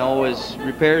thing, no, is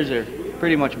repairs are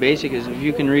pretty much basic. Is if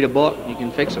you can read a book, you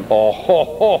can fix them.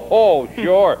 Oh,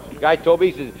 sure. Guy told me,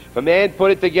 he says, if a man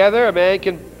put it together, a man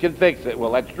can fix it.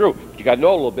 Well, that's true. But you got to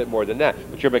know a little bit more than that.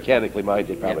 But you're mechanically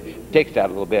minded, probably. It takes that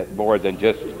a little bit more than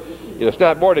just, it's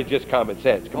not more than just common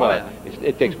sense. Come on. Yeah.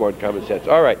 It takes more than common sense.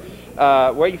 All right. Where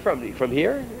are you from? From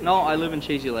here? No, I live in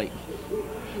Chasey Lake.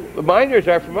 The miners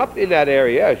are from up in that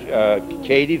area.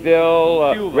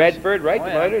 Cadyville, Redford, right?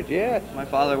 The miners, yes. My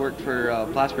father worked for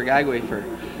Plattsburgh Agway for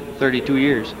 32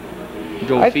 years.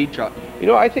 Drove a feed truck. You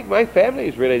know, I think my family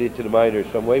is related to the miners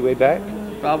some way back.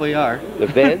 Probably are. The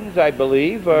Venns, I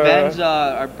believe. Venns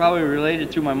are probably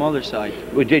related to my mother's side.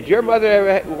 Well, did your mother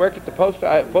ever work at the post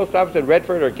office in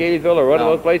Redford or Cadyville or one of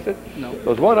those places? No. There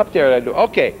was one up there that I knew.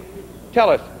 Okay. Tell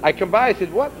us. I come by, I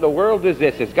said, what in the world is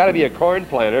this? It's got to be a corn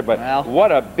planter, but what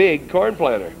a big corn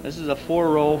planter. This is a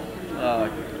 4-row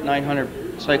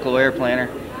 900 cycle air planter.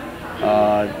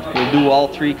 We'll do all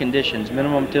 3 conditions: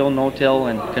 minimum till, no till,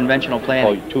 and conventional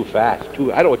planting. Oh, you're too fast.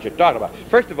 I know what you're talking about.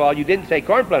 First of all, you didn't say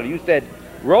corn planter. You said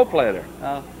row planter.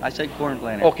 I said corn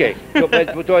planter. Okay. So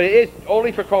it is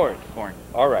only for corn? Corn.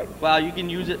 All right. Well, you can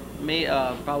use it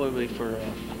probably for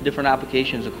different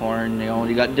applications of corn.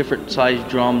 You got different size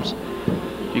drums.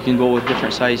 You can go with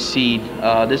different size seed.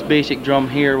 This basic drum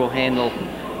here will handle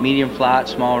medium flat,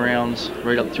 small rounds,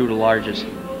 right up through the largest.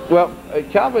 Well,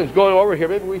 Calvin's going over here.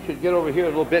 Maybe we should get over here a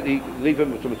little bit and leave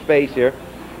him some space here.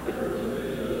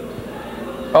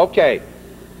 Okay.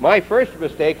 My first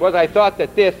mistake was I thought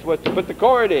that this was to put the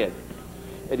corn in.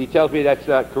 And he tells me that's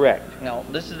not correct. No,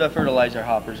 this is the fertilizer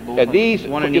hoppers. And these,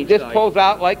 if this pulls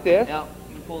out like this. Yeah,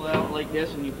 you pull it out like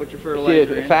this and you put your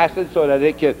fertilizer in. Fastened so that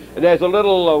it can, and there's a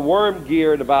little worm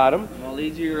gear in the bottom. Well,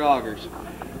 these are your augers.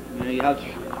 You have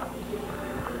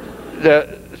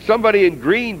somebody in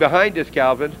green behind us,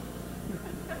 Calvin.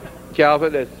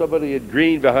 Calvin, there's somebody in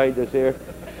green behind us here.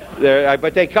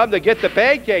 But they come to get the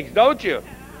pancakes, don't you?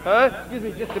 Huh? Excuse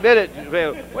me just a minute.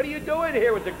 What are you doing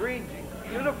here with the green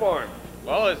uniform?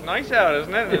 Well, it's nice out,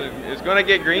 isn't it? It's going to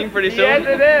get green pretty soon. Yes,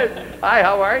 it is. Hi,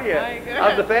 how are you? Hi, good.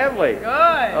 How's the family? Good.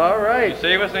 All right. Did you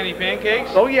save us any pancakes?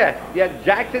 Oh, yes. Yeah,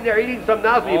 Jackson, they're eating some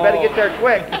now, so you better get there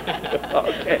quick.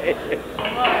 Okay.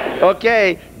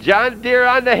 Okay. John Deere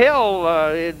on the hill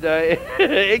in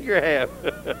Ingraham.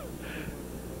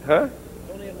 Huh?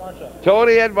 Tony and Marsha.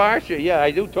 Tony and Marsha. Yeah, I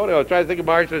do Tony. I was trying to think of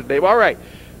Marsha's name. All right.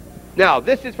 Now,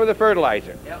 this is for the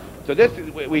fertilizer. Yep. So this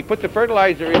is, we put the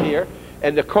fertilizer in here,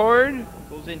 and the corn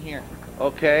goes in here.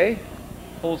 Okay.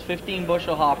 Holds 15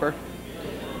 bushel hopper,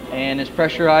 and is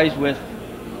pressurized with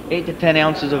 8 to 10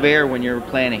 ounces of air when you're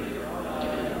planting.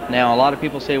 Now, a lot of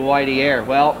people say, why the air?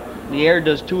 Well, the air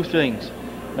does 2 things.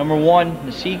 Number 1,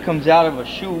 the seed comes out of a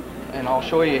chute, and I'll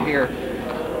show you here.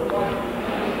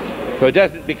 So it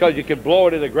doesn't, because you can blow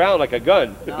it in the ground like a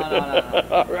gun. No.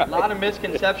 Right. A lot of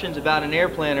misconceptions about an air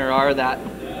planter are that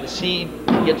the seed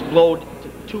gets blown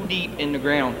too deep in the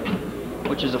ground,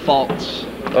 which is a false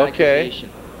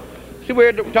accusation. See,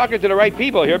 we're talking to the right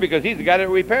people here because he's the guy that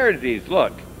repairs these.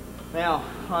 Look. Now,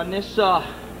 on this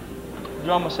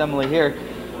drum assembly here,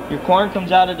 your corn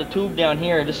comes out of the tube down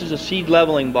here. This is a seed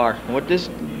leveling bar. And what this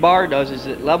bar does is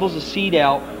it levels the seed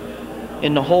out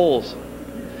in the holes.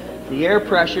 The air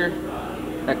pressure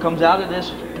that comes out of this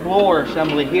blower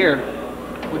assembly here,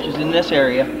 which is in this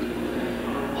area,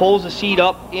 holds the seed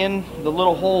up in the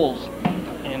little holes.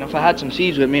 And if I had some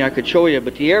seeds with me, I could show you,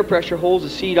 but the air pressure holds the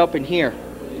seed up in here.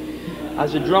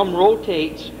 As the drum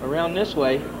rotates around this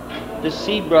way, this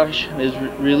seed brush is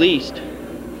released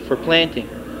for planting.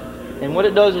 And what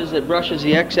it does is it brushes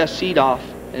the excess seed off,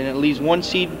 and it leaves 1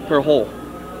 seed per hole.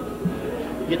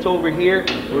 Gets over here,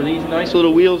 where these nice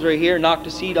little wheels right here knock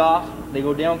the seed off, They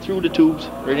go down through the tubes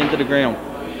right into the ground.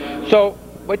 So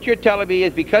what you're telling me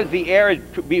is because the air is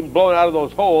being blown out of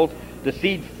those holes, the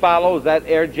seed follows that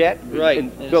air jet Right,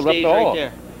 and and it fills up stays the right hole.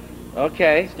 there.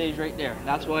 Okay. It stays right there.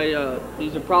 That's why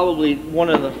these are probably one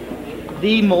of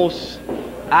the most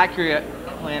accurate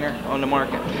planter on the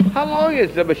market. How long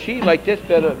has a machine like this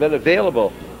been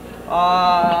available?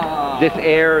 This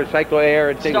air, cycle air,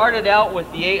 and things. Started out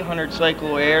with the 800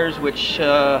 cycle airs, which,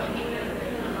 well,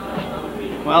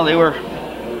 they were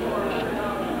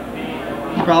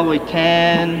probably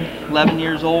 10, 11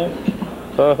 years old.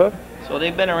 Uh-huh. So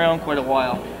they've been around quite a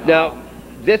while. Now,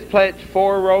 this plant's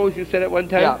 4 rows, you said at one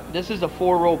time? Yeah, this is a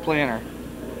 4-row planter.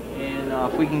 And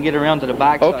if we can get around to the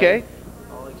back side, okay.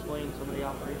 I'll explain some of the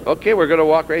operation. Okay, we're going to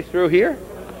walk right through here.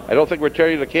 I don't think we're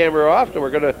turning the camera off, so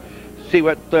we're going to see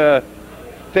what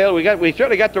Phil, we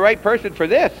certainly got the right person for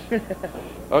this.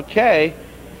 Okay.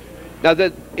 Now,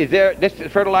 is this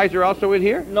fertilizer also in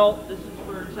here? No, this is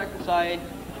for insecticide.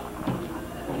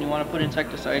 When you want to put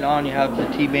insecticide on, you have the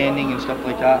T-banding and stuff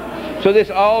like that. So this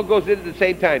all goes in at the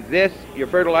same time? This, your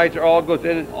fertilizer, all goes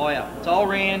in? Oh yeah, it's all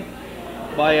ran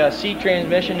by a seed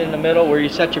transmission in the middle where you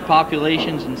set your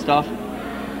populations and stuff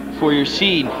for your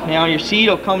seed. Now your seed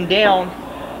will come down,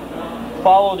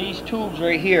 follow these tubes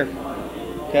right here.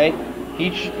 Okay,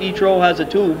 each row has a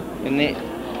tube, and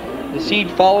the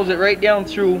seed follows it right down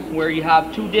through where you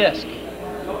have 2 discs.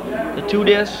 The 2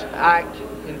 discs act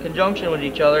in conjunction with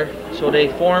each other, so they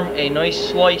form a nice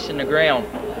slice in the ground.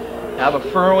 You have a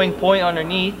furrowing point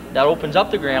underneath that opens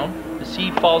up the ground. The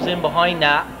seed falls in behind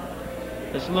that.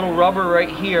 This little rubber right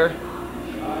here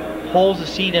holds the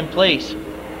seed in place.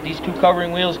 These 2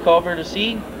 covering wheels cover the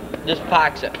seed. This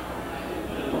packs it.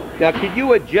 Now, can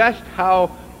you adjust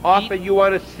how often you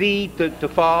want a seed to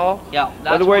fall? Yeah,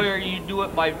 that's where you do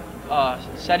it by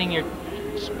setting your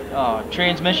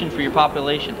transmission for your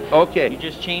population. Okay. You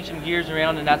just change some gears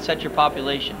around and that sets your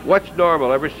population. What's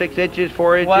normal? Every 6 inches,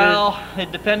 4 inches? Well,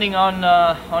 depending on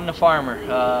the farmer,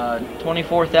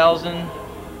 24,000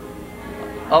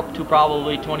 up to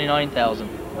probably 29,000.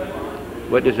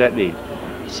 What does that mean?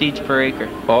 Seeds per acre.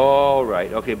 Oh,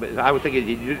 right. Okay, but I was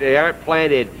thinking they aren't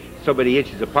planted so many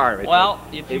inches apart. Well,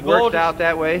 if you it go works out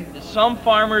that way. Some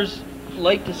farmers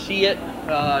like to see it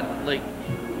like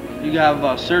you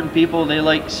have certain people, they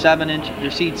like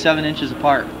their seeds 7 inches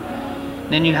apart.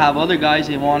 Then you have other guys,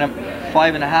 they want them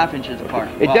 5.5 inches apart.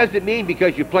 It doesn't mean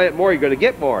because you plant more, you're going to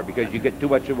get more because you get too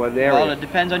much in one area. Well, it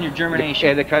depends on your germination.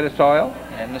 And the kind of soil?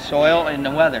 And the soil and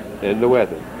the weather. And the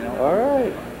weather. You know? All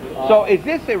right. So is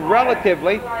this a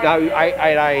relatively, now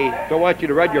I don't want you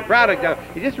to run your product now,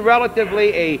 is this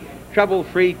relatively a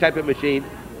trouble-free type of machine?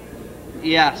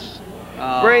 Yes.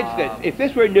 For instance, if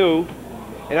this were new,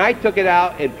 and I took it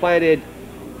out and planted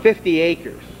 50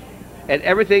 acres, and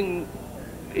everything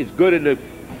is good in the,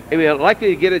 I mean, likely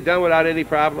to get it done without any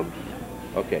problems?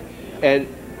 Okay. And,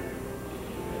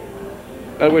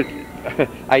 in other words,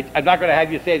 I'm not going to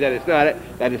have you say that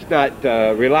it's not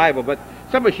reliable, but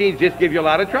some machines just give you a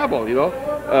lot of trouble, you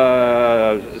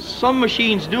know? Some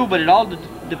machines do, but it all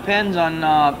depends on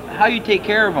how you take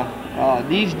care of them.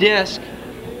 These discs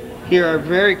here are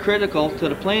very critical to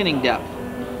the planting depth.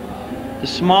 The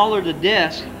smaller the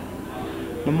disc,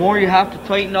 the more you have to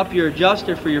tighten up your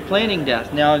adjuster for your planting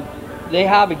depth. Now, they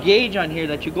have a gauge on here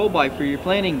that you go by for your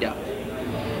planting depth.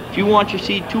 If you want your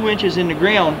seed 2 inches in the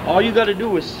ground, all you got to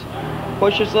do is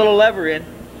push this little lever in,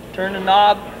 turn the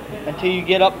knob until you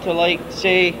get up to, like,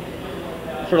 say,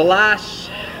 for the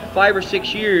last 5 or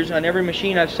 6 years on every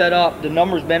machine I've set up, the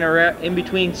number's been around in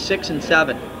between 6 and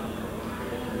 7.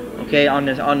 Okay, on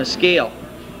the scale.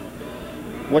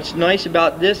 What's nice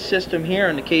about this system here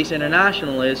in the Case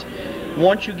International is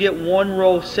once you get one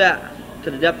row set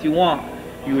to the depth you want,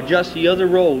 you adjust the other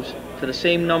rows to the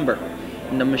same number,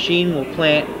 and the machine will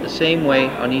plant the same way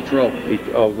on each row.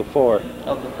 Of the 4.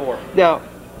 Of the 4. Now,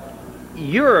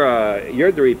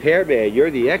 you're the repairman, you're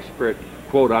the expert,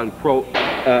 quote unquote,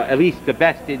 at least the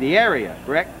best in the area,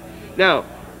 correct? Now,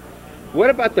 what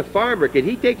about the farmer? Can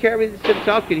he take care of it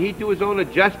himself? Can he do his own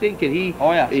adjusting? Can he?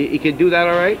 Oh yeah. He can do that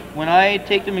all right? When I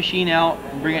take the machine out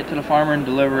and bring it to the farmer and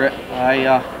deliver it,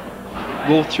 I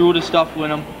go through the stuff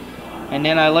with him, and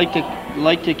then I like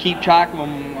to keep track of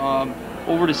them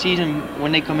over the season.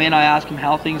 When they come in, I ask them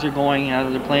how things are going, how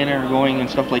the planter are going, and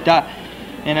stuff like that.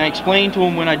 And I explain to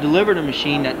them when I deliver the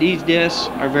machine that these discs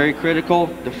are very critical.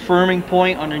 The firming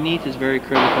point underneath is very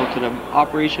critical to the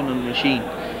operation of the machine.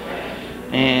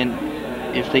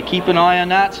 And if they keep an eye on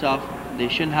that stuff, they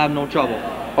shouldn't have no trouble.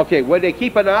 Okay, when they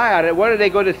keep an eye on it, what are they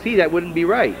going to see that wouldn't be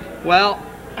right? Well,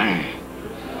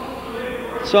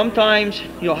 sometimes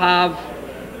you'll have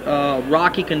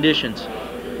rocky conditions.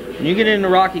 When you get into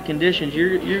rocky conditions,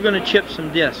 you're going to chip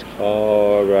some disc.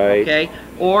 All right. Okay,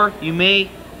 or you may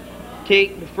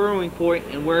take the furrowing point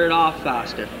and wear it off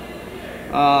faster.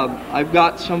 I've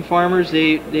got some farmers,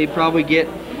 they probably get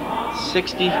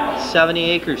 60, 70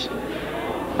 acres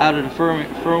out of the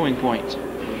furrowing points.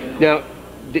 Now,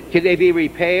 can they be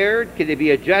repaired? Can they be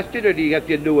adjusted, or do you have to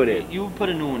get a new one in? You would put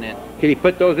a new one in. Can he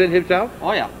put those in himself?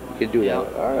 Oh yeah. Can do that.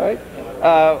 All right.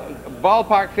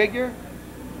 Ballpark figure?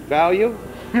 Value?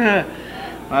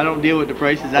 I don't deal with the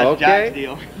prices. That's Jack's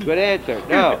deal. Good answer.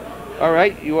 Now, all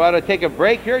right, you want to take a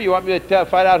break here? You want me to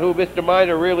find out who Mr.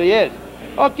 Miner really is?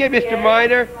 Okay, Mr.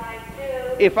 Miner,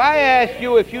 if I asked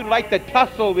you if you'd like to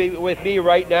tussle with me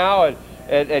right now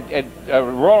and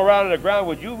roll around on the ground,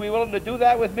 would you be willing to do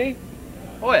that with me?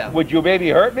 Oh yeah. Would you maybe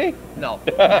hurt me? No.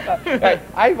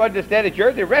 I understand that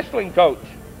you're the wrestling coach.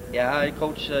 Yeah, I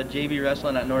coach JV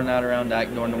wrestling at Northern Adirondack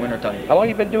during the winter time. How long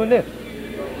have you been doing this?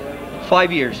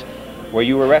 5 years. Were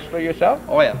you a wrestler yourself?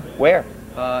 Oh yeah. Where?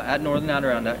 At Northern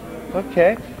Adirondack.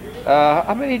 Okay.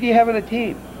 How many do you have on the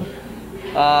team?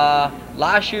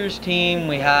 Last year's team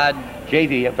we had...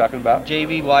 JV I'm talking about.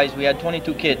 JV wise, we had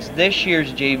 22 kids. This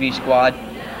year's JV squad,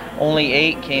 only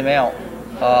 8 came out.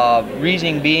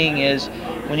 Reason being is,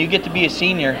 when you get to be a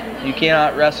senior, you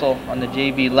cannot wrestle on the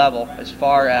JV level as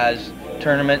far as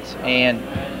tournaments and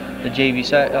the JV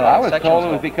I was told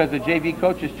it was because the JV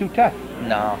coach is too tough.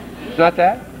 No. It's not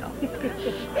that? No.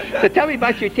 So tell me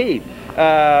about your team.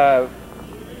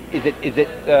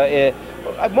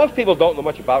 Most people don't know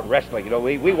much about wrestling. You know,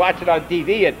 we watch it on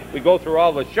TV and we go through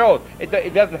all the shows.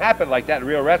 It doesn't happen like that in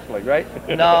real wrestling, right?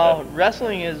 No,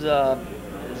 wrestling is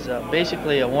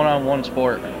basically a one-on-one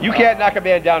sport. You can't knock a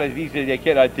man down as easy as you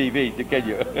can on TV, can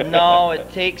you? No, it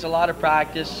takes a lot of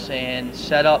practice and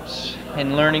setups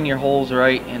and learning your holes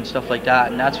right and stuff like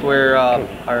that. And that's where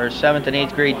our 7th and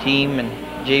 8th grade team and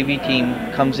JV team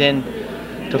comes in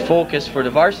to focus for the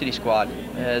varsity squad.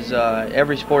 As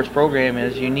every sports program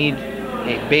is, you need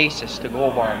a basis to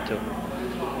go on to.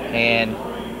 And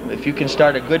if you can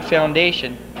start a good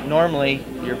foundation, normally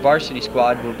your varsity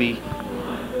squad will be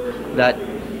that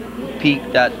peak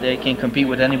that they can compete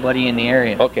with anybody in the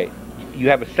area. Okay, you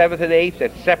have a 7th and 8th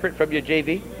that's separate from your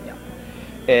JV? Yeah.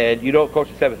 And you don't coach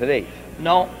the 7th and 8th?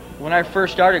 No, when I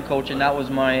first started coaching, that was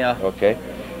my... Okay.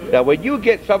 Now when you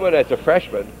get someone that's a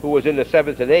freshman who was in the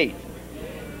 7th and 8th,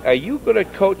 are you going to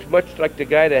coach much like the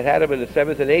guy that had him in the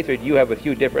 7th and 8th, or do you have a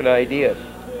few different ideas?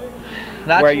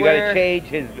 That's where you got to change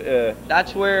his...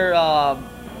 That's where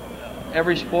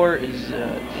every sport is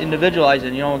individualized,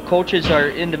 and you know, coaches are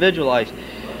individualized.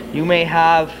 You may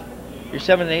have your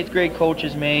 7th and 8th grade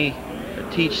coaches may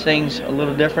teach things a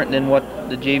little different than what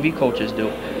the JV coaches do,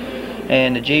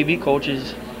 and the JV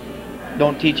coaches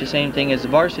don't teach the same thing as the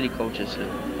varsity coaches do.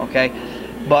 Okay,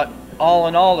 but all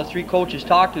in all, the 3 coaches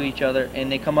talk to each other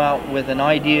and they come out with an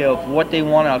idea of what they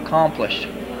want to accomplish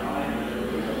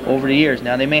over the years.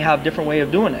 Now they may have a different way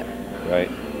of doing it, right?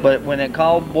 But when it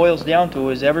all boils down to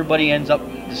is everybody ends up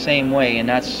the same way, and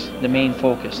that's the main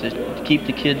focus, is to keep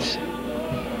the kids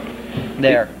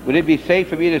there. Would it be safe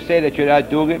for me to say that you're not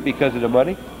doing it because of the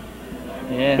money?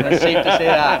 Yeah, that's safe to say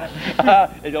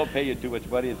that. They don't pay you too much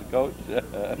money as a coach?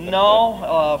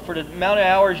 No, for the amount of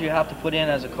hours you have to put in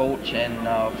as a coach, and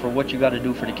for what you got to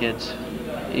do for the kids.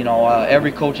 You know,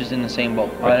 every coach is in the same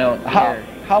boat. I don't care.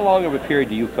 How long of a period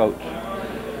do you coach?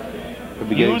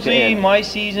 Usually my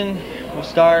season will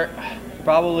start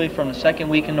probably from the 2nd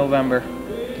week in November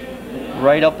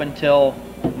right up until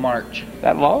March.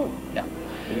 That long? Yeah.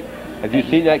 Have you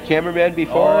seen that cameraman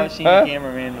before? Oh, I've seen the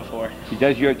cameraman before. He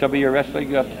does some of your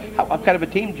wrestling. What kind of a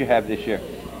team did you have this year?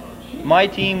 My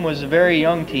team was a very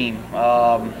young team.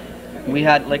 We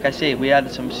had, like I say, we had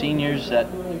some seniors that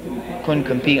couldn't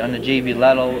compete on the JV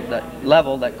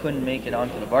level that couldn't make it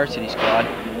onto the varsity squad,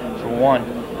 for one.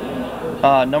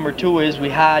 Number 2 is we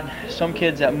had some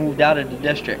kids that moved out of the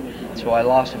district, so I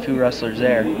lost a few wrestlers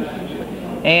there.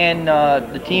 And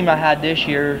the team I had this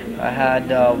year, I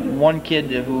had one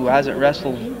kid who hasn't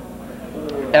wrestled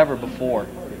ever before.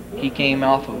 He came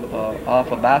off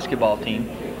a basketball team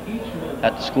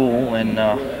at the school and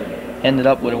ended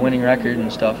up with a winning record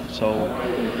and stuff. So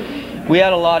we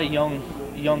had a lot of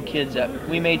young kids that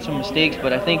we made some mistakes,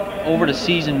 but I think over the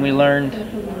season we learned.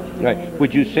 Right.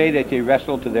 Would you say that they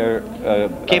wrestled to their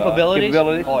capabilities?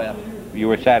 Oh yeah. You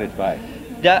were satisfied?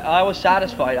 I was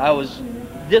satisfied. I was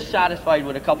dissatisfied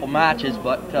with a couple matches,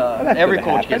 but every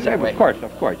coach gets that way. Of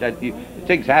course.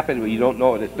 Things happen when you don't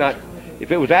know it. It's not.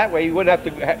 If it was that way, you wouldn't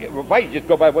have to. Might just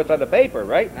go by what's on the paper,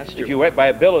 right? That's true. If you went by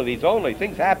abilities only,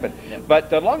 things happen. Yep.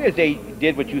 But as long as they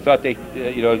did what you thought they,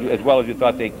 as well as you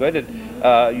thought they could, and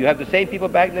you have the same people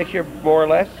back next year, more or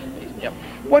less. Yep.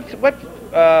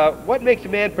 What makes a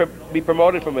man be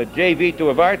promoted from a JV to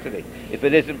a varsity if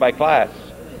it isn't by class?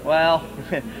 Well,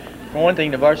 for one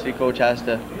thing, the varsity coach has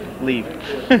to leave.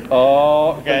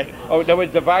 Oh, okay. Oh, no,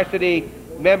 it's the varsity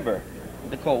member.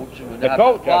 The coach. The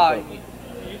coach.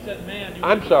 You said man.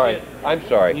 I'm sorry. I'm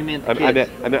sorry. You meant the kids.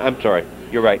 I'm sorry.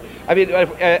 You're right. I mean,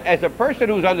 as a person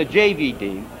who's on the JV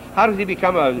team, how does he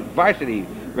become a varsity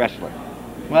wrestler?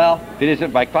 Well, if it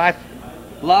isn't by class.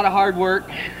 A lot of hard work,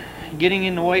 getting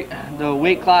in the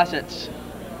weight class that's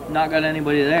not got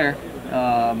anybody there.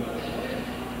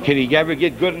 Can he ever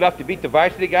get good enough to beat the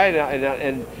varsity guy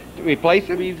and replace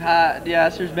him?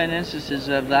 Yes, there's been instances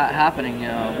of that happening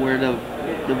where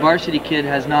the varsity kid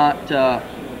has not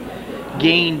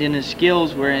gained in his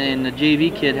skills, wherein the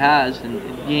JV kid has, and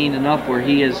gained enough where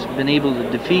he has been able to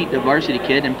defeat the varsity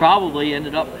kid and probably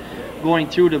ended up going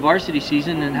through the varsity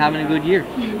season and having a good year.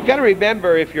 You got to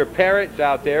remember, if you're parents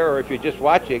out there or if you're just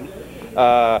watching,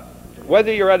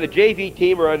 whether you're on the JV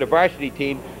team or on the varsity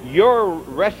team, your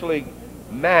wrestling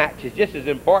match is just as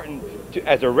important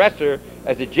as a wrestler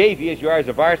as a JV as you are as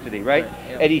a varsity, right?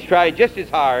 Yep. And he's trying just as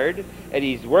hard, and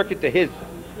he's working to his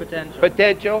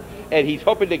potential, and he's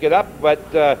hoping to get up,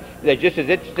 but they're just as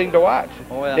interesting to watch.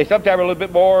 Oh, yeah. They sometimes are a little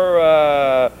bit more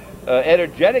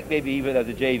energetic, maybe even as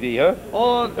a JV, huh?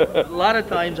 Oh, a lot of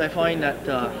times I find that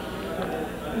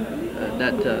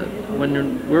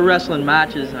when we're wrestling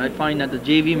matches, I find that the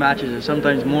JV matches are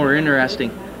sometimes more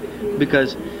interesting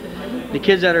because the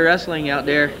kids that are wrestling out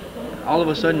there, all of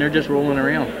a sudden they're just rolling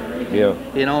around. Yeah.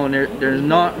 You know, and there's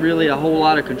not really a whole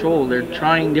lot of control. They're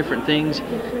trying different things,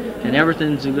 and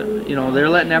everything's, you know, they're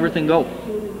letting everything go.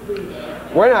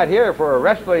 We're not here for a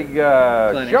wrestling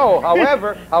show.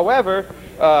 However,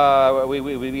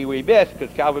 we missed,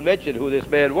 because Calvin mentioned who this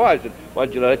man was, and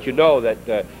wanted to let you know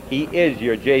that he is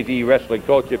your JV wrestling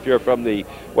coach if you're from the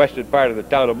western part of the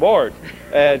town of Moores.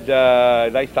 And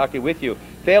nice talking with you.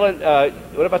 Phelan,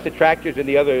 what about the tractors and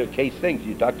the other case things?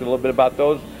 You talked a little bit about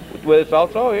those with us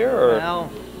also here, or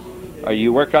well, are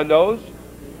you work on those?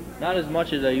 Not as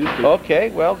much as I used to.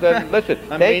 Okay, well then listen.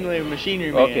 I'm mainly a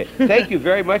machinery man. Okay, thank you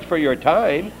very much for your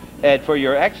time and for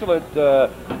your excellent.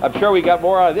 I'm sure we got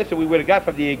more out of this than we would have got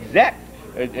from the exec,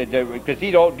 because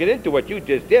he don't get into what you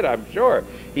just did. I'm sure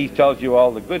he tells you all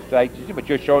the good sides, but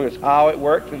you're showing us how it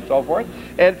works and so forth,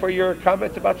 and for your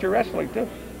comments about your wrestling too.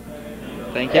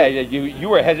 Thank you. Yeah, you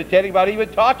were hesitating about even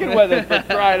talking with us, for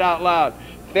crying out loud.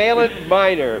 Phelan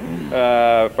Miner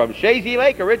from Shazy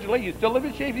Lake originally. You still live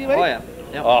in Shazy Lake? Oh yeah.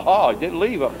 Yep. Oh, didn't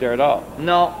leave up there at all.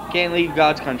 No, can't leave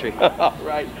God's country. All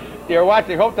right. You're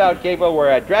watching Hometown Cable. We're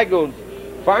at Dragoon's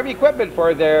Farm Equipment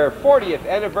for their 40th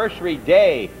anniversary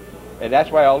day. And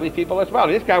that's why all these people are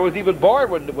smiling. This guy was even born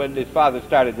when his father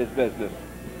started this business.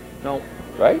 No.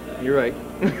 Right? You're right.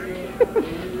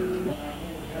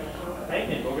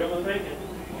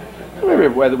 I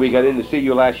remember whether we got in to see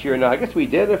you last year or not. I guess we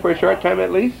did for a short time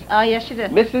at least. Oh, yes, you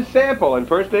did. Mrs. Sample, and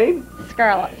first name?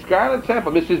 Scarlett. Scarlett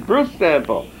Sample. Mrs. Bruce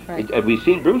Sample. Right. Have we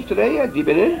seen Bruce today yet? Have you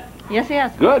been in? Yes, he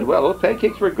has. Good. Well, those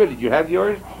pancakes were good. Did you have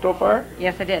yours so far?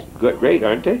 Yes, I did. Good. Great,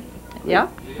 aren't they?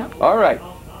 Yeah. All right.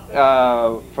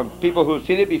 From people who've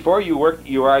seen it before, you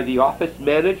are the office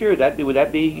manager. Would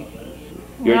that be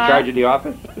you're in charge of the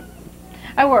office?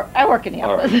 I work in the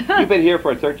office. Right. You've been here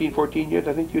for 13, 14 years,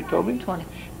 I think you told me? 20.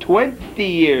 20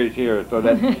 years here, so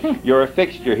that you're a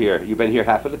fixture here. You've been here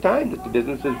half of the time that the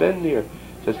business has been here.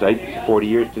 Just like 40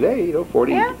 years today, you know,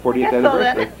 40th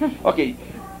anniversary. Okay.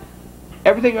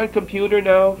 Everything on computer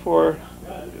now for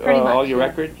all your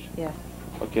records? Yes.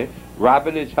 Okay.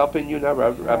 Robin is helping you now,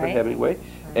 Robin Right. Hemingway.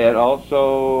 And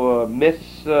also Miss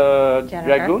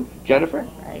Dragoon? Jennifer?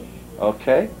 Right.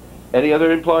 Okay. Any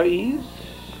other employees?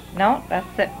 No,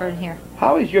 that's it for in here.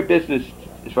 How has your business,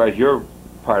 as far as your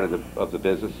part of the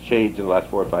business, changed in the last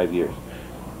 4 or 5 years?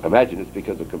 I imagine it's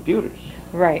because of computers.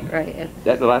 Right. It's,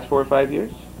 That in the last 4 or 5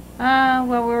 years?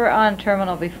 well, we were on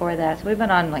terminal before that, so we've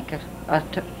been on like a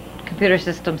computer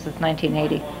system since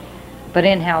 1980, but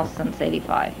in-house since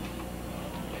 85.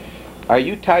 Are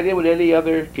you tied in with any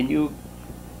other, can you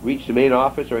reach the main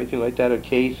office or anything like that, a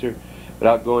case, or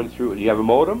without going through, do you have a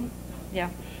modem? Yeah.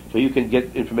 So you can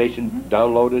get information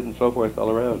downloaded and so forth all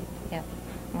around? Yeah.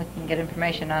 We can get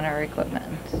information on our equipment.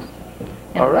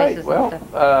 All right,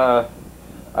 well,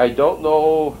 I don't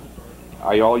know,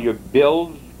 are all your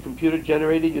bills computer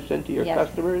generated you send to your Yes.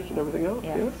 customers and everything else?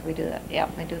 Yes, Yeah? we do that. Yeah,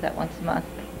 we do that once a month.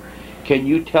 Can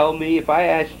you tell me, if I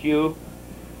asked you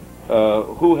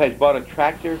who has bought a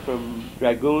tractor from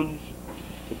Dragoons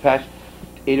the past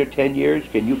 8 or 10 years,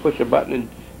 can you push a button and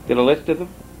get a list of them?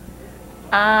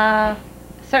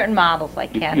 certain models I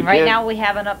can. you Right can. now we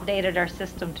haven't updated our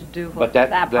system to do But that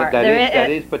that part. that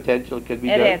is potential. It could be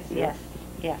done. It is, Yeah. yes,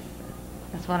 yes.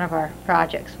 That's one of our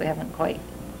projects we haven't quite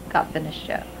got finished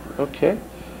yet. Okay.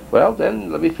 Well,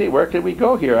 then let me see. Where can we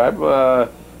go here? I'm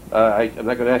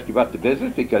not going to ask you about the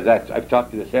business because I've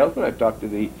talked to the salesman. I've talked to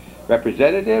the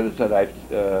representatives,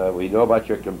 and we know about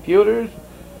your computers.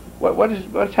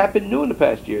 What's happened new in the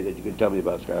past year that you can tell me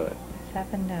about, Scarlett? What's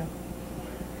happened new?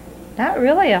 Not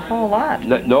really a whole lot.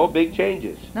 No big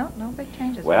changes. No big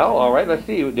changes. Well, all right. Let's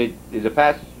see. The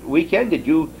past weekend, did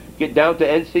you get down to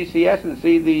NCCS and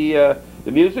see the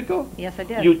musical? Yes, I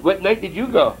did. What night did you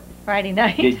go? Friday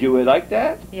night. Did you like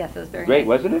that? Yes, it was very great, nice.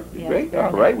 wasn't it? Yes, Great. very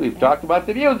All right, nice. we've talked about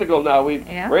the musical now.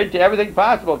 We're into everything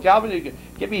possible. Calvin, you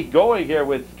get me going here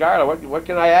with Scarlett. What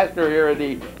can I ask her here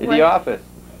in the office?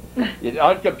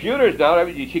 On computers now,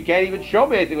 she can't even show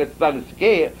me anything that's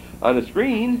on the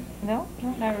screen. No,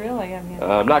 not really. I mean,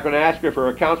 I'm not going to ask her if her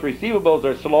accounts receivables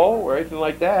are slow or anything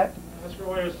like that. That's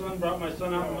why your son brought my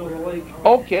son out in the middle of the lake.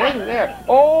 Okay, there.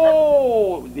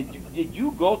 Oh, did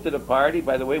you go to the party?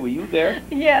 By the way, were you there?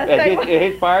 Yes, At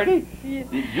his party? Yes.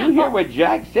 Did you hear what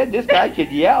Jack said? This guy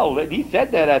could yell. He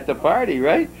said that at the party,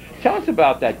 right? Tell us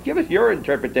about that. Give us your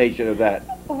interpretation of that.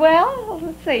 well,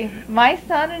 let's see. My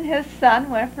son and his son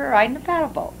went for a ride in a paddle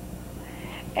boat.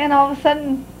 And all of a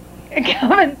sudden,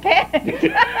 Calvin panicked.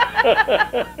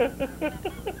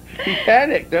 He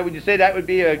panicked. Would you say that would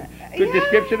be a good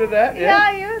description of that?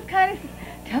 Yeah, he was kind of,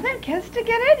 tell them kids to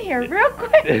get in here real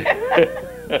quick.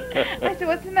 I said,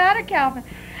 what's the matter, Calvin?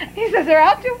 He says, they're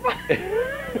out too far.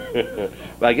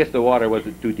 Well, I guess the water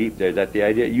wasn't too deep there. Is that the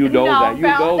idea? You know that. You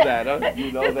know that, huh?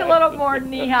 You know Just that. a little more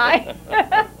knee-high.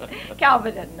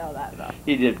 Calvin didn't know that, though.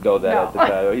 He didn't know that at the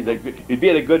time. He's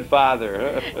being a good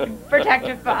father. Huh?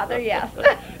 Protective father, yes.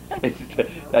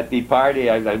 At the party,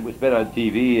 it's been on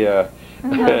TV.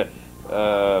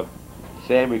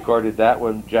 Sam recorded that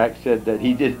one. Jack said that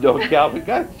he didn't know Calvin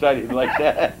got excited like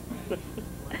that.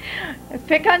 It's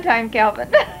pick on time,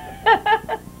 Calvin.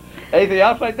 Anything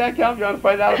else like that, Calvin? You want to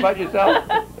find out about yourself?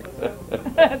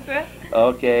 That's it.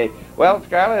 Okay. Well,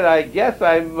 Scarlett, I guess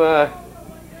I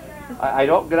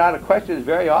don't get out of questions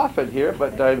very often here,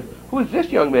 but who is this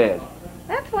young man?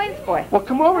 That's Wayne's boy. Well,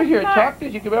 come over here and talk to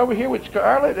us. You come over here with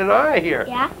Scarlett and I here.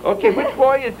 Yeah. Okay, which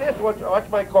boy is this? Watch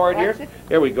my card here.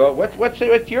 There we go. What's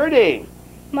your name?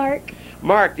 Mark.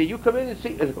 Mark, did you come in and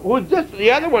see? Who's this?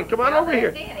 The other one. Come on over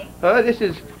here. Danny. Huh? This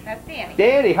is That's Danny.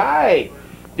 Danny. Hi.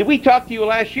 Did we talk to you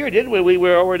last year, didn't we? We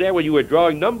were over there when you were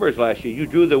drawing numbers last year. You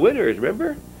drew the winners,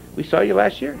 remember? We saw you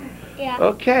last year? Yeah.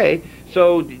 Okay.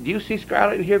 So, do you see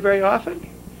Scarlett in here very often?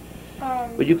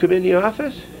 Would you come in the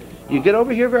office? You get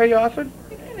over here very often?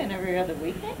 You come in every other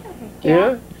weekend.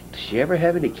 Yeah. Does she ever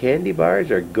have any candy bars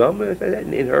or gum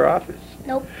in her office?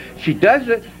 Nope. She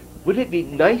doesn't. Wouldn't it be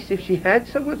nice if she had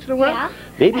some once in a while? Yeah.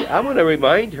 Maybe I'm going to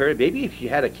remind her, maybe if she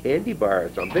had a candy bar or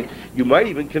something, you might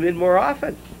even come in more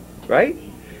often, right?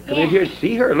 Come in here and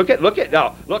see her. Look at,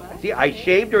 now, look, see, I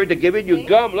shamed her into giving you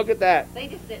gum. Look at that. They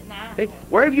just sit now. Hey,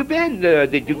 where have you been?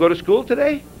 Did you go to school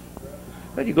today?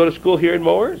 Did you go to school here in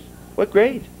Mowers? What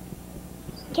grade?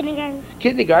 Kindergarten.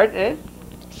 Kindergarten, eh?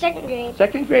 Second grade.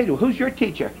 Second grade. Who's your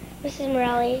teacher? Mrs.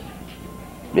 Morelli.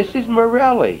 Mrs.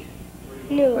 Morelli.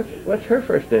 New. What's her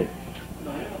first name?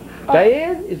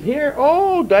 Diane is here?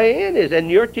 Oh, Diane is. And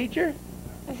your teacher?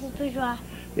 Mrs. Bourgeois.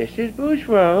 Mrs.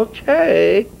 Bourgeois,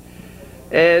 okay.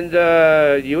 And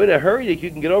you in a hurry that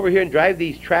you can get over here and drive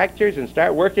these tractors and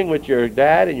start working with your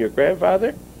dad and your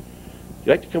grandfather? Would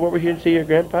you like to come over here and see your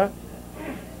grandpa?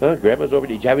 Huh? Grandma's over.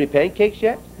 Did you have any pancakes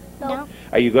yet? No.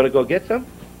 Are you going to go get some?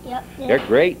 Yep. They're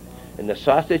great. And the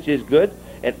sausage is good.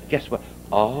 And guess what?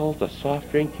 All the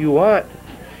soft drink you want.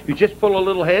 You just pull a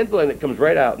little handle and it comes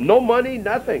right out. No money,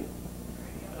 nothing.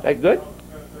 That good?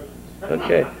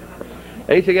 Okay.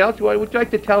 Anything else you would you like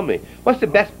to tell me? What's the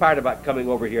best part about coming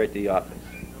over here at the office?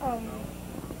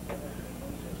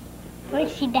 I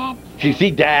see Dad. You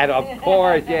see Dad, of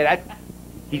course. Yeah,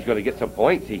 he's going to get some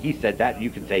points. He said that.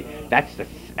 You can say that's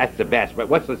the best. But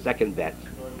what's the second best?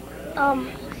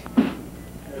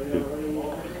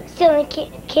 Stealing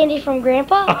candy from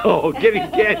Grandpa. Oh, getting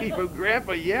candy from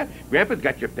Grandpa, yeah. Grandpa's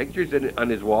got your pictures on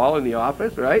his wall in the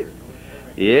office, right?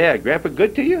 Yeah, Grandpa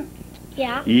good to you?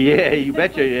 Yeah. Yeah, you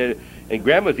betcha. And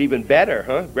Grandma's even better,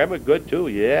 huh? Grandma's good too.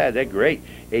 Yeah, they're great.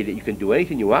 Hey, you can do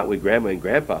anything you want with Grandma and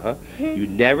Grandpa, huh? You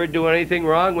never do anything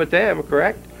wrong with them,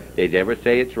 correct? They never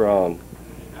say it's wrong.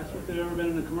 Ask if they've ever been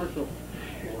in a commercial.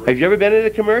 Have you ever been in a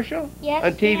commercial? Yes.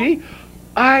 On TV? Yes.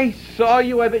 I saw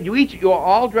you. You are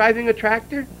all driving a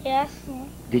tractor? Yes.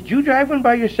 Did you drive one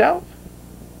by yourself?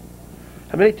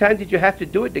 How many times did you have to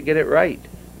do it to get it right?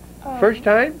 First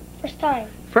time? First time.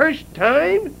 First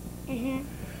time? Mhm.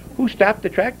 Who stopped the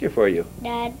tractor for you?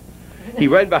 Dad. He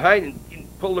ran behind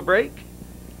and pulled the brake?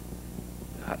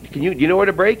 Do you know where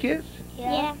the brake is?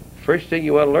 Yeah. First thing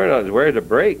you want to learn on is where the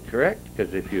brake, correct?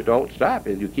 Because if you don't stop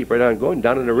and you keep right on going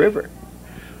down in the river.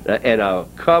 And a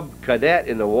cub cadet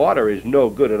in the water is no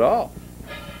good at all.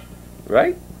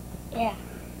 Right? Yeah.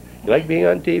 You like being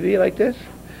on TV like this?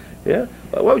 Yeah?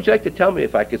 Well, what would you like to tell me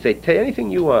if I could say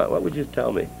anything you want? What would you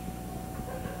tell me?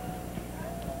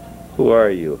 Who are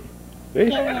you? Me?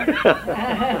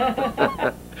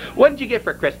 What did you get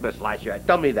for Christmas last year?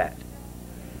 Tell me that.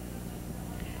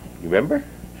 You remember?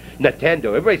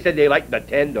 Nintendo. Everybody said they liked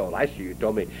Nintendo. Last year you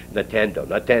told me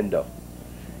Nintendo.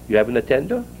 You have a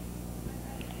Nintendo?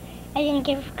 I didn't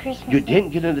get it for Christmas. You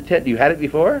didn't get a Nintendo? You had it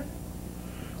before?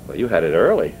 Well, you had it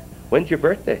early. When's your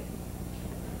birthday?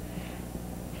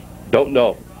 Don't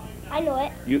know. I know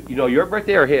it. You know your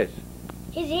birthday or his?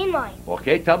 His and mine.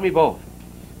 Okay, tell me both.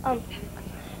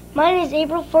 Mine is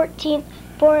April 14th,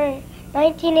 born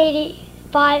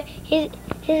 1985. His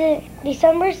is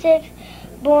December 6th,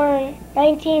 born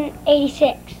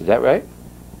 1986. Is that right?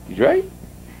 He's right?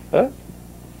 Huh?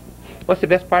 What's the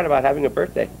best part about having a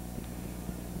birthday?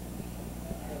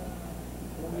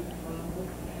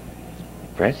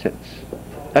 Presents.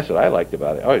 That's what I liked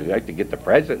about it. Oh, you like to get the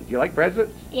presents. You like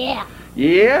presents? Yeah.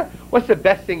 Yeah? What's the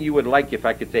best thing you would like if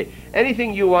I could say,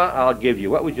 anything you want, I'll give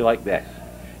you. What would you like best?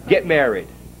 Get married.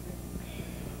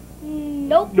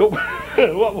 Nope. Nope.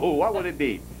 What would it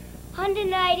be?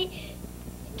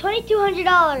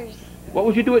 $2,200. What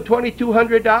would you do at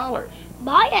 $2,200?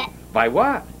 Buy it. Buy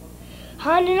what?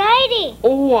 Honda 90.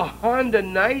 Oh, a Honda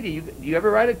 90. Do you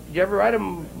ever ride it? Do you ever ride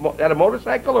at a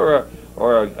motorcycle or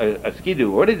a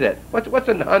skidoo? What is it? What's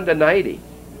a Honda 90?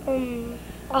 A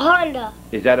Honda.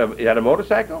 Is that a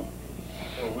motorcycle?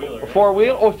 A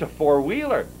four-wheel? Oh, it's a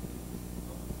four-wheeler.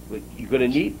 You're gonna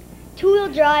need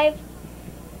two-wheel drive.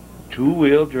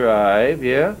 Two-wheel drive,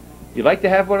 yeah. You like to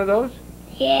have one of those?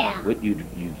 Yeah. Would you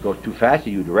go too fast,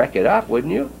 you'd wreck it up,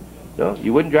 wouldn't you? No,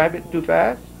 you wouldn't drive it too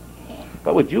fast.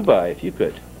 What would you buy if you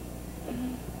could?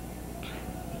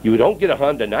 You don't get a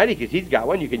Honda 90 because he's got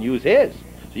one. You can use his,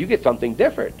 so you get something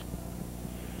different,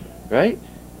 right?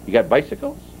 You got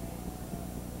bicycles?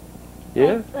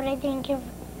 Yeah. But I didn't give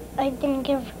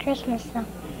for Christmas though.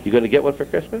 You gonna get one for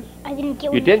Christmas? I didn't get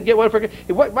one. You didn't get one for Christmas?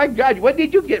 What? My God! What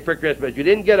did you get for Christmas? You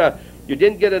didn't get a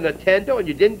Nintendo and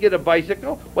you didn't get a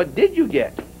bicycle. What did you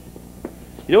get?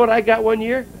 You know what I got one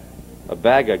year? A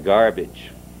bag of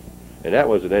garbage, and that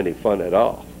wasn't any fun at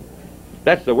all.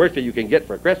 That's the worst thing you can get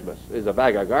for Christmas is a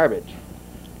bag of garbage.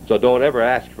 So don't ever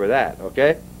ask for that,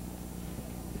 okay?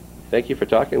 Thank you for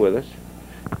talking with us.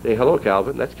 Say hello,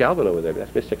 Calvin. That's Calvin over there.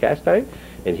 That's Mr. Castine.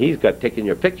 And he's taking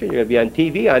your picture. You're going to be on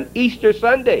TV on Easter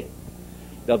Sunday.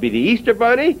 There'll be the Easter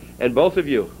Bunny and both of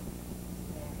you.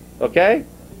 Okay?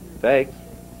 Thanks.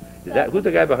 Who's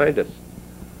the guy behind us?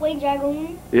 Wayne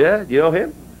Dragoon. Yeah? Do you know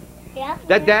him? Yeah.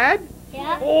 That Dad?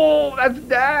 Yeah. Oh, that's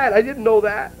Dad. I didn't know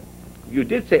that. You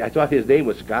did say, I thought his name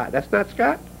was Scott. That's not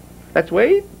Scott? That's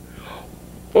Wayne?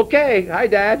 Okay. Hi,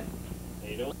 Dad. How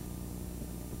you doing?